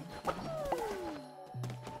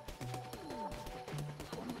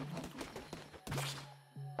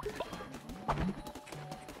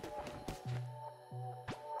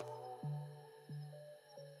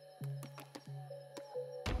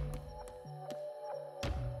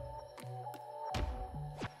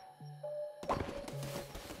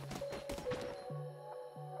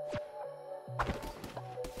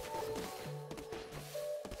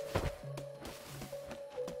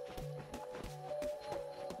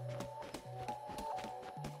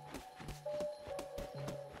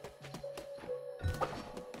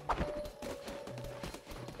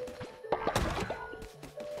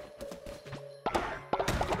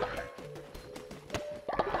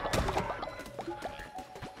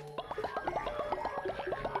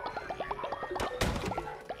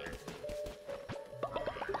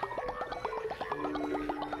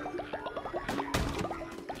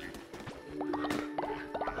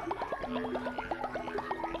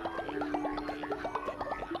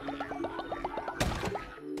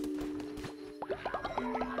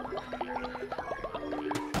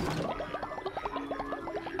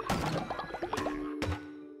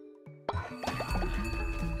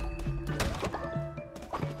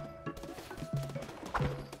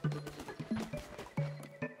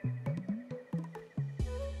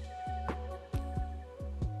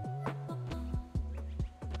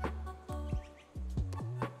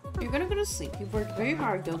 You're gonna go to sleep. You've worked very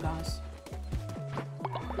hard, Gilgas.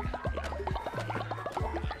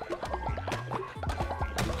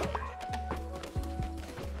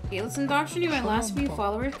 Okay, let's indoctrinate my last few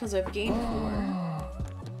followers because I've gained 4.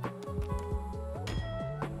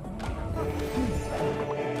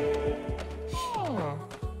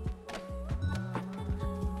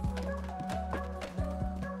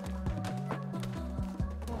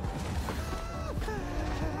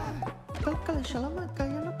 Kaka, salamat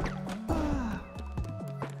kaya na.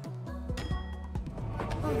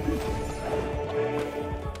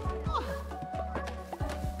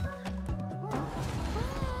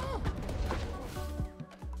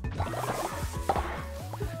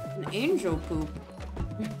 An angel poop.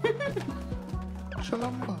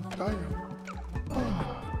 Salamat tayo.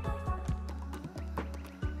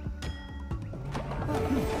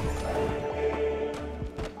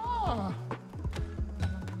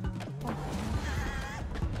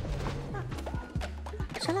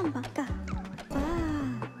 Salamat ka.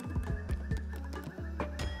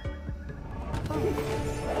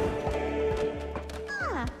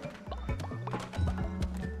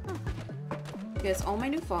 Yes, all my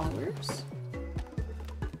new followers.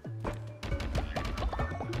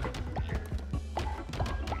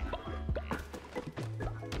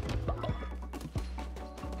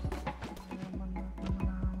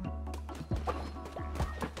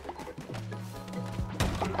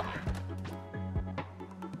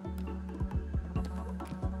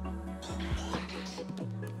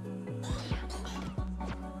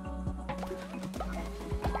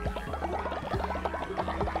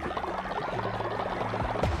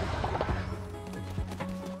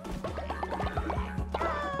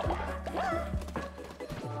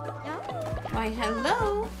 Why,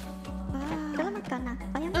 hello! Salamat ka na.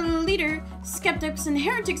 Ayan. Leader, skeptics and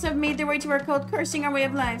heretics have made their way to our cult, cursing our way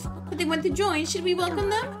of life. But they want to join. Should we welcome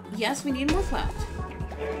them? Yes, we need more clout.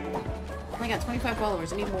 I got 25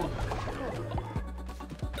 followers. I need more.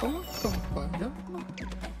 Kampanya.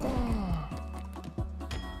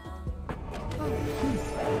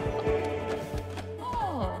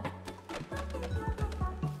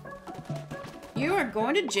 You are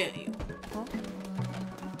going to jail.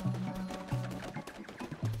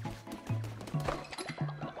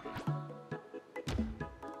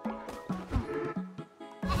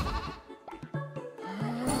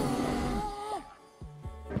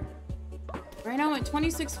 Right now I'm at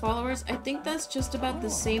 26 followers. I think that's just about the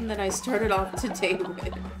same that I started off today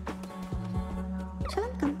with.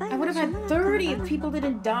 Salamat ka pa. I would have had 30 if people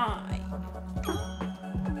didn't die.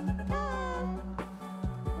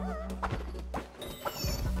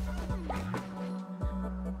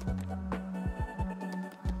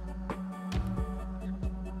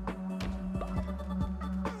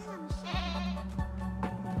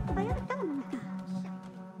 Bayan ka naman ka.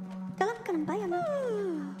 Salamat ka ng bayan.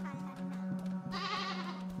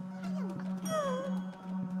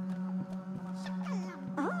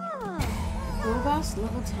 Boss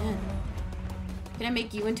level 10. Can I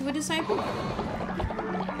make you into a disciple?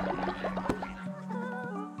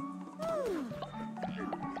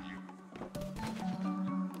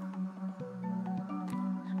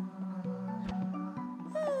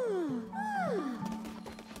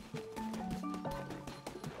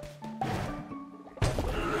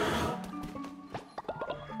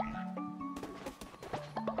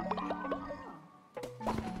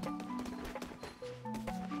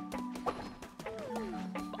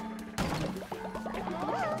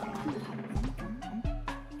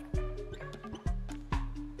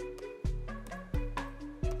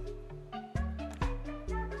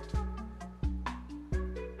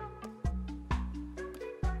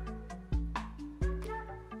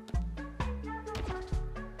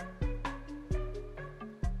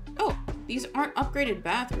 These aren't upgraded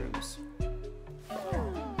bathrooms.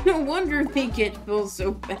 No wonder they get filled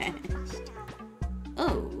so fast.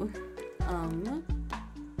 Oh.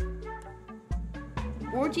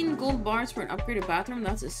 14 gold bars for an upgraded bathroom?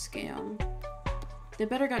 That's a scam. They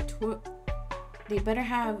better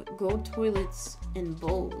have gold toilets and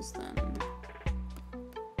bowls then.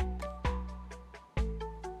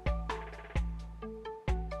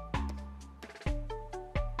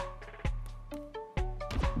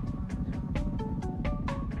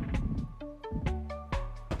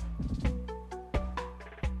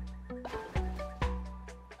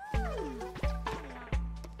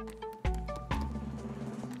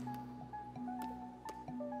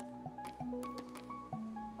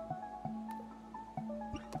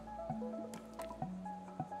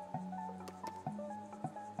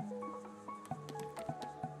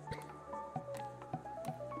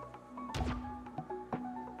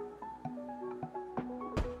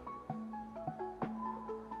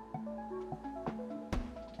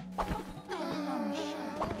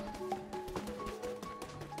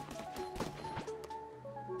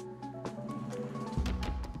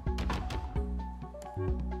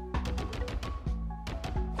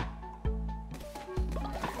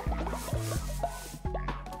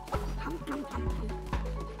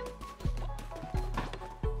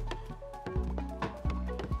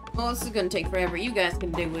 Well, this is gonna take forever. You guys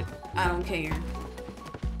can do it. I don't care.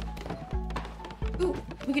 Ooh,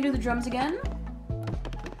 we can do the drums again.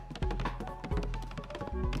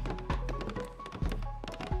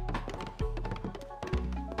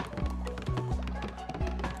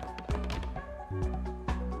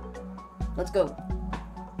 Let's go.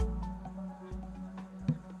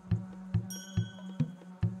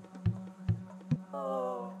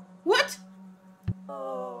 What?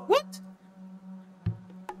 What?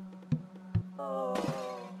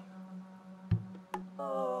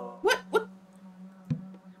 What?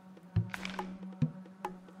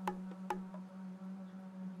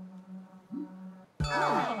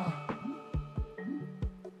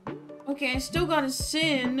 Okay, I still got a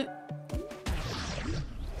sin.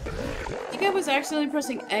 I think I was accidentally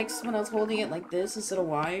pressing X when I was holding it like this instead of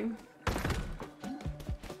Y.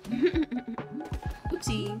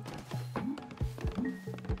 Oopsie.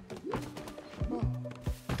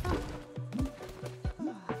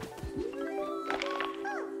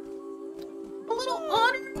 A little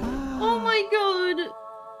otter? Oh my god!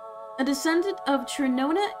 A descendant of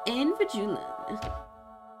Trinona and Vigilant.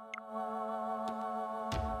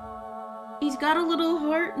 He's got a little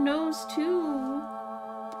heart nose too.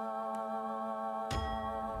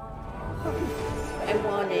 I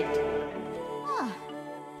want it.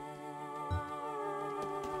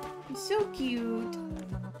 He's so cute.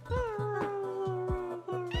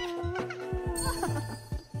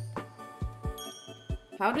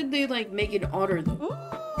 How did they like make an otter though?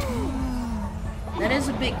 That is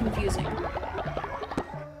a bit confusing.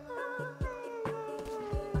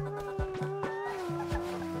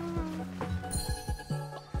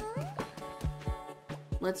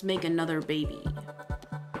 Let's make another baby.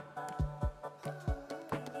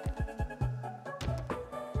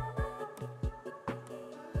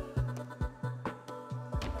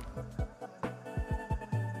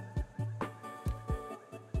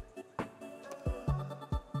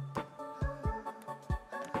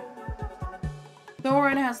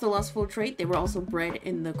 Thorin has the lustful trait. They were also bred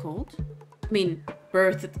in the cult. I mean,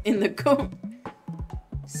 birthed in the cult.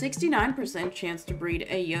 69% chance to breed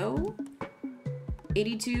a yo.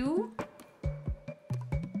 82.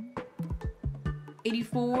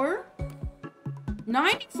 84.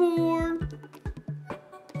 94.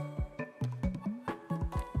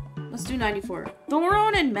 Let's do 94.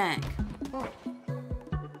 Thoron and Meg.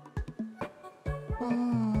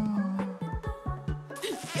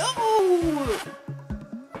 Yo!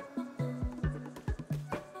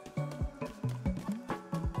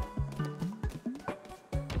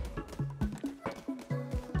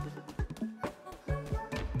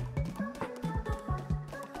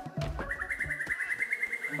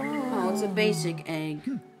 Oh, it's a basic egg.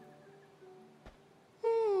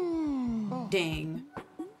 Dang.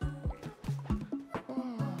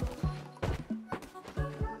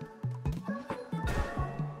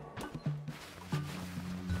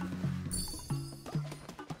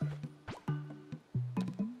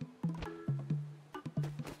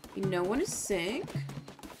 No one is sick.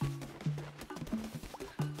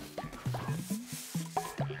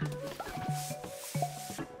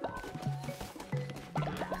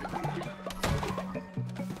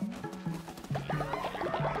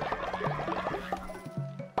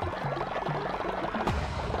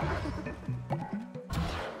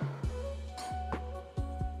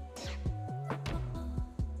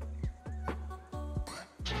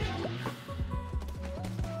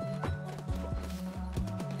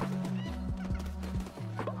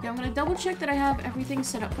 Yeah, I'm gonna double check that I have everything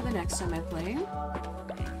set up for the next time I play.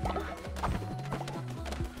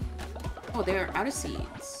 Oh, they're out of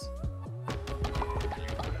seeds.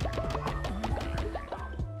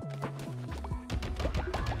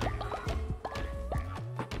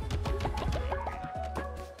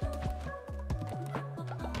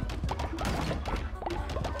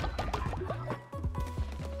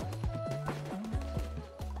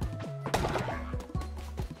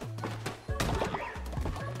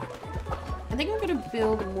 I think I'm gonna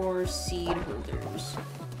build more seed holders.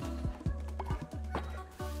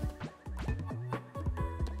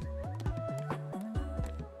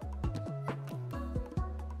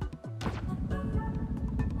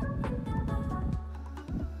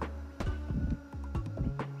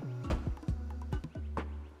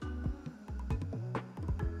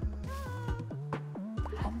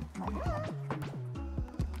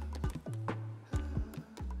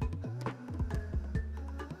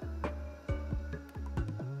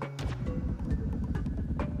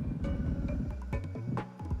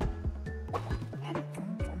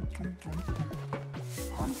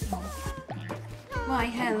 Why,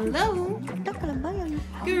 hello!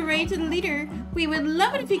 Great leader! We would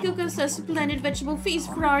love it if you cook us a splendid vegetable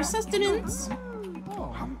feast for our sustenance.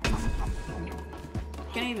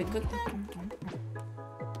 Can I even cook that?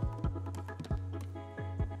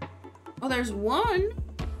 Oh, there's one.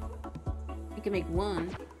 You can make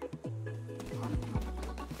one.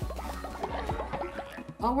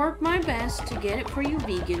 I'll work my best to get it for you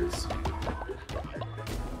vegans.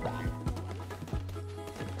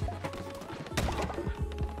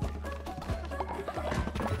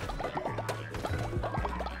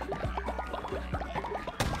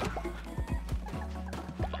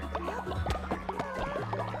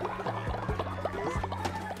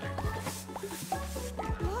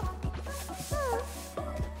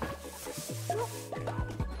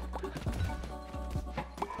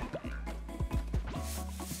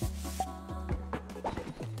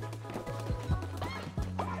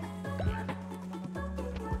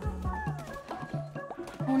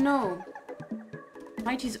 Oh no.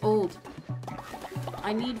 Fighty's old.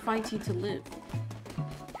 I need Fighty to live.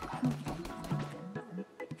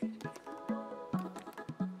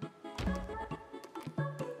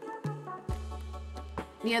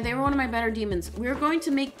 Yeah, they were one of my better demons. We're going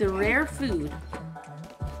to make the rare food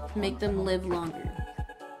to make them live longer.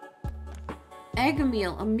 Egg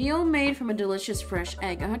meal. A meal made from a delicious fresh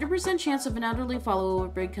egg. 100% chance of an elderly follower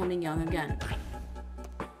becoming young again.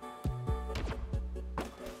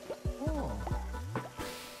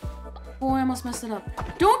 Oh, I almost messed it up.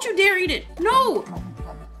 Don't you dare eat it! No!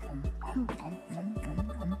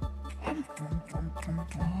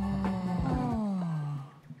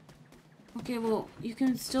 Okay, well, you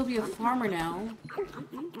can still be a farmer now.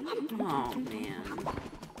 Oh, man.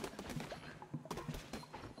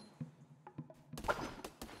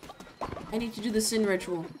 I need to do the sin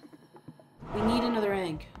ritual. We need another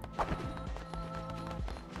egg.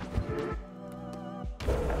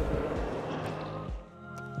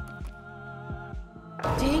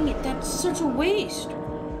 Dang it, that's such a waste.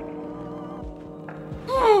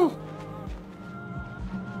 Oh.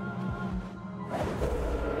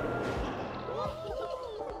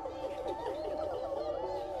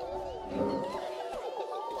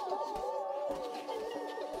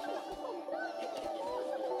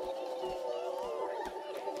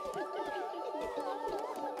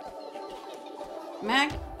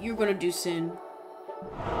 Mac, you're gonna do sin.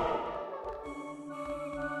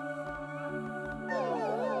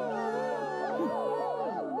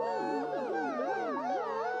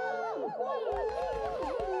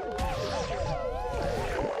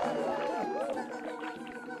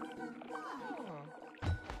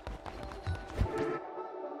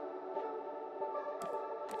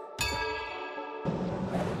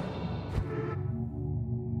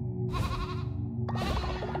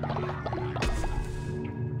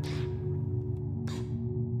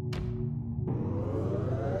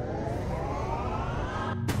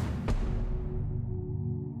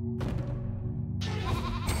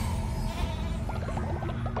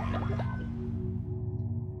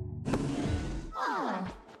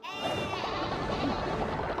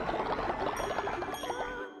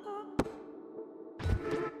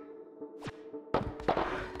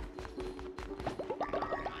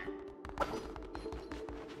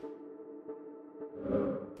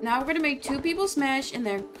 Now we're gonna make two people smash and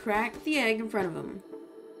then crack the egg in front of them.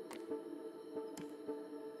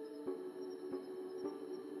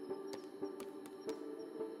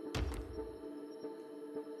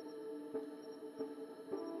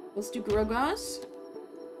 Let's do Grogos.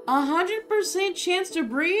 100% chance to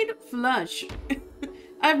breed? Flush.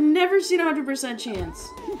 I've never seen a 100% chance.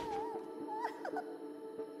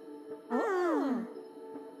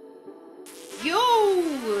 Yo!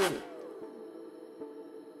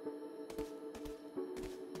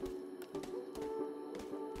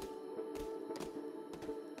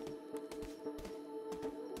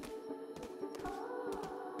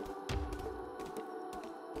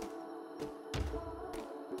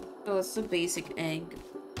 Oh, it's a basic egg.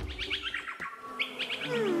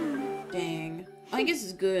 Dang. I guess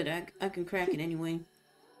it's good. I can crack it anyway.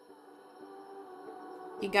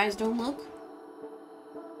 You guys don't look?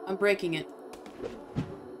 I'm breaking it.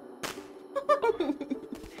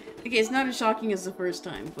 Okay, it's not as shocking as the first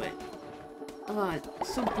time, but... Oh,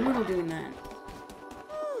 it's so brutal doing that.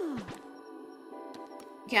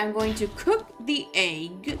 Okay, I'm going to cook the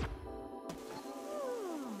egg.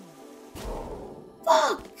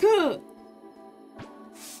 Fuck!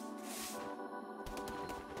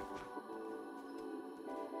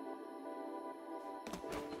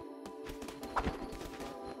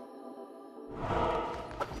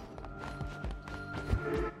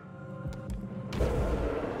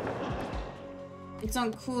 It's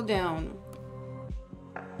on cooldown.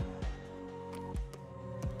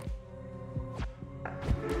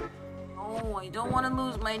 no, I don't want to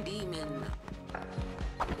lose my demon.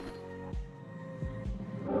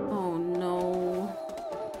 Oh no.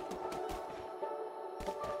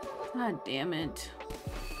 God damn it.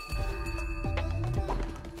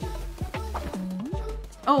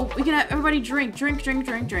 Oh, we can have everybody drink. Drink.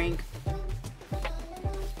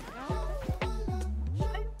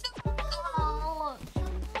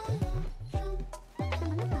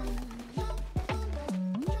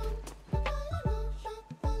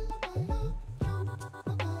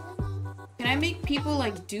 Can I make people,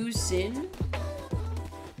 like, do sin?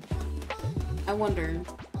 I wonder.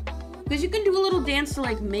 Because you can do a little dance to,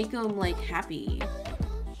 like, make them, like, happy.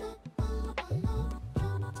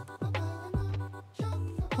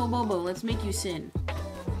 Bobo, let's make you sin.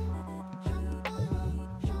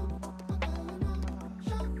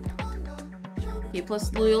 Okay,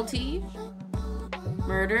 plus loyalty.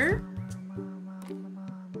 Murder.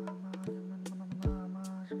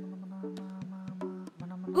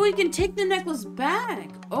 Oh, you can take the necklace back.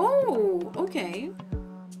 Oh, okay.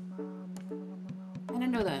 I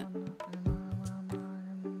didn't know that.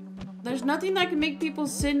 There's nothing that can make people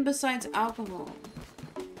sin besides alcohol.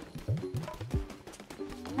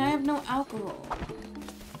 I have no alcohol.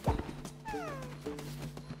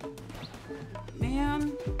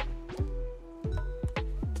 Man.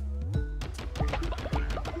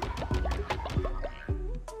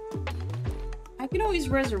 I can always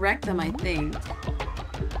resurrect them, I think.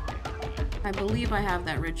 I believe I have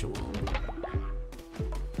that ritual.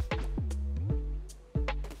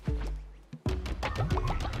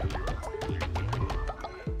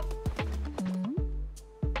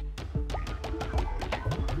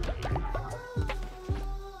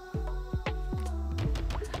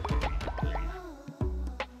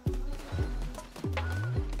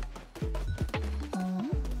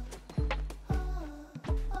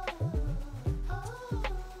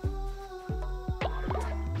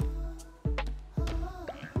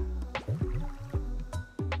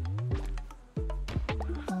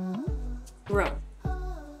 Grow.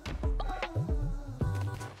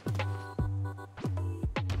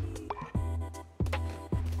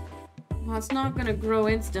 Well, it's not gonna grow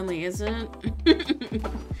instantly, is it?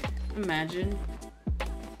 Imagine.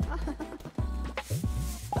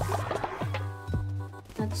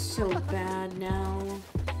 That's so bad now.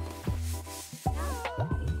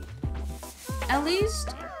 At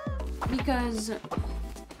least because...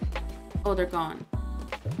 Oh, they're gone.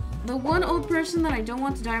 The one old person that I don't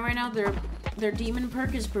want to die right now, their demon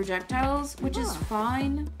perk is projectiles, which is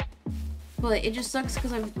fine. But it just sucks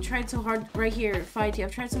because I've tried so hard, right here, Fighty,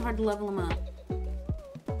 I've tried so hard to level him up.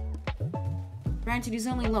 Granted, he's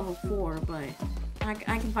only level 4, but I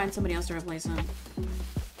can find somebody else to replace him.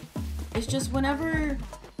 It's just whenever...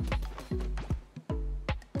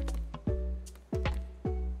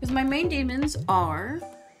 Because my main demons are...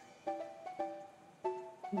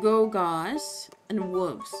 Gogas and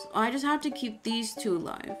Wolves. I just have to keep these two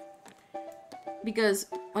alive. Because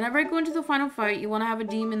whenever I go into the final fight, you want to have a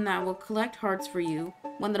demon that will collect hearts for you,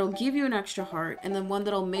 one that'll give you an extra heart, and then one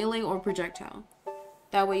that'll melee or projectile.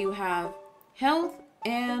 That way you have health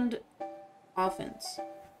and offense.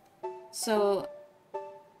 So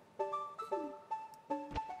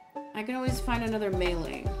I can always find another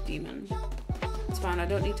melee demon. It's fine, I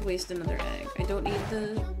don't need to waste another egg. I don't need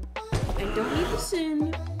the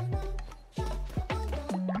sin.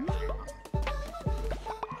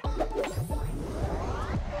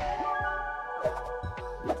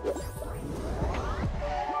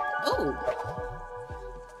 Oh!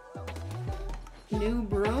 New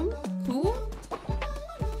broom? Cool?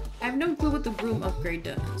 I have no clue what the broom upgrade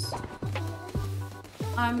does.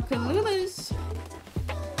 I'm clueless.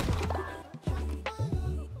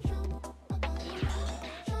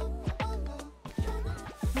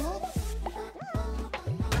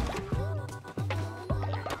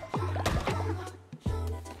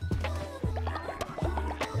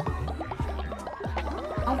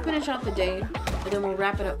 I'll finish out the day, and then we'll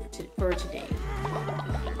wrap it up for today.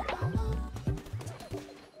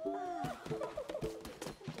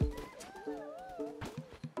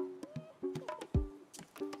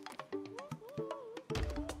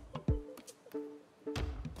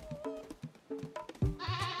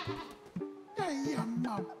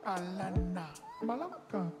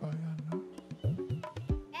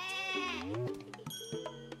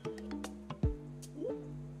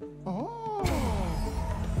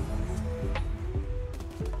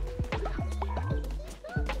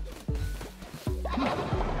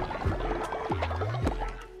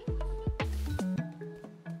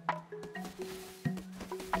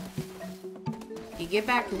 Get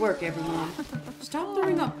back to work, everyone. Stop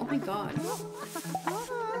throwing up. Oh my god.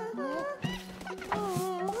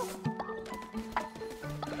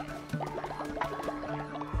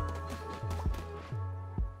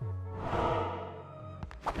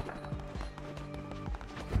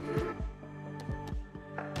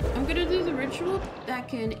 do the ritual that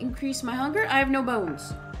can increase my hunger? I have no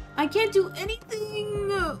bones. I can't do anything!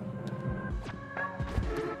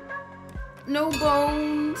 No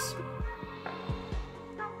bones.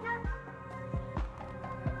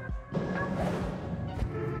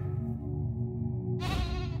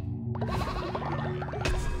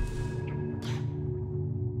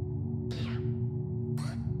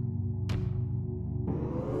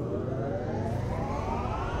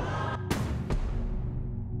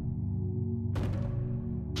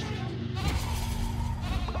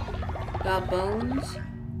 Got bones.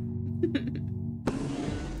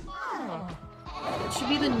 It should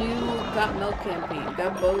be the new Got Milk campaign.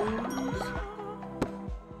 Got bones.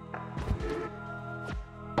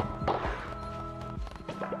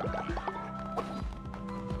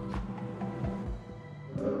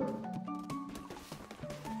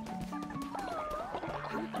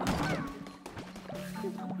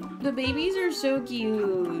 The babies are so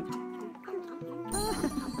cute.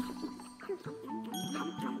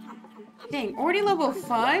 Dang, already level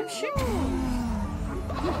 5? Shit.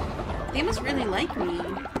 They must really like me.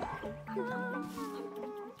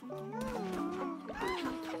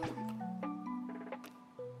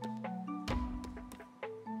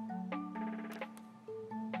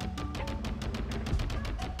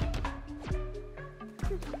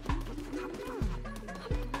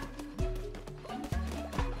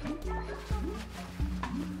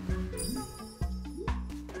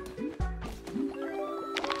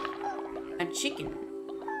 Chicken.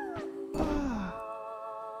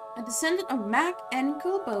 A descendant of Mac and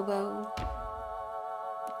Kulbobo.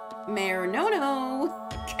 Marinono.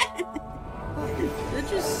 That's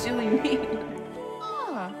just silly me.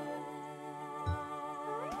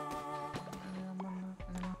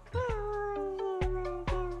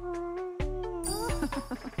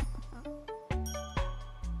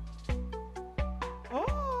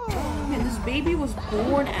 Man, this baby was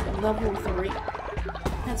born at level 3.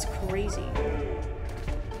 That's crazy.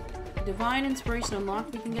 Divine inspiration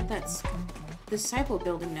unlocked. We can get that disciple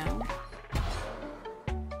building now.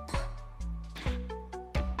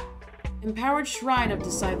 Empowered shrine of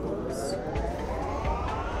disciples.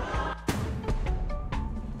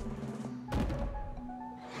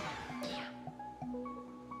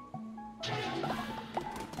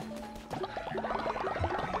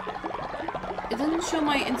 It doesn't show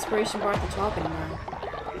my inspiration bar at the top anymore.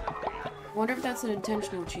 I wonder if that's an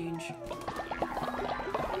intentional change.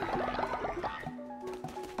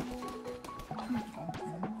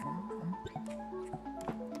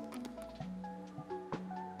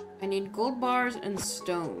 I need gold bars and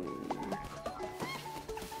stone.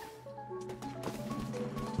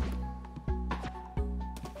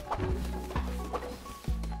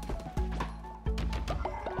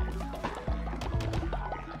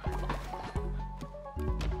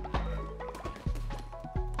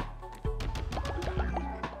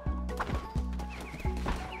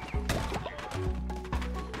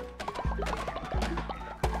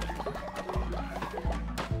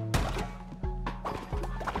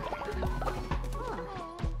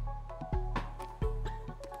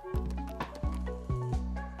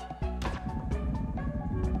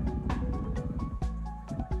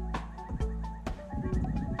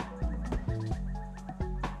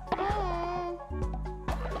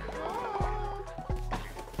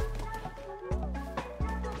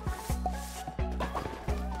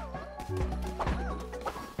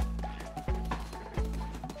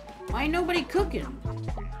 Why ain't nobody cooking?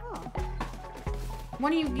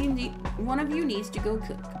 One of you needs to go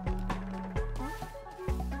cook.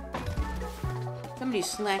 Somebody's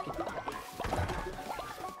slacking.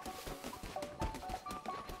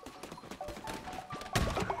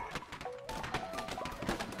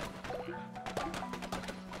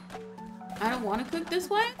 I don't want to cook this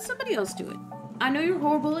way. Somebody else do it. I know you're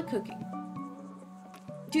horrible at cooking.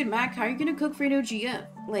 Dude, Mac, how are you gonna cook for no GF?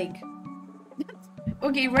 Like...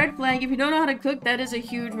 Okay, red flag. If you don't know how to cook, that is a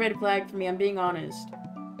huge red flag for me. I'm being honest.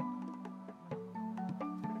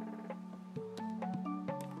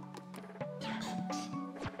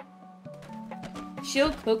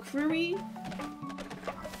 She'll cook for me?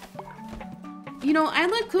 You know, I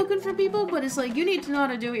like cooking for people, but it's like, you need to know how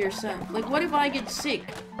to do it yourself. Like, what if I get sick?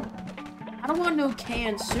 I don't want no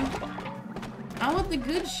canned soup. I want the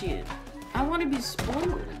good shit. I want to be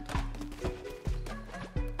spoiled.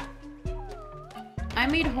 I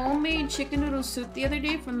made homemade chicken noodle soup the other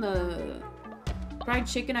day from the fried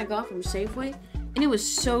chicken I got from Safeway, and it was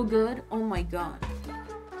so good. Oh my god.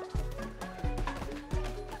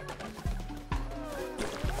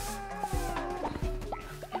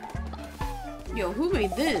 Yo, who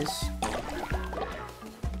made this?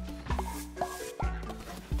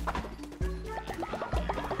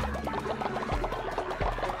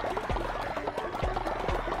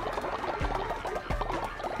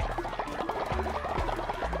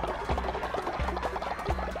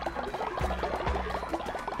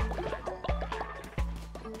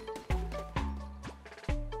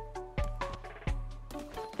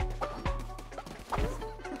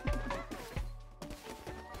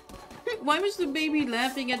 Why was the baby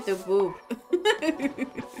laughing at the boob?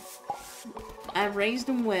 I raised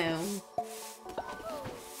him well.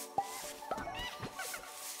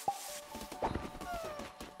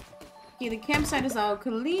 Okay, the campsite is all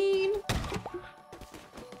clean.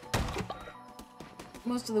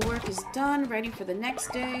 Most of the work is done, ready for the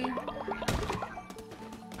next day.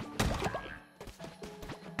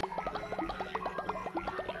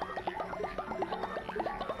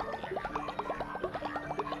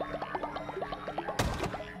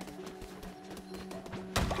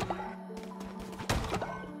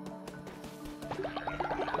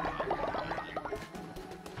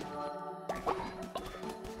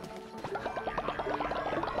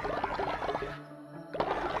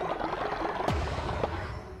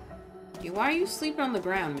 Why are you sleeping on the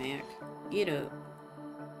ground, Mac? Get up.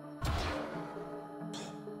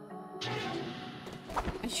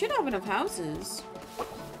 I should have enough houses.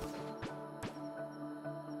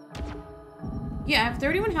 Yeah, I have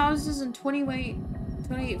 31 houses and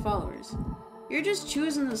 28 followers. You're just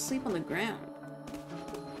choosing to sleep on the ground.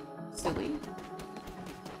 Silly.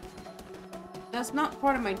 That's not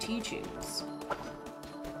part of my teachings.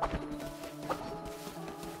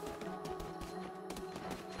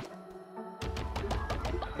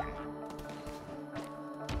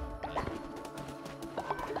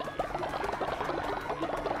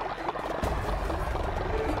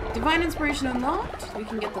 Divine Inspiration unlocked. We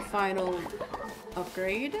can get the final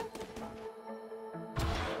upgrade.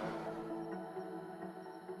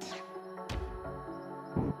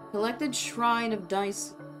 Collected Shrine of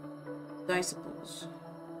Dicicles.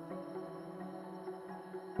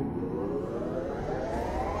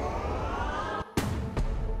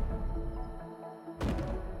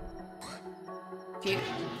 Okay,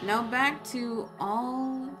 now back to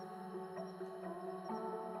all...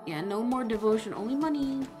 Yeah, no more devotion, only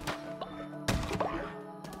money.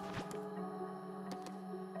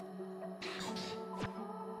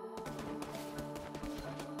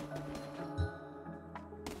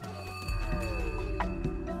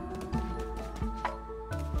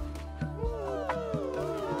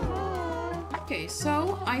 Okay,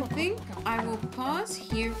 so I think I will pause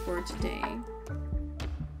here for today.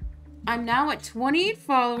 I'm now at 28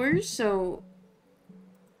 followers, so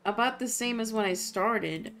about the same as when I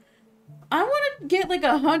started. I want to get like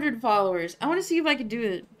 100 followers. I want to see if I can do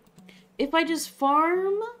it. If I just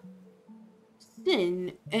farm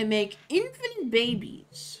sin and make infinite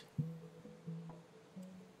babies,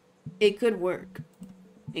 it could work.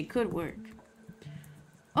 It could work.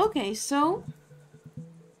 Okay, so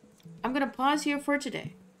I'm gonna pause here for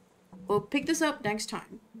today. We'll pick this up next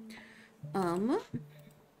time.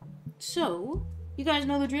 So you guys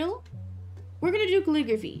know the drill. We're gonna do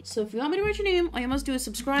calligraphy. So if you want me to write your name, all you must do is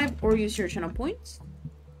subscribe or use your channel points.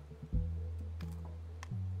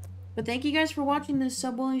 But thank you guys for watching this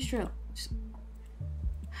sub-only stream.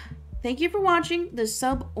 Thank you for watching this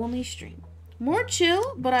sub-only stream. More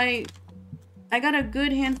chill, but I got a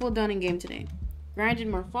good handful done in game today. Grinded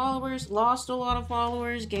more followers, lost a lot of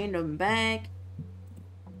followers, gained them back.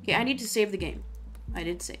 Okay, I need to save the game. I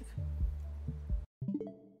did save.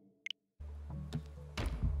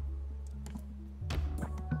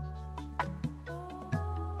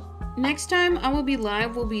 Next time I will be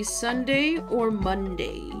live will be Sunday or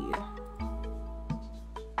Monday.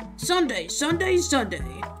 Sunday, Sunday,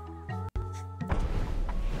 Sunday.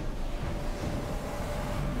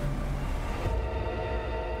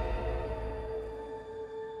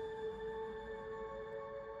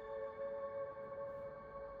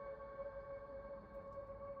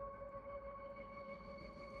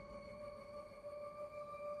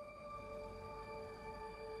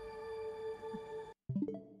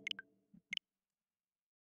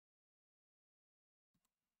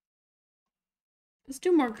 Let's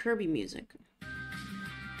do more Kirby music.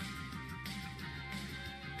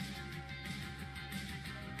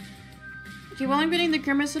 Okay, while I'm getting the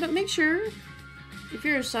camera set up, make sure, if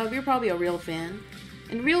you're a sub, you're probably a real fan.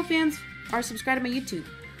 And real fans are subscribed to my YouTube.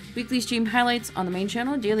 Weekly stream highlights on the main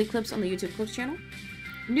channel, daily clips on the YouTube Clips channel.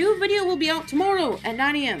 New video will be out tomorrow at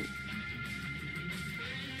 9 AM.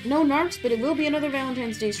 No narcs, but it will be another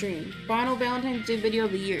Valentine's Day stream. Final Valentine's Day video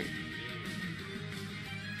of the year.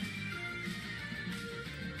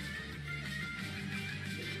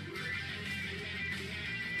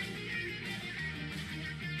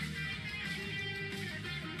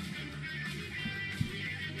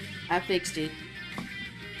 I fixed it.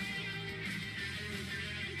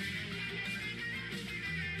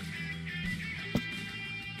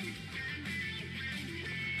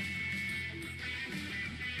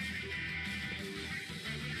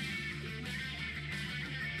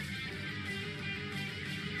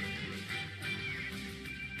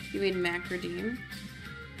 You made Mac redeem.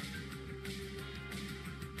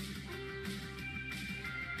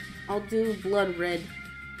 I'll do blood red.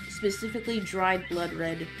 Specifically dried blood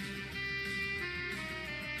red.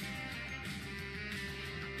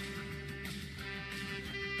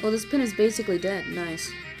 Oh, this pin is basically dead.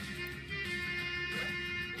 Nice.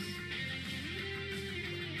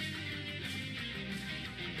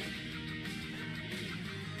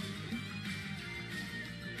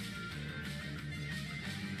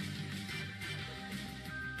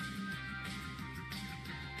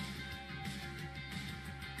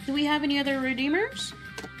 Do we have any other redeemers?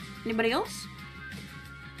 Anybody else?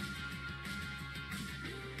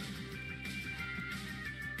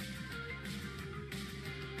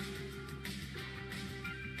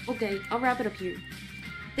 Okay, I'll wrap it up here.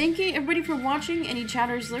 Thank you everybody for watching. Any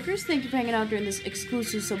chatters, lurkers, thank you for hanging out during this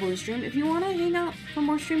exclusive Subway stream. If you want to hang out for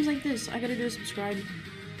more streams like this, I gotta do a subscribe.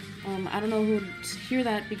 I don't know who'd hear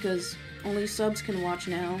that because only subs can watch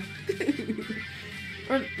now.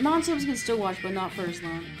 Or non-subs can still watch, but not for as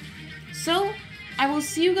long. So, I will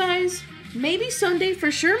see you guys maybe Sunday,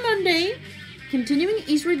 for sure Monday. Continuing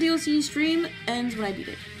Eastward DLC stream ends when I beat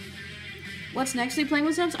it. What's next? Are you playing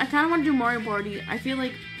with subs? I kind of want to do Mario Party. I feel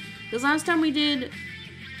like, because last time we did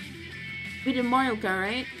Mario Kart,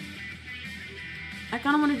 right? I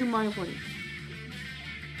kind of want to do Mario Party.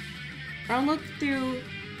 I'll look through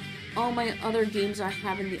all my other games I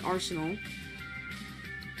have in the arsenal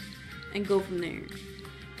and go from there.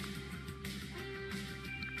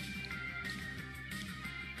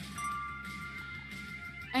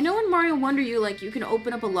 I know in Mario Wonder you can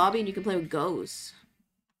open up a lobby and you can play with ghosts.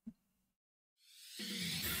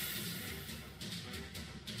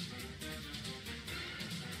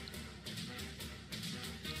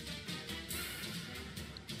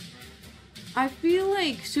 I feel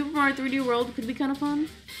like Super Mario 3D World could be kind of fun.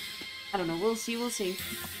 I don't know, we'll see, we'll see.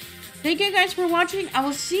 Thank you guys for watching. I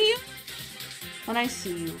will see you when I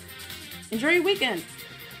see you. Enjoy your weekend.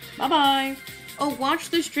 Bye-bye. Oh, watch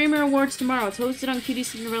the Streamer Awards tomorrow. It's hosted on Cutie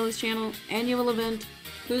Cinderella's channel. Annual event.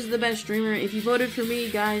 Who's the best streamer? If you voted for me,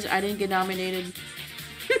 guys, I didn't get nominated.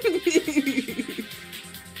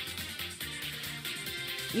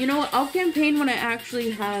 You know what? I'll campaign when I actually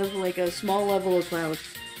have, like, a small level of clout.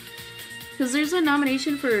 Because there's a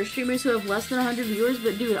nomination for streamers who have less than 100 viewers,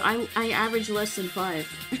 but dude, I average less than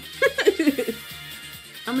 5.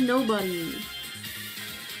 I'm a nobody.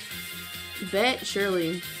 Bet?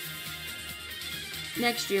 Surely.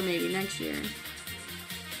 Next year, maybe. Next year.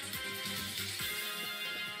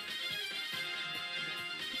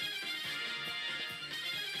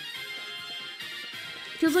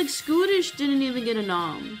 Because, like, Scootish didn't even get a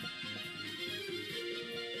nom.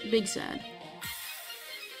 Big sad.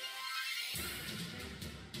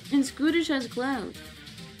 And Scootish has clout.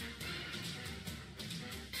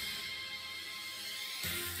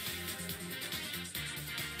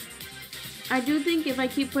 I do think if I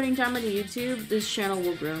keep putting time into YouTube, this channel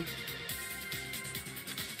will grow.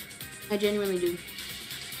 I genuinely do.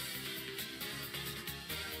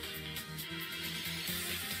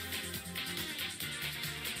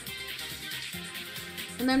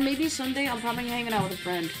 And then maybe Sunday I'm probably hanging out with a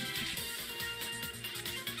friend.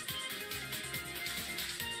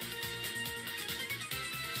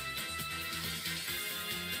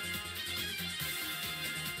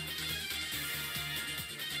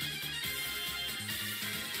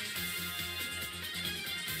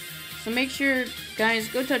 So make sure, guys,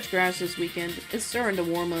 go touch grass this weekend. It's starting to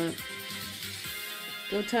warm up.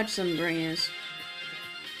 Go touch some grass.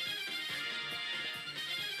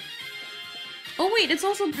 Oh wait, it's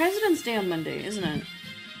also President's Day on Monday, isn't it?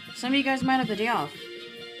 Some of you guys might have the day off.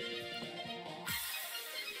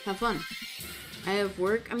 Have fun. I have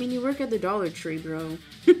work. I mean, you work at the Dollar Tree, bro.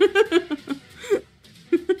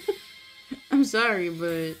 I'm sorry,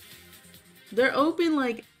 but they're open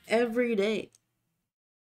like every day.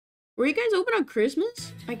 Were you guys open on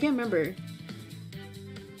Christmas? I can't remember.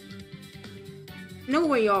 No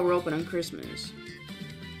way y'all were open on Christmas.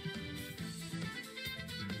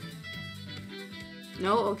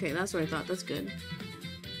 No? Okay, that's what I thought. That's good.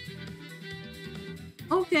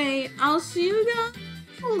 Okay, I'll see you guys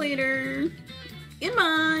later.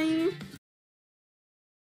 Goodbye.